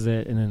causes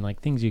it and then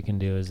like things you can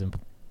do is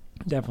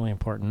definitely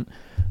important.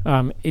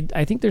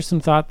 I think there's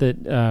some thought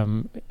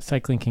that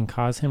cycling can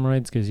cause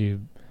hemorrhoids because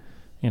you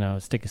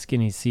stick a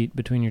skinny seat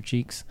between your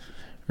cheeks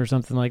or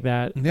something like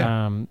that.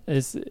 Yeah.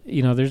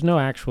 There's no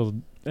actual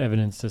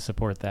evidence to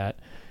support that.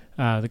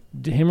 The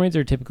hemorrhoids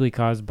are typically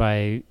caused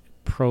by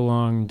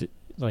prolonged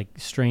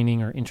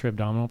straining or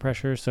intra-abdominal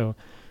pressure. So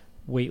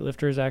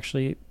weightlifters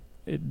actually,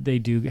 they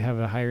do have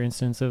a higher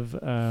instance of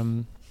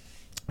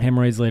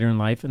hemorrhoids later in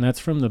life, and that's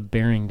from the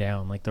bearing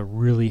down, like the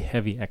really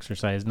heavy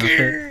exercise. Not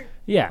the,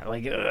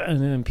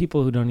 and then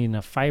people who don't eat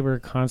enough fiber,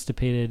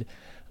 constipated.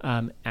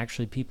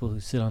 Actually, people who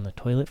sit on the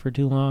toilet for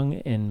too long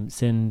and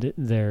send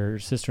their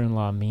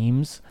sister-in-law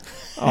memes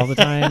all the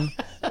time.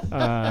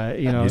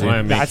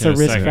 That's a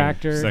risk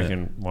factor.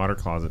 Second water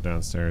closet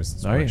downstairs.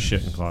 It's my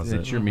shitting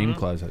closet. It's your meme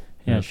closet.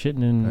 Yeah,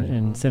 shitting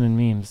and sending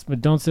memes.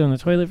 But don't sit on the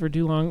toilet for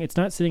too long. It's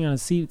not sitting on a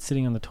seat, it's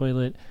sitting on the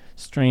toilet,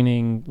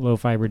 straining, low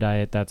fiber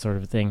diet, that sort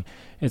of thing.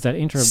 It's that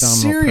intra-abdominal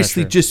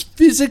Seriously, pressure. just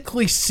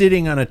physically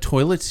sitting on a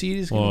toilet seat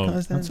is going to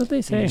cause that? That's what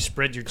they say. You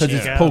spread your Because cheek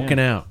it's out. poking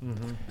out.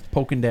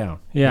 Poking down.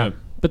 Yeah. Yep.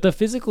 But the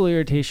physical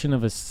irritation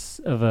of a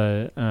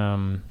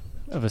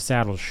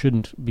saddle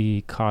shouldn't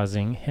be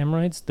causing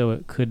hemorrhoids, though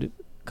it could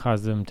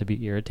cause them to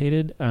be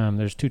irritated.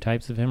 There's two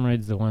types of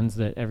hemorrhoids. The ones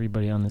that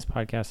everybody on this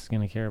podcast is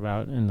going to care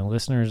about and the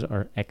listeners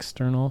are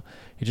external.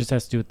 It just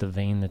has to do with the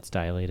vein that's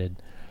dilated.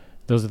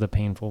 Those are the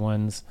painful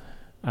ones.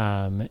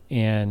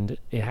 And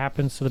it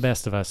happens to the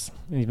best of us,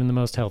 even the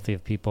most healthy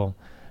of people.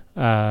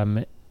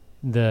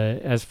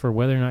 As for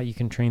whether or not you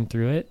can train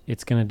through it,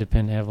 it's going to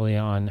depend heavily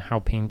on how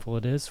painful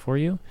it is for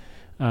you.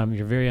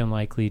 You're very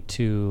unlikely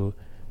to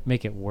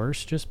make it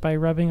worse just by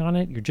rubbing on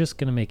it. You're just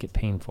going to make it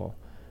painful.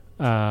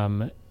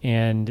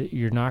 And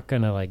you're not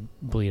going to like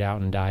bleed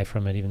out and die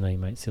from it, even though you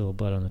might see a little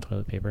blood on the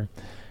toilet paper.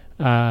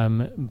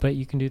 But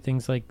you can do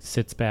things like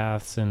sitz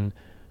baths and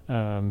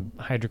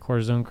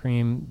hydrocortisone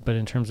cream. But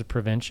in terms of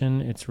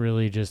prevention, it's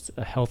really just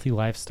a healthy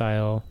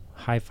lifestyle,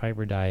 high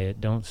fiber diet,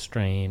 don't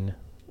strain,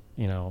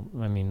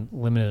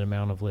 limited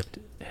amount of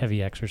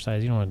heavy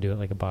exercise. You don't want to do it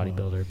like a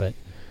bodybuilder, but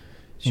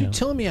So you're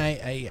telling me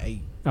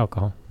I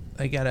alcohol.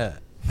 I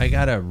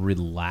gotta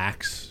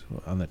relax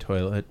on the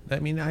toilet. I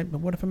mean,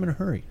 what if I'm in a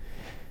hurry?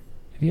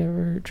 Have you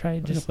ever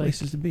tried Just just like,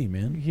 places to be,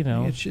 man. you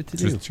know, I got shit to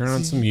do. Just turn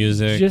on some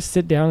music, just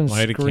sit down and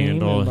light a scream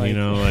candle,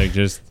 and,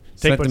 just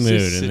Take set the what's mood,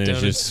 this, and then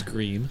it's just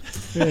scream.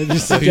 Yeah,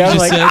 just So sit you down just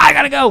like, said- I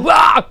gotta go,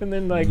 ah! And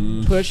then like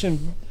push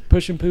and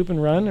poop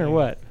and run, or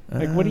what?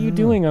 Like, what are you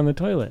doing on the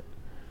toilet?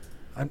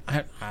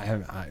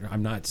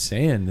 I'm not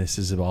saying this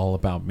is all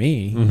about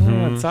me.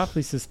 Well, it's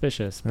awfully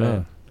suspicious,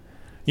 but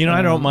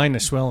I don't mind the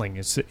swelling.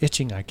 It's the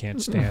itching I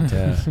can't stand.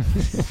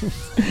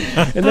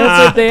 and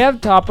that's it. They have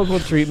topical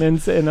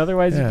treatments, and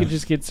otherwise you Yeah. could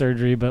just get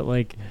surgery. But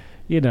like,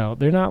 they're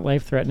not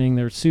life threatening.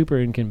 They're super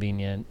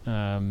inconvenient.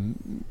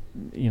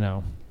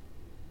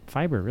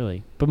 Fiber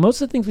really. But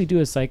most of the things we do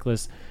as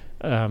cyclists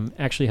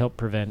actually help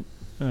prevent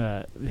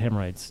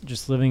hemorrhoids.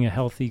 Just living a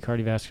healthy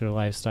cardiovascular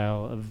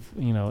lifestyle of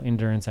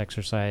endurance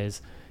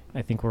exercise.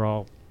 I think we're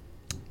all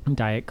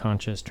diet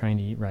conscious, trying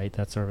to eat right,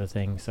 that sort of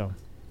thing. So,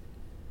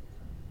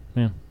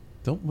 yeah.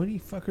 What are you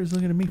fuckers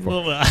looking at me for?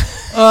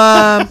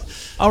 Well,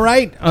 All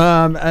right.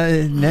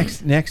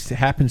 Next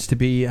happens to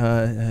be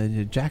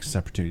Jackson's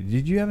opportunity.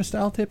 Did you have a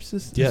style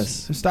tips?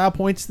 Yes. Style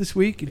points this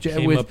week.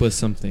 Came up with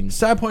something.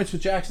 Style points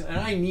with Jackson, and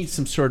I need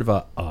some sort of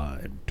a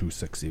I'm too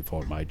sexy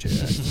for my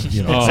jazz.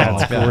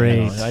 Sounds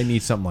great. I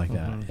need something like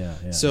that.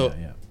 Yeah. So-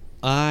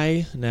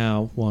 I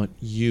now want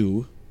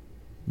you,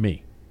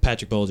 me.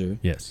 Patrick Bolger,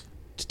 Yes.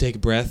 to take a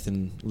breath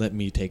and let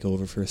me take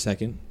over for a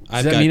second.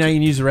 Does that mean I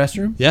can use the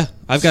restroom? Yeah,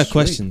 I've got Sweet.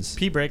 questions.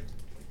 pee break.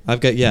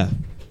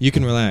 You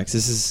can relax.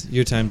 This is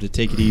your time to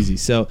take it easy.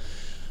 So,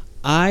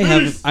 I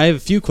have a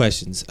few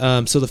questions.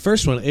 So the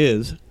first one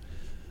is,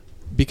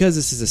 because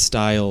this is a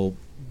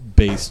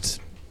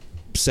style-based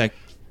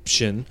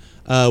section,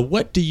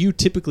 what do you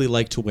typically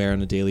like to wear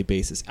on a daily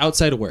basis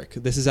outside of work?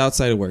 This is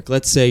outside of work.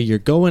 Let's say you're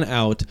going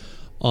out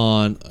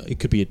on, it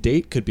could be a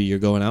date, could be you're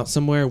going out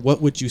somewhere.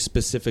 What would you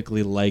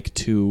specifically like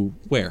to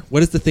wear?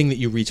 What is the thing that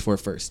you reach for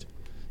first?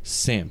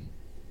 Sam.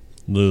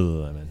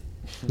 Lululemon.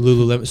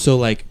 Lululemon. So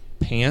like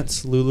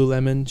pants,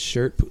 Lululemon,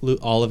 shirt,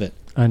 all of it.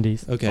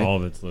 Undies. Okay. All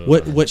of it's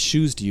Lululemon. What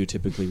shoes do you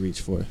typically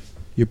reach for?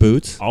 Your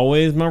boots?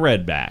 Always my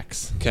red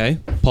backs. Okay.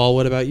 Paul,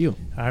 what about you?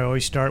 I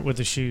always start with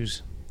the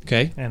shoes,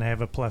 Okay. and I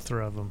have a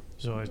plethora of them.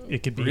 So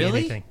it could be Really?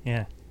 anything.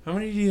 Yeah. How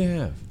many do you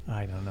have?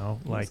 I don't know,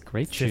 like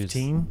great shoes.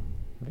 15.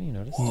 Have you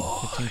noticed?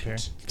 15 pair.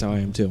 That's how I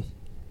am too.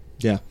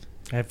 Yeah.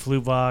 I have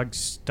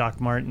Fluvogs,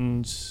 Doc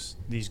Martens,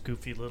 these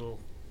goofy little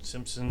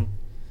Simpson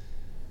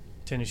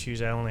tennis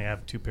shoes. I only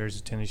have 2 pairs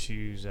of tennis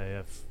shoes. I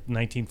have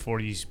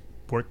 1940s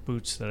work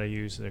boots that I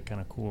use. They're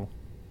kind of cool.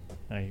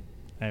 I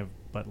have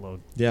buttload.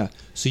 Yeah.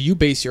 So you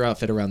base your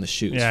outfit around the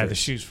shoes. Yeah, first. the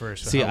shoes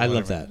first. See, I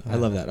love that. I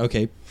love that.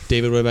 Okay.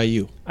 David, what about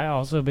you? I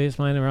also base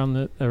mine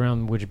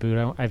around which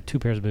boot. I have 2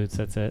 pairs of boots.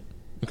 That's it.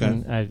 Okay.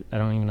 And I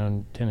don't even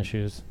own tennis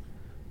shoes.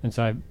 And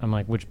so I'm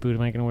like, which boot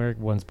am I going to wear?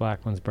 One's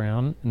black, one's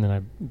brown. And then I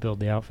build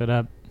the outfit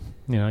up.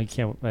 You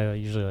can't, I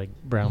usually like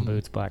brown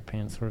boots, black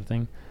pants sort of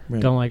thing.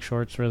 Right. Don't like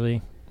shorts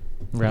really.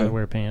 Rather Okay.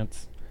 wear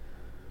pants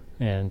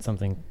and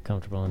something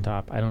comfortable on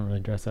top. I don't really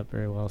dress up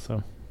very well,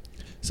 so.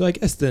 So I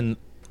guess then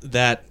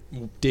that,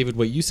 David,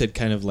 what you said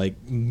kind of like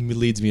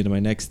leads me into my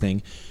next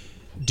thing.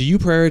 Do you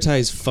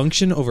prioritize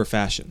function over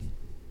fashion?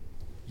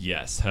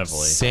 Yes,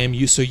 heavily. Sam,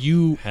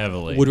 you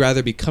Heavily. would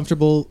rather be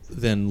comfortable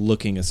than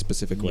looking a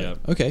specific way.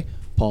 Yep. Okay.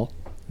 Paul?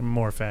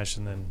 More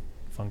fashion than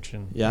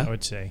function. Yeah? I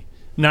would say,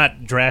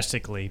 not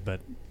drastically,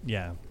 but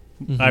yeah.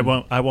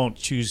 Mhm. I won't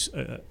choose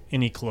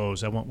any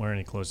clothes. I won't wear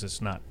any clothes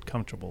that's not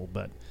comfortable.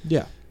 But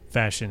Yeah,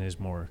 fashion is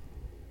more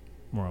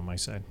on my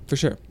side. for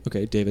sure.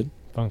 Okay, David?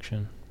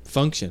 Function.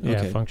 Function.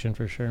 Yeah, Okay. function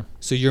for sure.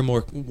 So you're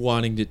more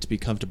wanting it to be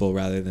comfortable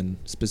rather than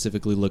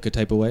specifically look a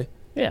type of way?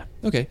 Yeah.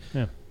 Okay.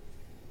 Yeah.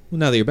 Well,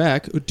 now that you're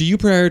back, do you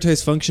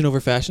prioritize function over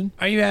fashion?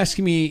 Are you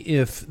asking me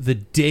if the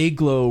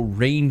Dayglow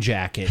rain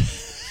jacket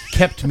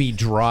kept me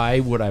dry?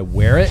 Would I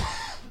wear it?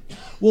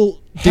 Well,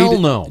 Hell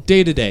no.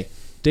 Day to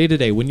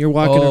day, when you're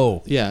walking.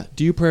 Oh. Yeah.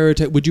 Do you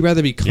prioritize? Would you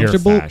rather be You're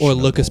comfortable or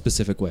look a fashionable.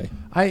 specific way?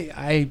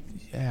 I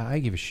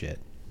give a shit.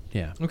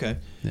 Yeah. Okay.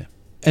 Yeah.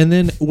 And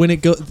then when it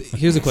goes,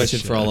 here's a question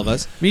for all of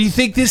us. I mean, you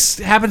think this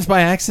happens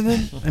by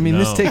accident? I mean,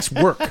 this No. takes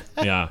work.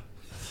 Yeah.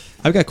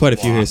 I've got quite a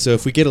few here, so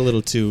if we get a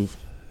little too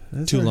all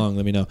right. long,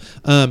 let me know.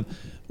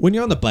 When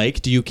you're on the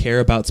bike, do you care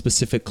about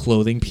specific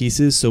clothing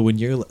pieces? So when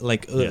you're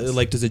like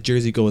does a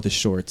jersey go with the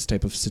shorts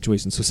type of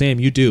situation? So Sam,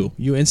 you do.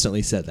 You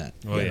instantly said that.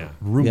 Oh yeah.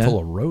 Room Yeah. full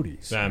of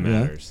roadies. That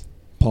matters.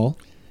 Paul?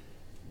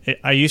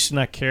 I used to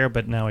not care,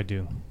 but now I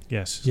do.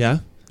 Yes. Yeah.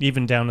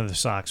 Even down to the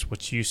socks,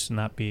 which used to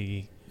not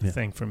be a Yeah.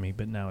 thing for me,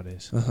 but now it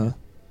is. Uh-huh.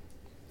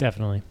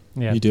 Definitely.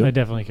 Yeah. You do? I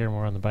definitely care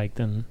more on the bike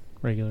than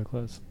regular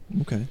clothes.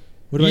 Okay.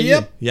 What about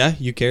Yep. you? Yeah,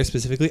 you care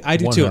specifically? I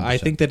do too. I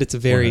 100%. think that it's a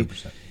very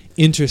 100%.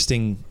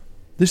 interesting.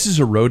 This is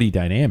a roadie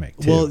dynamic,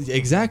 too. Well,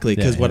 exactly,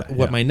 because Yeah, what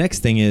yeah. my next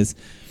thing is,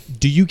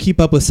 do you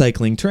keep up with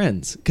cycling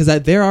trends? Because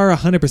there are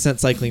 100%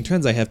 cycling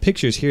trends. I have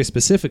pictures here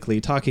specifically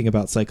talking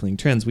about cycling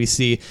trends. We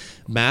see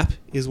MAP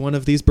is one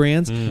of these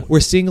brands. We're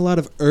seeing a lot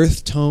of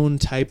earth tone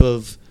type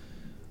of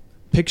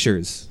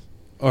pictures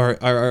or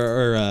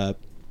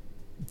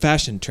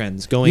fashion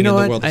trends going you know in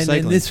the what? world of And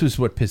cycling. this was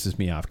what pisses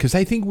me off, because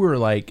I think we're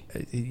like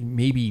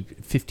maybe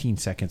 15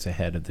 seconds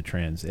ahead of the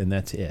trends, and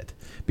that's it.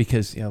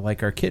 Because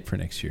like our kit for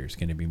next year is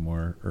going to be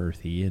more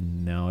earthy,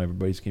 and now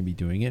everybody's going to be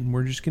doing it, and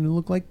we're just going to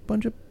look like a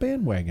bunch of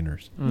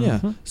bandwagoners.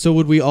 Yeah. So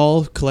would we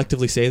all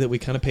collectively say that we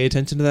kind of pay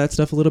attention to that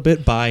stuff a little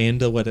bit, buy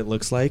into what it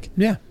looks like?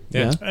 Yeah.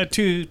 Yeah.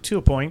 To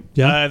a point.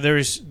 Yeah.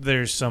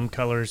 There's some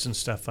colors and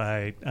stuff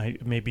I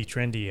may be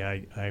trendy.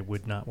 I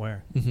would not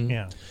wear. Mhm.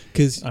 Yeah.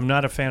 Because I'm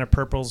not a fan of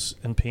purples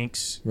and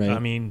pinks. Right. I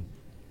mean,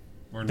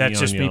 Or that's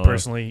neon just me yellow.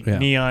 personally. Yeah.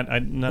 Neon.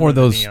 None Or of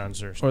the those-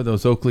 neons are. Or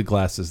those Oakley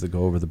glasses that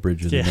go over the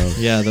bridge of Yeah. the nose.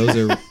 yeah, those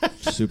are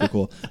super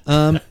cool.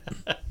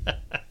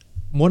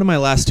 One of my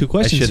last two I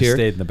questions should have here.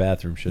 stayed in the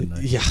bathroom, shouldn't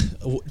I? Yeah.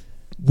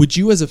 Would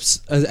you, as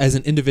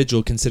an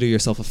individual, consider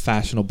yourself a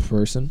fashionable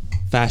person?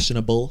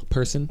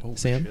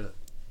 Sam?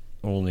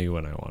 Only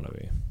when I want to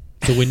be.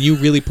 So when you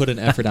really put an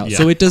effort out. Yeah.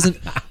 So it doesn't.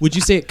 Would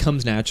you say it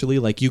comes naturally?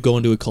 Like you go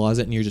into a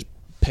closet and you just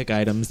pick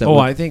items that. Oh, would-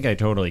 I think I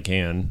totally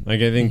can. Like,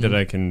 I think that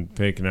I can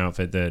pick an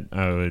outfit that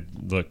I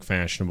would look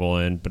fashionable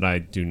in, but I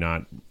do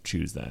not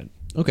choose that.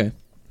 Okay,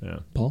 Yeah.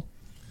 Paul.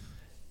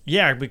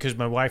 Yeah, because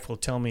my wife will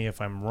tell me if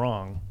I'm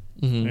wrong.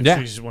 Mhm. And Yeah.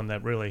 she's the one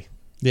that really.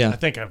 Yeah. I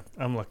think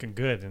I'm looking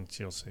good, and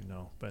she'll say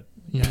no. But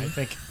yeah, I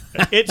think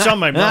it's on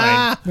my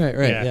mind. Right.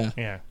 Right.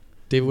 Yeah.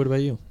 David, what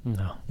about you?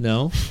 No.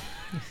 No.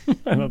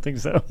 I don't think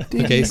so.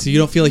 Okay, so you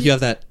don't feel like you have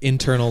that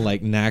internal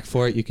like knack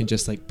for it. You can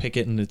just like pick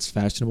it and it's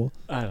fashionable.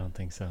 I don't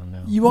think so,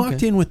 no. You walked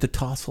Okay. in with the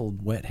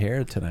tousled wet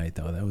hair tonight,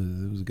 though. It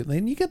was good.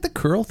 And you got the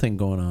curl thing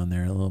going on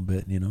there a little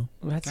bit,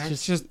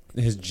 That's just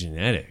his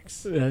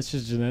genetics. That's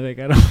just genetic.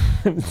 I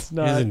don't. It's He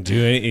not. doesn't do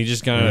it. He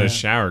just got out of Yeah. the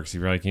shower because he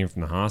probably came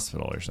from the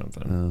hospital or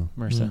something.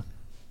 MRSA.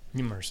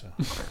 You MRSA.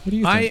 What do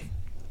you think?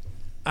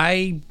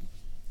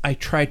 I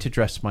try to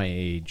dress my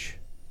age.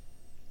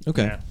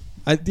 Okay.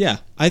 Yeah.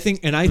 I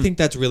think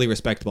that's really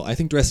respectable. I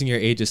think dressing your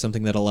age is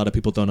something that a lot of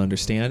people don't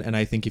understand, and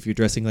I think if you're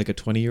dressing like a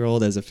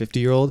 20-year-old as a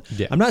 50-year-old,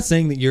 Yeah. I'm not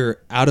saying that you're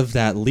out of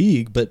that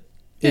league, but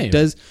Yeah, it you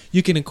does.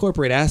 You can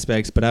incorporate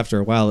aspects, but after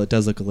a while, it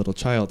does look a little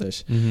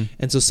childish. Mm-hmm.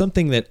 And so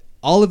something that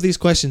all of these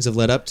questions have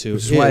led up to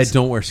Which is why I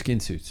don't wear skin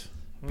suits,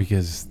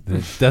 because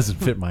it doesn't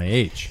fit my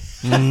age.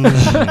 so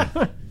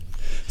I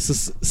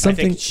something.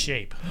 think it's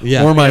shape.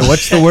 Yeah. Or my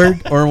what's the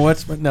word? Or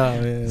what's my no?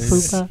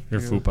 Fupa. Your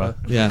fupa.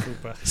 Yeah.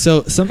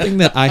 So something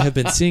that I have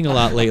been seeing a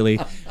lot lately,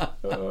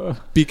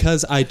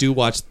 because I do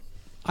watch,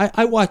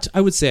 I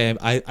would say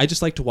I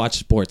just like to watch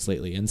sports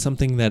lately, and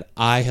something that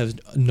I have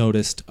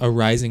noticed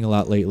arising a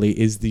lot lately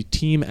is the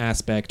team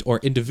aspect or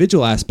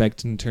individual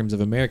aspect in terms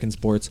of American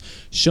sports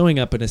showing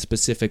up in a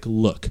specific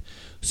look.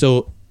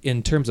 So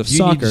in terms of You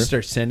soccer, need to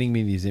start sending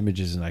me these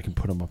images, and I can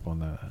put them up on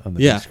the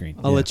yeah, big screen.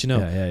 I'll let you know.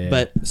 Yeah.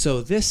 But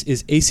so this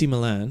is AC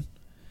Milan.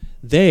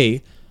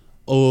 They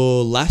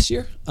last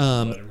year,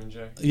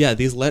 yeah,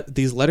 these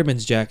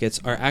Letterman's jackets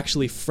are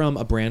actually from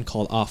a brand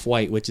called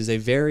Off-White, which is a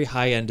very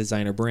high-end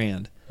designer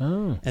brand.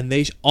 Oh. And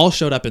they all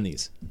showed up in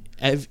these.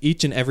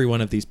 Each and every one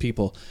of these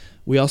people.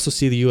 We also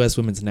see the U.S.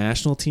 women's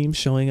national team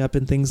showing up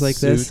in things like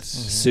this.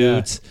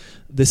 Suits.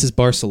 This is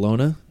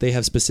Barcelona. They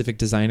have specific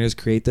designers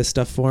create this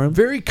stuff for them.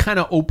 Very kind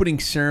of opening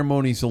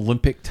ceremonies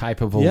Olympic type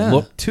of a Yeah.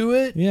 look to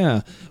it.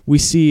 Yeah. We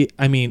see,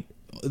 I mean,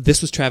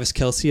 this was Travis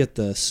Kelce at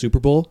the Super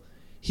Bowl.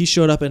 He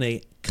showed up in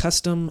a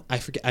custom,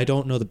 I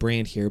don't know the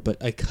brand here, but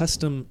a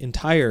custom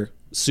entire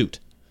suit.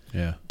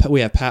 Yeah.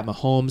 We have Pat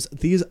Mahomes.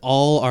 These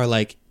all are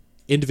like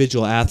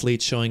individual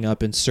athletes showing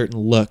up in certain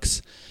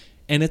looks.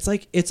 And it's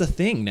like, it's a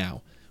thing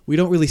now. we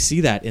don't really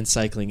see that in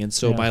cycling. And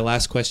so Yeah. my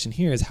last question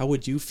here is, how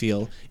would you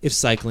feel if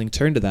cycling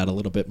turned to that a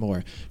little bit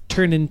more?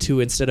 Turn into,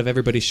 instead of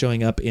everybody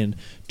showing up in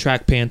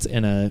track pants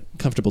and a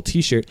comfortable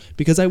t-shirt,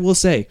 because I will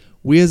say,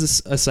 we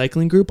as a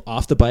cycling group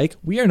off the bike,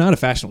 we are not a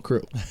fashionable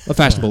crew.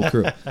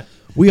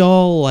 We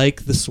all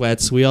like the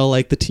sweats. We all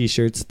like the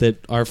t-shirts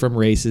that are from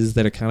races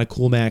that are kind of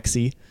cool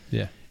maxi.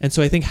 Yeah. And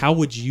so I think, how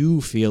would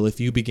you feel if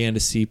you began to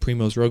see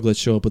Primoz Roglic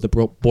show up with the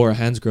Bora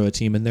Hansgrohe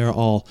team and they're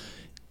all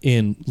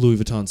in Louis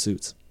Vuitton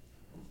suits?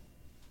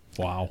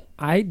 Wow.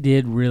 I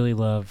did really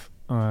love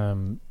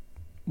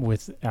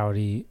with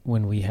Audi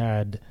when we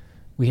had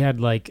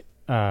like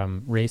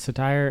race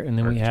attire, and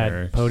then we had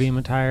Arc'teryx. podium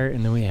attire,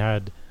 and then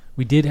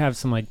we did have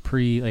some like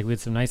we had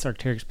some nice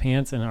Arc'teryx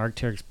pants and an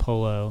Arc'teryx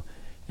polo,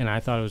 and I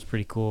thought it was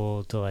pretty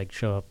cool to like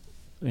show up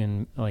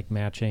in like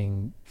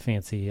matching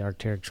fancy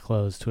Arc'teryx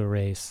clothes to a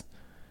race,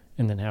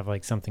 and then have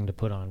like something to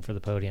put on for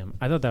the podium.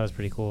 I thought that was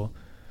pretty cool.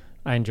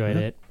 I enjoyed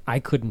it. I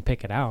couldn't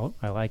pick it out.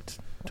 I liked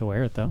to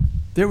wear it though.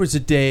 There was a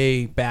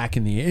day back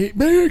in the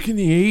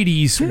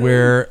 80s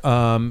where,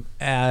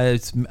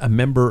 as a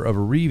member of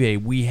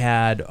Arrive, we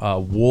had a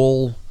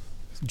wool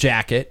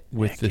jacket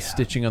with the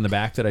stitching on the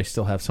back that I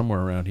still have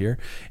somewhere around here,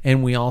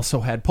 and we also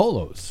had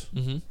polos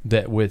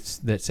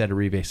that said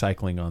Arrive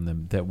Cycling on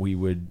them that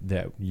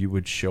you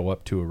would show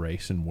up to a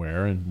race and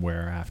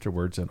wear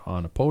afterwards and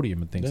on a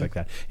podium and things like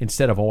that.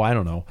 Instead of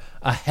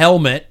a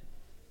helmet.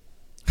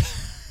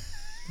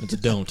 It's a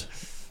don't.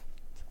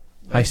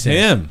 Hi,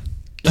 Sam. Him.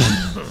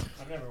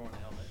 I've never worn a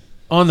helmet.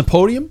 On the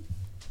podium?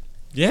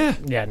 Yeah.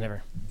 Yeah,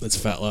 never. That's a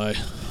fat lie.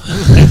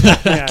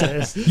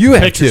 You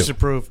have Pictures to. to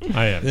prove.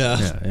 I am.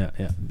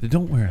 Yeah.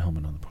 Don't wear a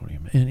helmet on the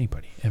podium.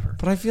 Anybody, ever.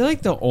 But I feel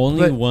like the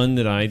only one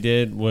that I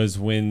did was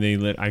when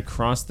I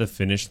crossed the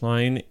finish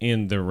line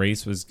and the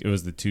race was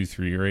the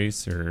 2-3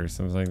 race or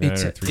something like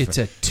that. It's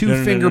a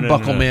two-finger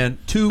buckle, man.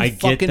 Two I get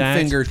fucking that,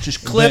 fingers.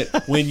 Just clip.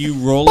 But when you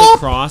roll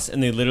across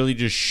and they literally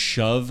just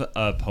shove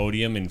a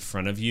podium in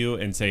front of you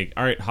and say,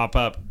 "All right, hop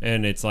up,"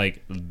 and it's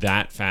like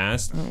that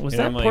fast. Was And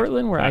that I'm like,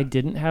 Portland where I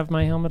didn't have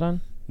my helmet on?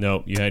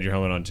 No, you had your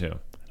helmet on too.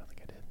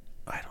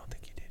 I don't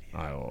think you did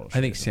either. I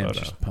I think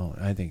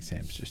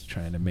Sam's just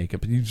trying to make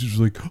up. He's just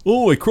like,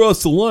 I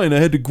crossed the line. I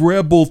had to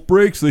grab both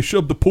brakes. They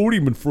shoved the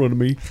podium in front of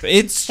me.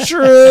 It's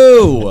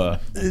true.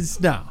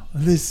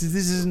 This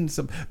isn't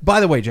some. By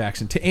the way,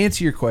 Jackson, to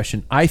answer your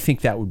question, I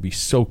think that would be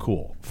so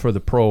cool for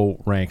the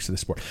pro ranks of the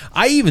sport.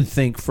 I even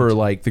think for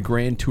like the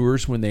Grand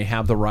Tours when they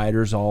have the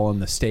riders all on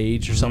the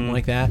stage or something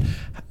like that,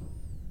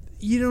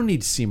 you don't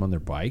need to see them on their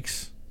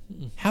bikes.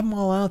 Have them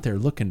all out there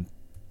looking.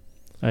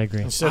 I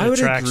agree. Instead I of would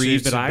track agree,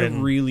 suits but have I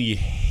been- really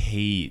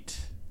hate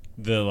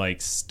the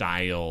like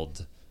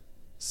styled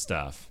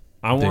stuff.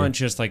 I want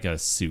just like a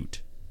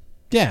suit.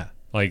 Yeah.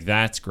 Like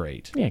that's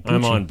great. Yeah,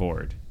 I'm Gucci. on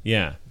board.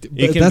 Yeah, But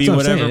it can that's be what I'm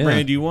whatever saying, yeah.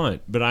 brand you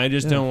want, but I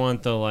just don't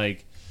want the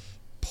like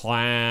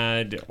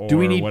plaid or Do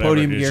we need whatever.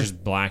 podium It's gear?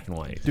 just black and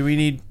white. Do we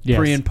need Yes.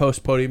 pre and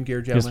post podium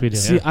gear, gentlemen? Yes, we do.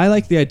 See, I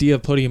like the idea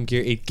of podium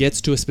gear. It gets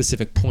to a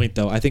specific point,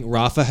 though. I think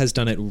Rafa has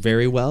done it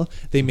very well.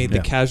 They made the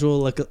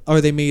casual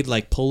they made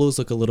like polos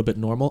look a little bit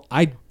normal.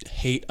 I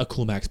hate a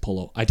Coolmax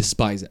polo. I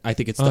despise it. I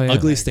think it's the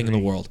ugliest thing in the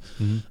world.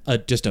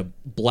 Just a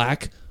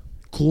black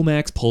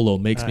Coolmax polo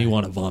makes me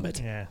want to vomit.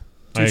 Yeah.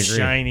 I Too agree.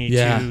 shiny.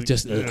 Yeah, too,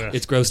 just ugh.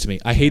 it's gross to me.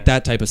 I hate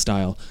that type of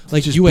style.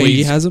 Like Just UAE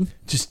bleeds- has them.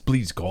 Just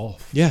bleeds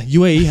golf. Yeah,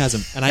 UAE has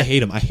them, and I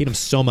hate them. I hate them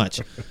so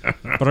much.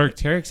 But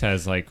Arc'teryx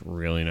has like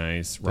really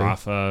nice.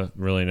 Rafa,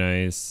 really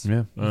nice.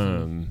 Yeah.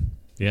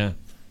 Yeah.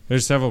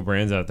 There's several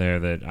brands out there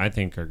that I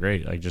think are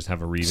great. Like just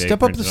have a rebate. Step up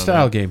the printed on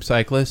style them. game,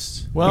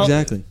 cyclists. Well,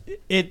 Exactly.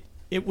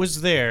 It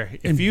was there.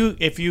 And-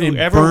 If you And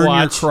ever burn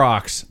watch your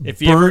Crocs.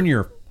 if you burn ever-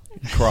 your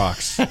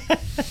Crocs.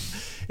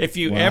 if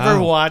you Wow. ever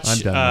I'm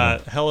watch done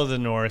with Hell of the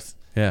North,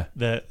 Yeah.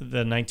 the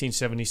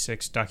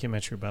 1976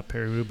 documentary about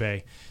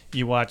Paris-Roubaix,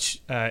 you watch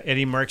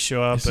Eddie Merckx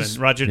show up This is-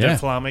 and Roger yeah.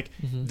 Deflamik.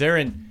 They're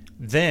in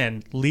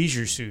then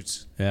leisure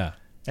suits. Yeah.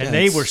 And Yeah,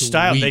 they it's were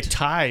styled. They sweet.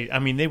 tied. I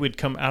mean, they would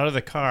come out of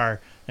the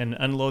car and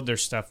unload their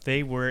stuff.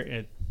 They were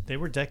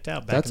decked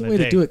out back That's in the the way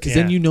day. to do it, because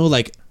then Yeah. you know,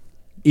 like,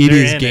 it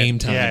They're is in game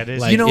it. time. Yeah, it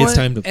is. Like, You know it's what?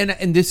 time to.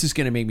 And this is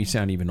going to make me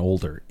sound even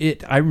older.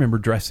 I remember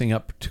dressing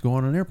up to go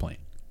on an airplane.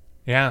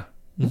 Yeah.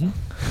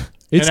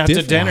 It's and out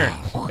to different.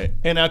 dinner.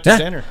 And out to Yeah.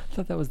 dinner. I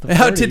thought that was the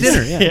Out to 40s.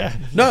 dinner, yeah. Yeah.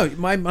 No,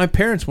 my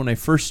parents, when I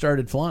first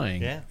started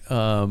flying, Yeah.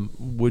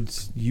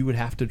 you would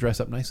have to dress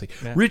up nicely.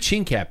 Yeah. Rich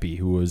Hincapie,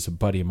 who was a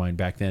buddy of mine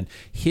back then,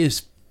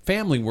 his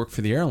family worked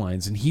for the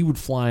airlines, and he would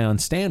fly on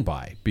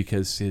standby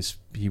because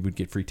he would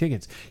get free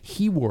tickets.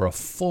 He wore a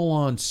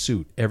full-on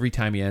suit every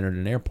time he entered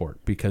an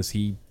airport because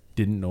he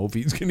didn't know if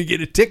he was going to get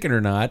a ticket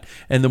or not.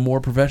 And the more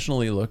professional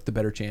he looked, the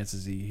better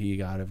chances he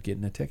got of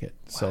getting a ticket.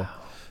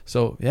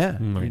 So yeah,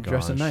 my you're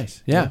dressing gosh.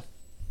 nice. Yeah.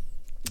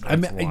 I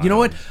mean, That's you know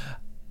what?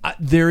 wild.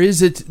 There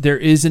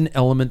is an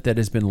element that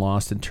has been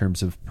lost in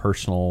terms of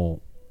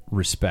personal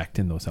respect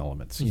in those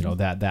elements. You know,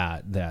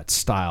 that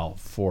style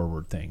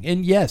forward thing.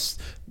 And yes,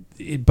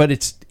 but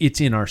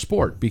it's in our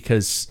sport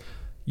because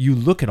you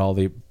look at all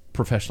the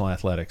professional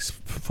athletics,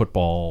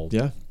 football,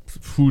 Yeah.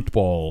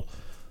 football,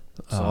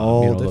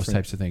 all those different.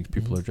 types of things.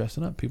 People are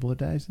dressing up. People are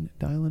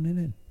dialing it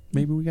in.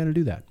 Maybe we got to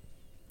do that.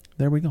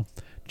 There we go.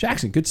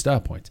 Jackson, good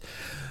style points.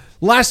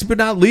 Last but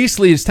not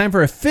leastly, it's time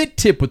for a fit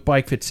tip with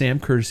Bike Fit Sam,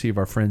 courtesy of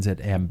our friends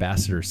at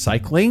Ambassador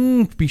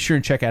Cycling. Be sure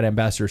and check out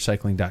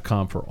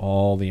ambassadorcycling.com for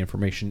all the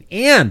information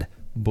and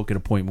book an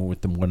appointment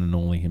with the one and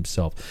only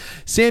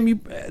himself. Sam,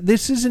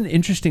 this is an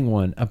interesting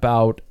one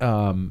about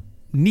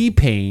knee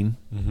pain,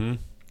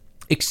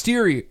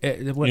 exterior,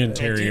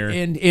 Interior.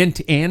 and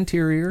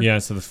anterior. Yeah,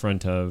 so the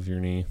front of your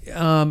knee.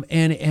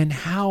 And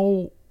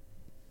how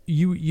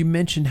you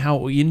mentioned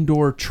how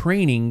indoor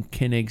training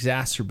can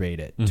exacerbate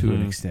it to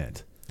an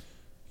extent.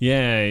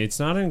 Yeah, it's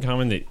not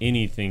uncommon that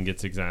anything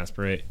gets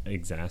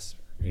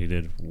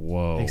exasperated.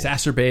 Whoa.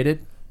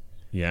 Exacerbated?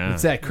 Yeah.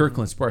 It's that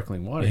Kirkland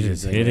sparkling water. It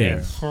is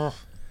hitting.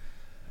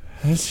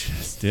 That's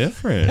just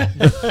different.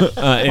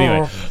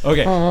 Anyway,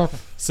 okay.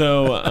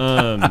 So,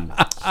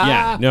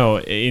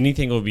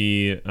 anything will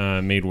be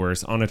made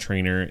worse on a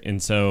trainer.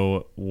 And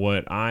so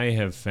what I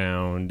have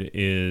found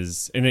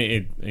is, and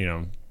it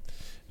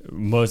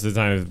most of the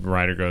time if the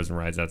rider goes and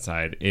rides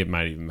outside, it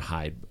might even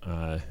hide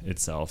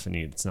itself, and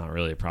it's not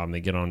really a problem. They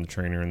get on the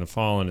trainer in the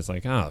fall, and it's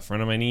like, the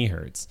front of my knee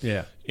hurts.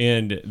 Yeah.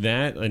 And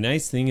a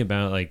nice thing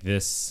about like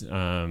this,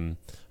 I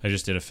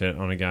just did a fit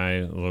on a guy,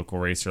 a local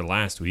racer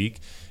last week,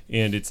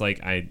 and it's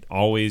like I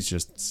always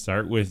just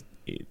start with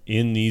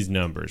in these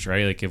numbers,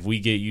 right? Like if we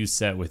get you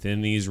set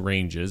within these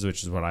ranges,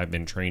 which is what I've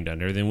been trained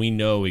under, then we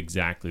know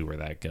exactly where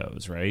that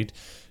goes, right?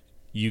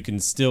 You can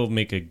still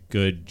make a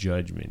good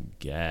judgment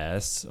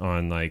guess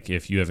on like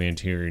if you have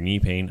anterior knee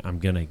pain. I'm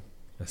going to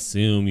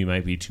assume you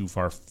might be too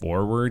far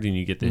forward and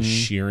you get this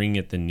shearing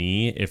at the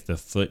knee if the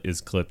foot is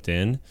clipped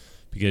in,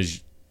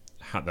 because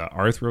the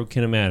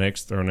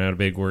arthrokinematics, throwing out a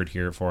big word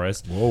here for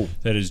us. Whoa.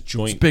 That is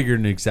joint. It's bigger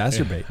than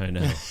exacerbate. I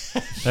know.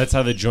 That's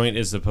how the joint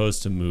is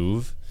supposed to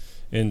move.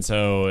 And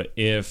so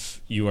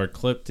if you are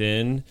clipped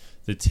in,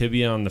 the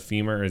tibia on the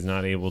femur is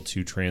not able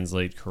to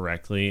translate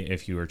correctly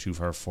if you are too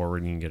far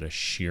forward, and you can get a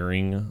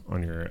shearing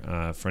on your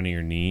front of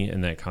your knee,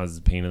 and that causes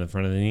pain in the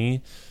front of the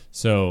knee.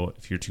 So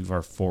if you're too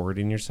far forward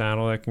in your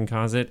saddle, that can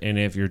cause it. And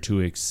if you're too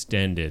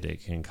extended,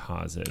 it can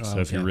cause it. So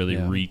if you're really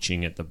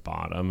reaching at the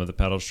bottom of the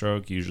pedal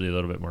stroke, usually a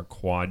little bit more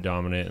quad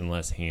dominant and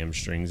less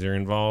hamstrings are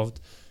involved,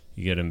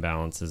 you get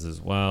imbalances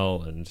as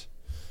well. And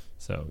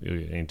so you'll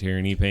get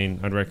anterior knee pain.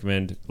 I'd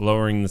recommend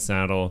lowering the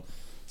saddle.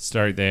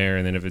 Start there,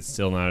 and then if it's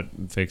still not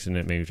fixing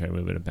it, maybe try to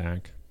move it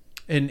back.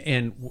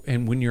 And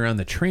when you're on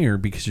the trainer,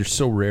 because you're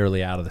so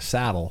rarely out of the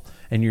saddle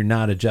and you're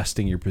not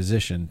adjusting your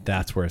position,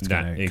 that's where it's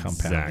going to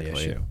compound the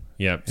issue.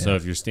 Yep. Yeah. So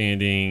if you're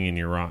standing and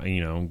you're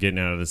getting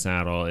out of the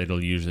saddle,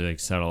 it'll usually like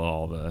settle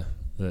all the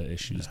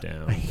issues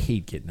down. I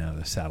hate getting out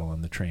of the saddle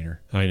on the trainer.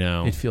 I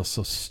know. It feels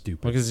so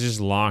stupid. Because it's just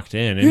locked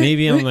in. And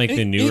maybe on like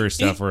the newer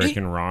stuff where it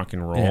can rock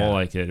and roll,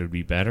 like it would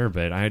be better.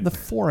 But the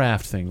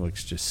fore-aft thing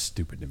looks just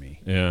stupid to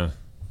me. Yeah.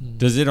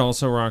 Does it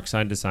also rock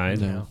side to side?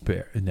 No.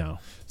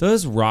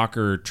 Those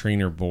rocker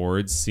trainer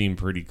boards seem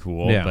pretty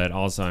cool, but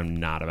also I'm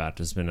not about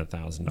to spend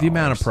 $1,000. The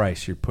amount of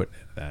price you're putting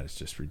into that is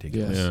just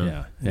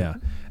ridiculous. Yeah.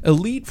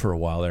 Elite for a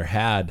while there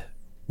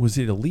was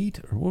it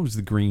Elite or what was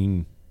the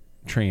green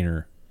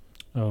trainer?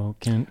 Oh,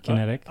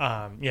 Kinetic.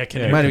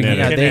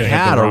 Kinetic. They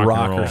had a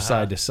rocker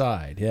side to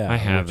side. Yeah, I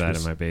have that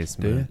in my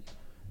basement.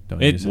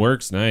 It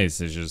works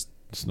nice.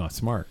 It's not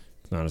smart.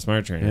 It's not a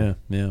smart trainer.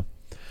 Yeah.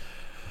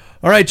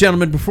 All right,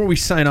 gentlemen, before we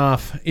sign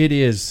off, it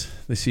is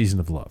the season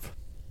of love.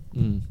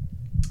 And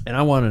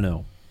I want to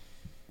know,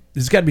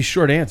 this has got to be a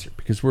short answer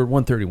because we're at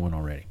 1:31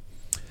 already.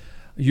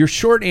 Your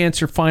short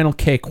answer, final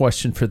K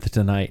question for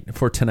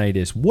tonight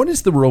is, what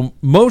is the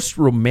most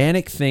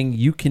romantic thing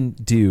you can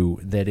do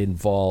that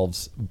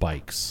involves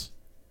bikes?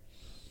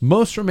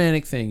 Most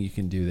romantic thing you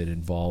can do that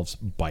involves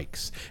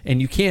bikes.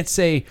 And you can't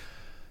say,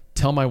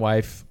 tell my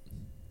wife,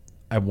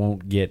 I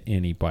won't get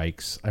any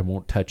bikes. I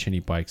won't touch any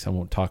bikes. I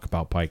won't talk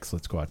about bikes.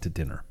 Let's go out to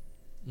dinner.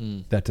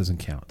 That doesn't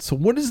count. So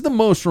what is the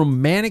most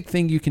romantic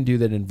thing you can do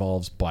that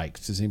involves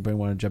bikes? Does anybody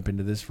want to jump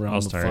into this realm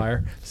of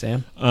fire?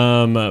 Sam?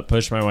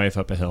 Push my wife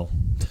up a hill.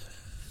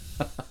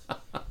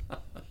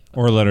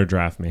 Or let her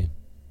draft me.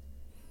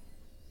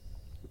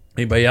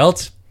 Anybody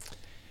else?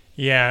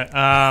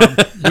 Yeah.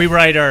 We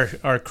ride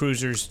our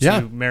cruisers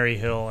to Mary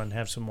Hill and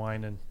have some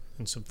wine and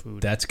some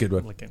food. That's a good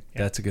one.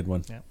 That's a good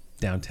one. Yeah.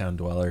 Downtown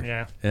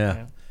dweller.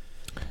 Yeah.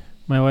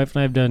 My wife and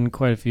I have done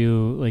quite a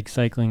few like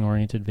cycling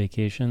oriented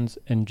vacations,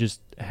 and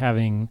just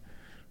having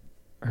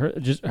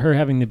her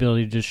having the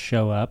ability to just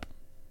show up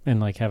and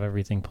like have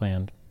everything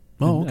planned.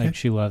 Oh, okay. Like,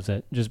 she loves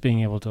it. Just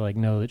being able to like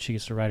know that she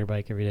gets to ride her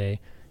bike every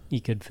day,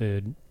 eat good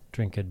food,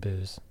 drink good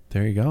booze.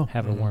 There you go.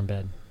 Have a warm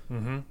bed.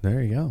 Mm-hmm.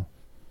 There you go.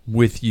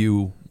 With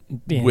you.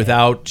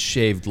 Without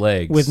shaved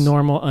legs. With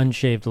normal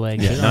unshaved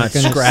legs. Yeah, not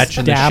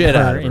scratching the shit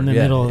out of her in the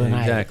middle of the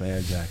night.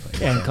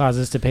 Exactly. And cause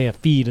us to pay a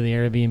fee to the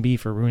Airbnb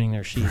for ruining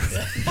their sheets.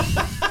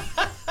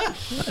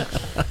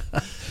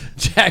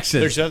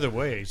 Jackson. There's other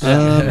ways. To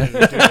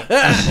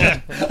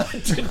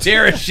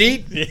tear a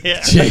sheet?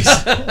 Yeah.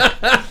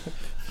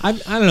 I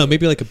don't know.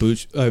 Maybe like a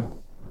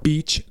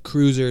beach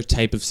cruiser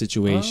type of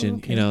situation,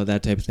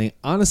 that type of thing.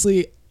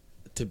 Honestly,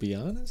 to be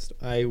honest,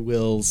 I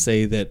will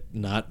say that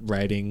not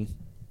riding.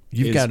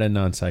 You've got a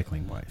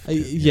non-cycling wife.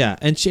 Yeah,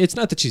 and it's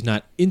not that she's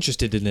not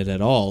interested in it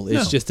at all.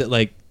 It's just that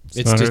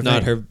it's just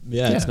not her.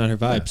 It's not her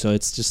vibe. Yeah. So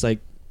it's just like,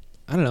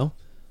 I don't know,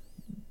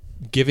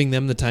 giving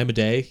them the time of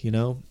day.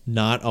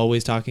 Not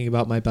always talking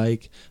about my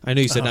bike. I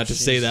know you said not to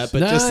say that, but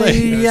just like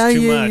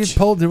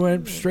you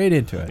went straight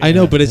into it. I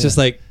know, but it's just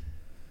like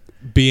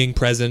being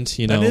present.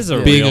 That is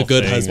being a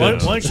good thing,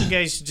 husband. Why don't you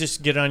guys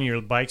just get on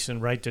your bikes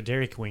and ride to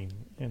Dairy Queen?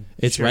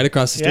 It's right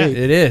across the street.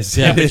 It is.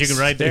 Yeah, but you can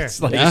ride there.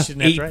 It's like You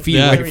shouldn't have to 8 ride. feet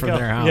Yeah. away There we from go.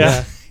 their house.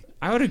 Yeah.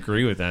 I would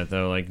agree with that,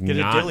 though. Like, Get a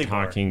not dilly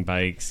bar. talking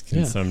bikes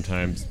can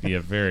sometimes be a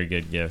very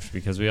good gift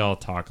because we all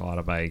talk a lot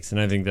of bikes, and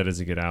I think that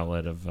is a good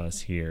outlet of us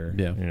here.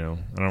 Yeah.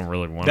 I don't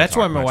really want. That's to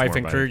why talk my much wife more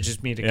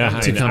encourages me to Yeah, come.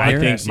 I to know. the I podcast.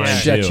 think mine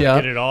Shut too. you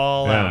up. Get it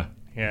all out.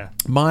 Yeah.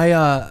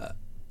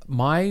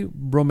 My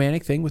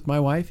romantic thing with my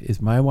wife is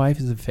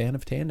a fan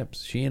of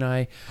tandems. She and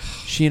I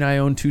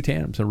own 2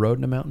 tandems, a road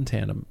and a mountain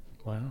tandem.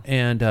 Wow.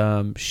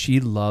 And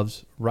she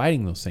loves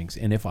riding those things.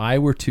 And if I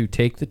were to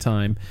take the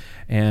time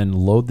and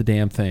load the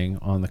damn thing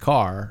on the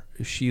car,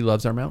 she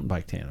loves our mountain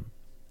bike tandem.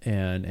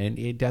 And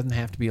it doesn't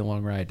have to be a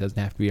long ride. It doesn't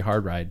have to be a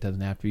hard ride. It doesn't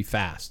have to be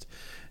fast.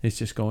 It's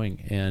just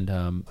going. And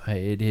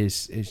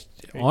it's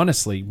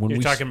honestly, when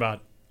You're talking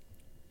about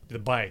the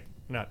bike,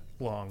 not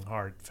long,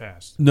 hard,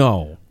 fast.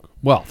 No.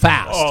 Well,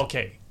 fast. Oh,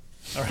 okay.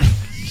 All right.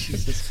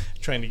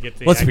 Trying to get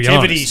the Let's be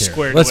activity honest here.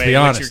 squared Let's away. be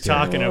What honest you're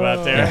here. talking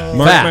about there. Yeah. Mark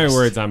my Fast.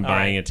 words, I'm All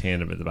buying right. a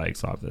tandem at the bike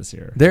swap this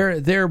year. There are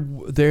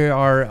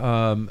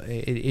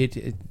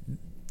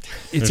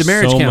it's There's a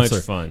marriage so much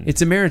counselor. fun.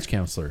 It's a marriage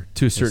counselor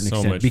to a certain so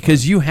extent much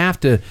because you have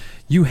to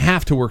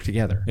work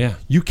together. Yeah.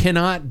 You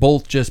cannot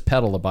both just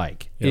pedal a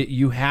bike. Yep.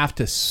 You have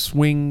to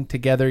swing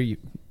together. There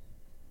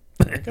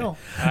you go.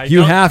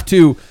 You have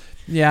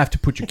to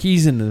put your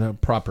keys in the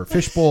proper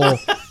fishbowl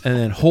and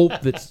then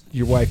hope that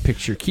your wife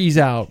picks your keys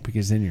out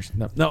because then you're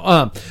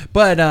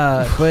but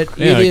Yeah, it like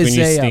is when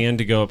you a stand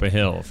to go up a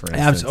hill, for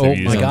instance. oh if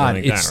you do my something god,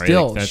 like it's that, right?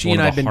 still Like, that's she one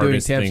and of I've the been doing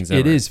hardest temps. things It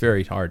ever. is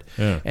very hard,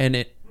 Yeah. and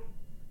it.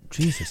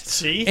 Jesus.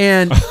 See?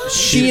 And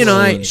she and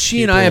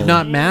I have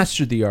not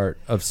mastered the art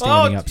of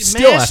standing up.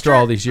 Still after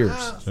all these years.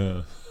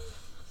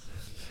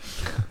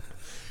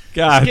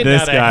 God, getting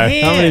this out of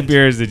guy. How many hand.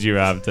 beers did you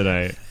have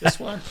tonight? This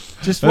one.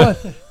 Just what?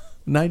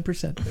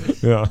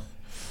 9%. Yeah.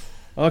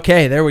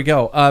 Okay, there we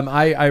go.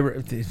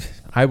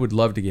 I would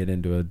love to get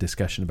into a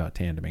discussion about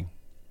tandeming.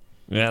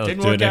 Yeah, let's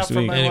Didn't do it work next out for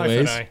week. my wife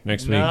and I.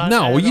 Next week. Not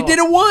No, at you all. did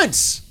it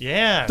once.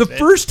 Yeah. The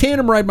first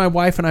tandem ride my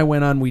wife and I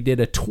went on, we did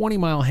a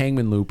 20-mile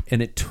hangman loop,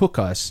 and it took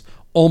us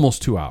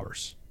almost 2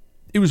 hours.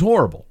 It was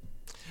horrible.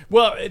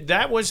 Well,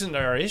 that wasn't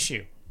our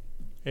issue.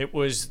 It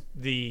was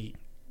the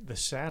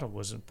saddle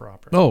wasn't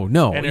proper. Oh,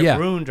 no, and it yeah.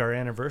 ruined our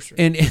anniversary.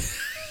 And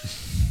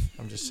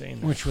I'm just saying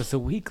that. Which was a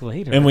week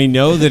later. And we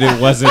know that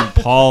it wasn't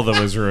Paul that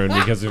was ruined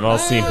because we've all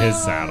seen his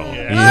saddle.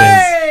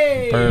 Yeah.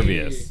 He is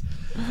pervious.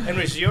 And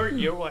it was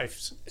your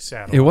wife's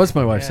saddle. it was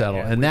my wife's Yeah, saddle,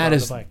 yeah, and we that borrowed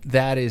is the bike.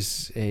 that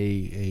is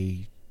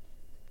a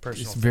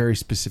Personal it's a very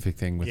specific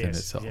thing within Yes,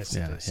 itself. yes, it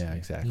yeah, is. yeah,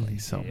 exactly.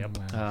 So, Yep.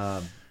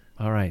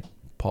 all right,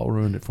 Paul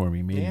ruined it for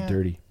me, made it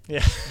dirty.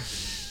 Yeah.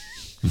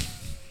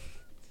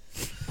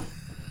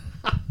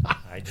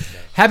 I did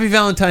that. Happy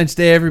Valentine's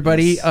Day,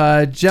 everybody.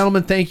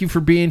 Gentlemen, thank you for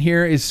being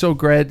here. It's so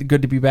good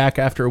to be back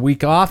after a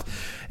week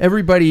off.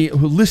 Everybody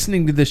who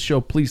listening to this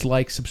show, please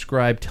like,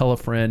 subscribe, tell a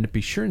friend.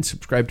 Be sure and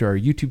subscribe to our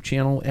YouTube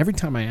channel. Every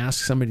time I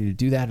ask somebody to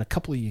do that, a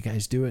couple of you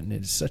guys do it, and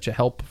it's such a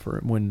help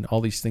for when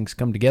all these things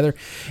come together.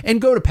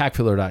 And go to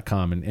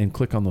packfiller.com and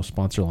click on those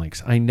sponsor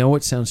links. I know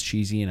it sounds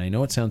cheesy, and I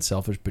know it sounds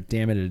selfish, but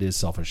damn it, it is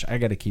selfish. I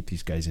got to keep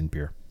these guys in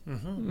beer.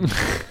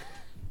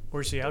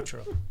 Where's the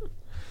outro?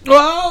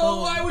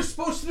 Oh, I was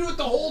supposed to do it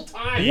the whole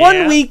time.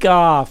 Yeah. 1 week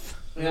off.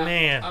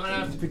 Man. I'm gonna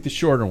have to pick the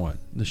shorter one,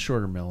 the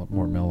shorter,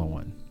 more mellow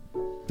one.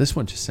 This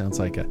one just sounds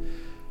like a.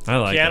 I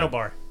like Piano that.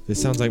 bar.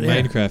 This sounds like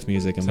Minecraft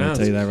music. I'm going to Sounds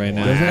tell you that right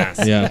now.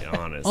 classy, Yeah.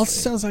 honestly. Also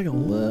sounds like a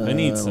little I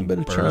need some bit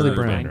of Charlie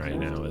Brown right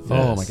now with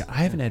Oh this. my god, I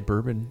haven't had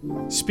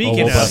bourbon. Speaking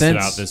We'll of, bust it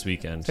Since- out this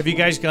weekend. have you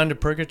guys gone to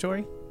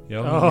Purgatory?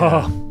 Yo,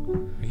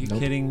 Oh. Are you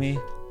kidding me?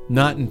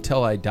 Not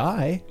until I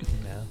die.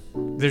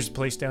 There's a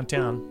place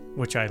downtown,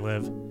 which I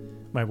live.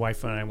 My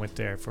wife and I went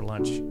there for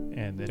lunch,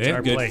 and it's They our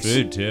have good place.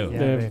 food, too. Yeah,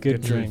 They have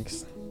good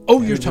drinks.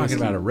 Oh, you're talking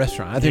about a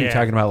restaurant. I think you're Yeah.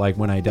 talking about like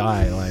when I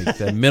die, like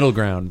the middle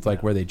ground,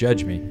 like where they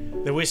judge me.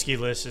 The whiskey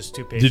list is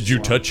 2 pages.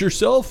 long.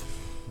 yourself?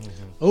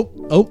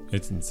 Oh.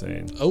 It's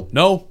insane.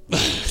 No.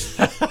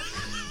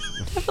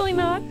 Definitely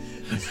not.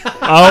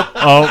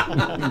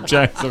 Oh.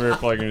 Jack's over here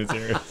plugging his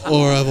ears.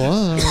 Au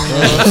revoir.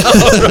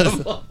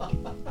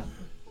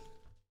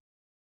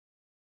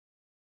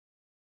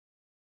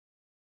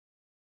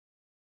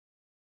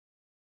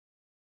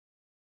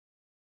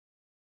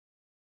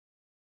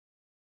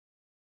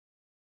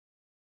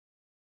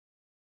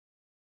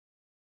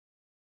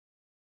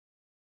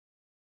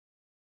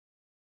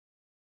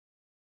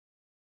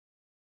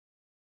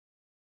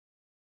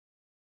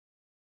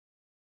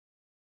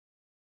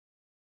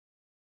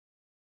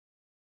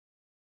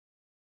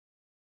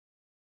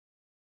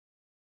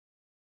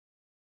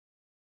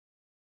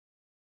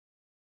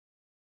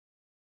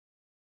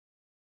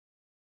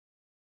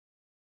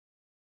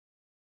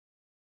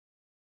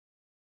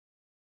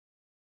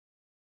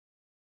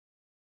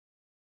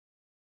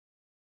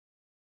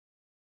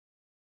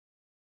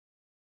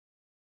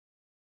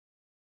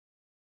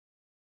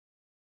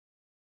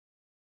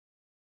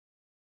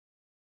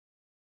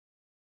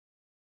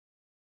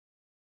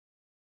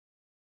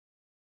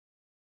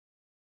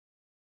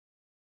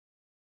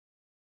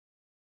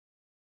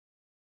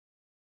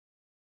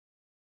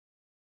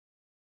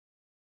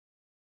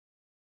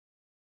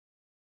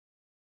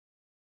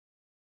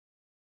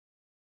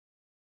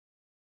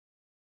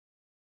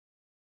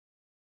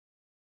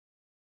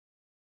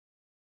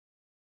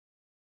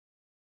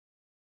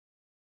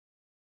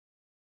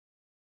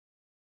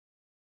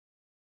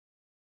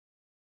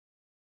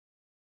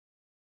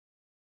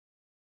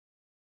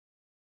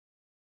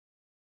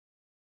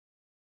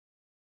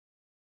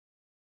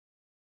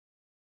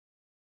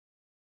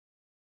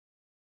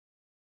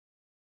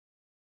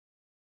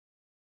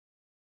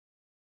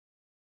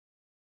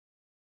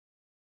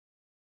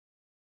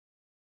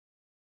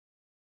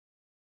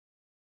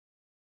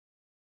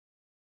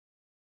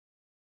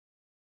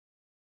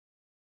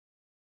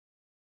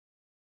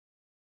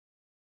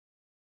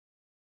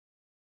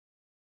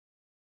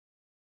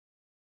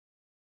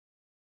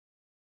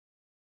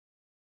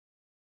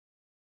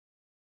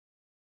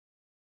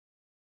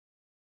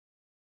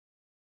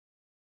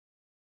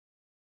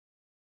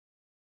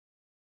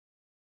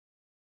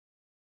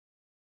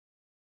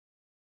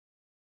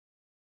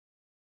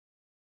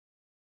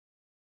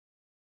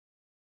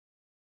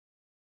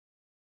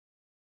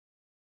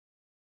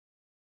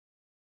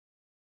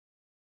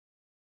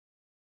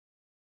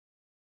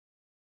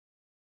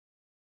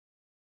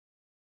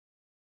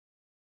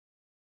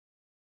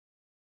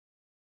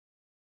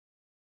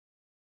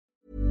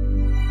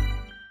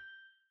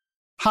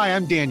 Hi,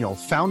 I'm Daniel,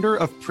 founder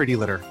of Pretty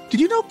Litter.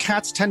 Did you know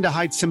cats tend to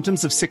hide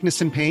symptoms of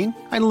sickness and pain?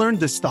 I learned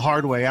this the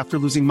hard way after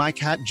losing my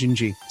cat,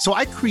 Gingy. So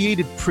I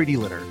created Pretty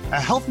Litter,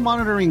 a health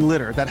monitoring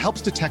litter that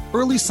helps detect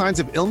early signs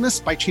of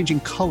illness by changing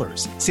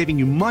colors, saving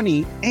you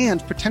money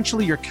and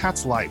potentially your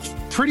cat's life.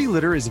 Pretty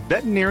Litter is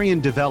veterinarian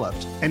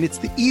developed, and it's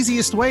the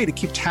easiest way to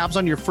keep tabs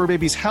on your fur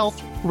baby's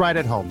health right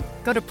at home.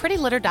 Go to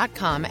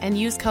prettylitter.com and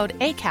use code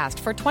ACAST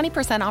for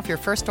 20% off your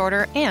first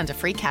order and a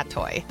free cat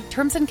toy.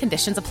 Terms and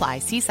conditions apply.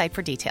 See site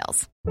for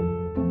details.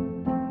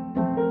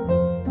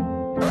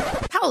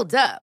 Hold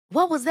up.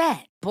 What was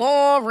that?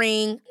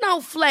 Boring.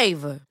 No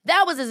flavor.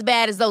 That was as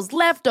bad as those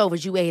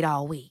leftovers you ate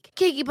all week.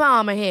 Keke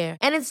Palmer here,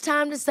 and it's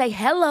time to say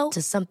hello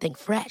to something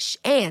fresh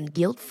and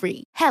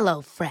guilt-free.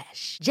 Hello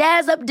Fresh.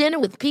 Jazz up dinner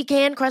with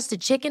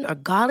pecan-crusted chicken or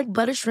garlic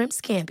butter shrimp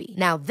scampi.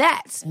 Now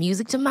that's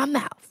music to my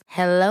mouth.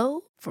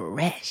 Hello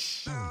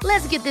Fresh.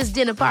 Let's get this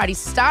dinner party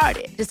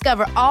started.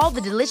 Discover all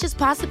the delicious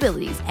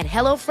possibilities at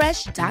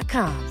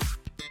HelloFresh.com.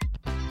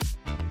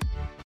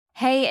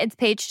 Hey, it's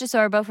Paige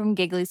DeSorbo from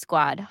Giggly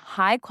Squad.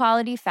 High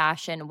quality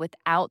fashion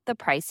without the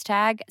price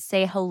tag.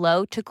 Say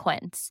hello to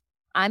Quince.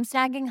 I'm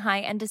snagging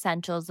high-end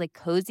essentials like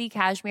cozy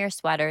cashmere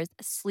sweaters,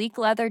 sleek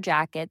leather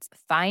jackets,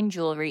 fine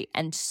jewelry,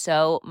 and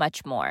so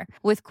much more.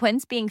 With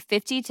Quince being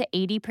 50 to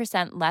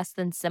 80% less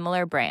than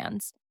similar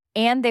brands.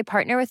 And they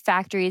partner with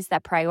factories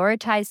that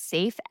prioritize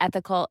safe,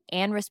 ethical,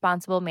 and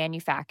responsible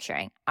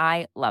manufacturing.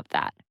 I love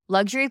that.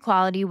 Luxury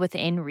quality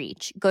within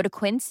reach. Go to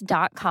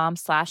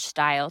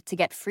quince.com/style to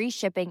get free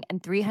shipping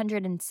and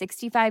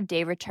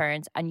 365-day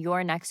returns on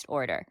your next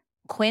order.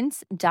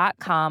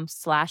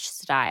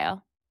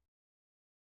 Quince.com/style.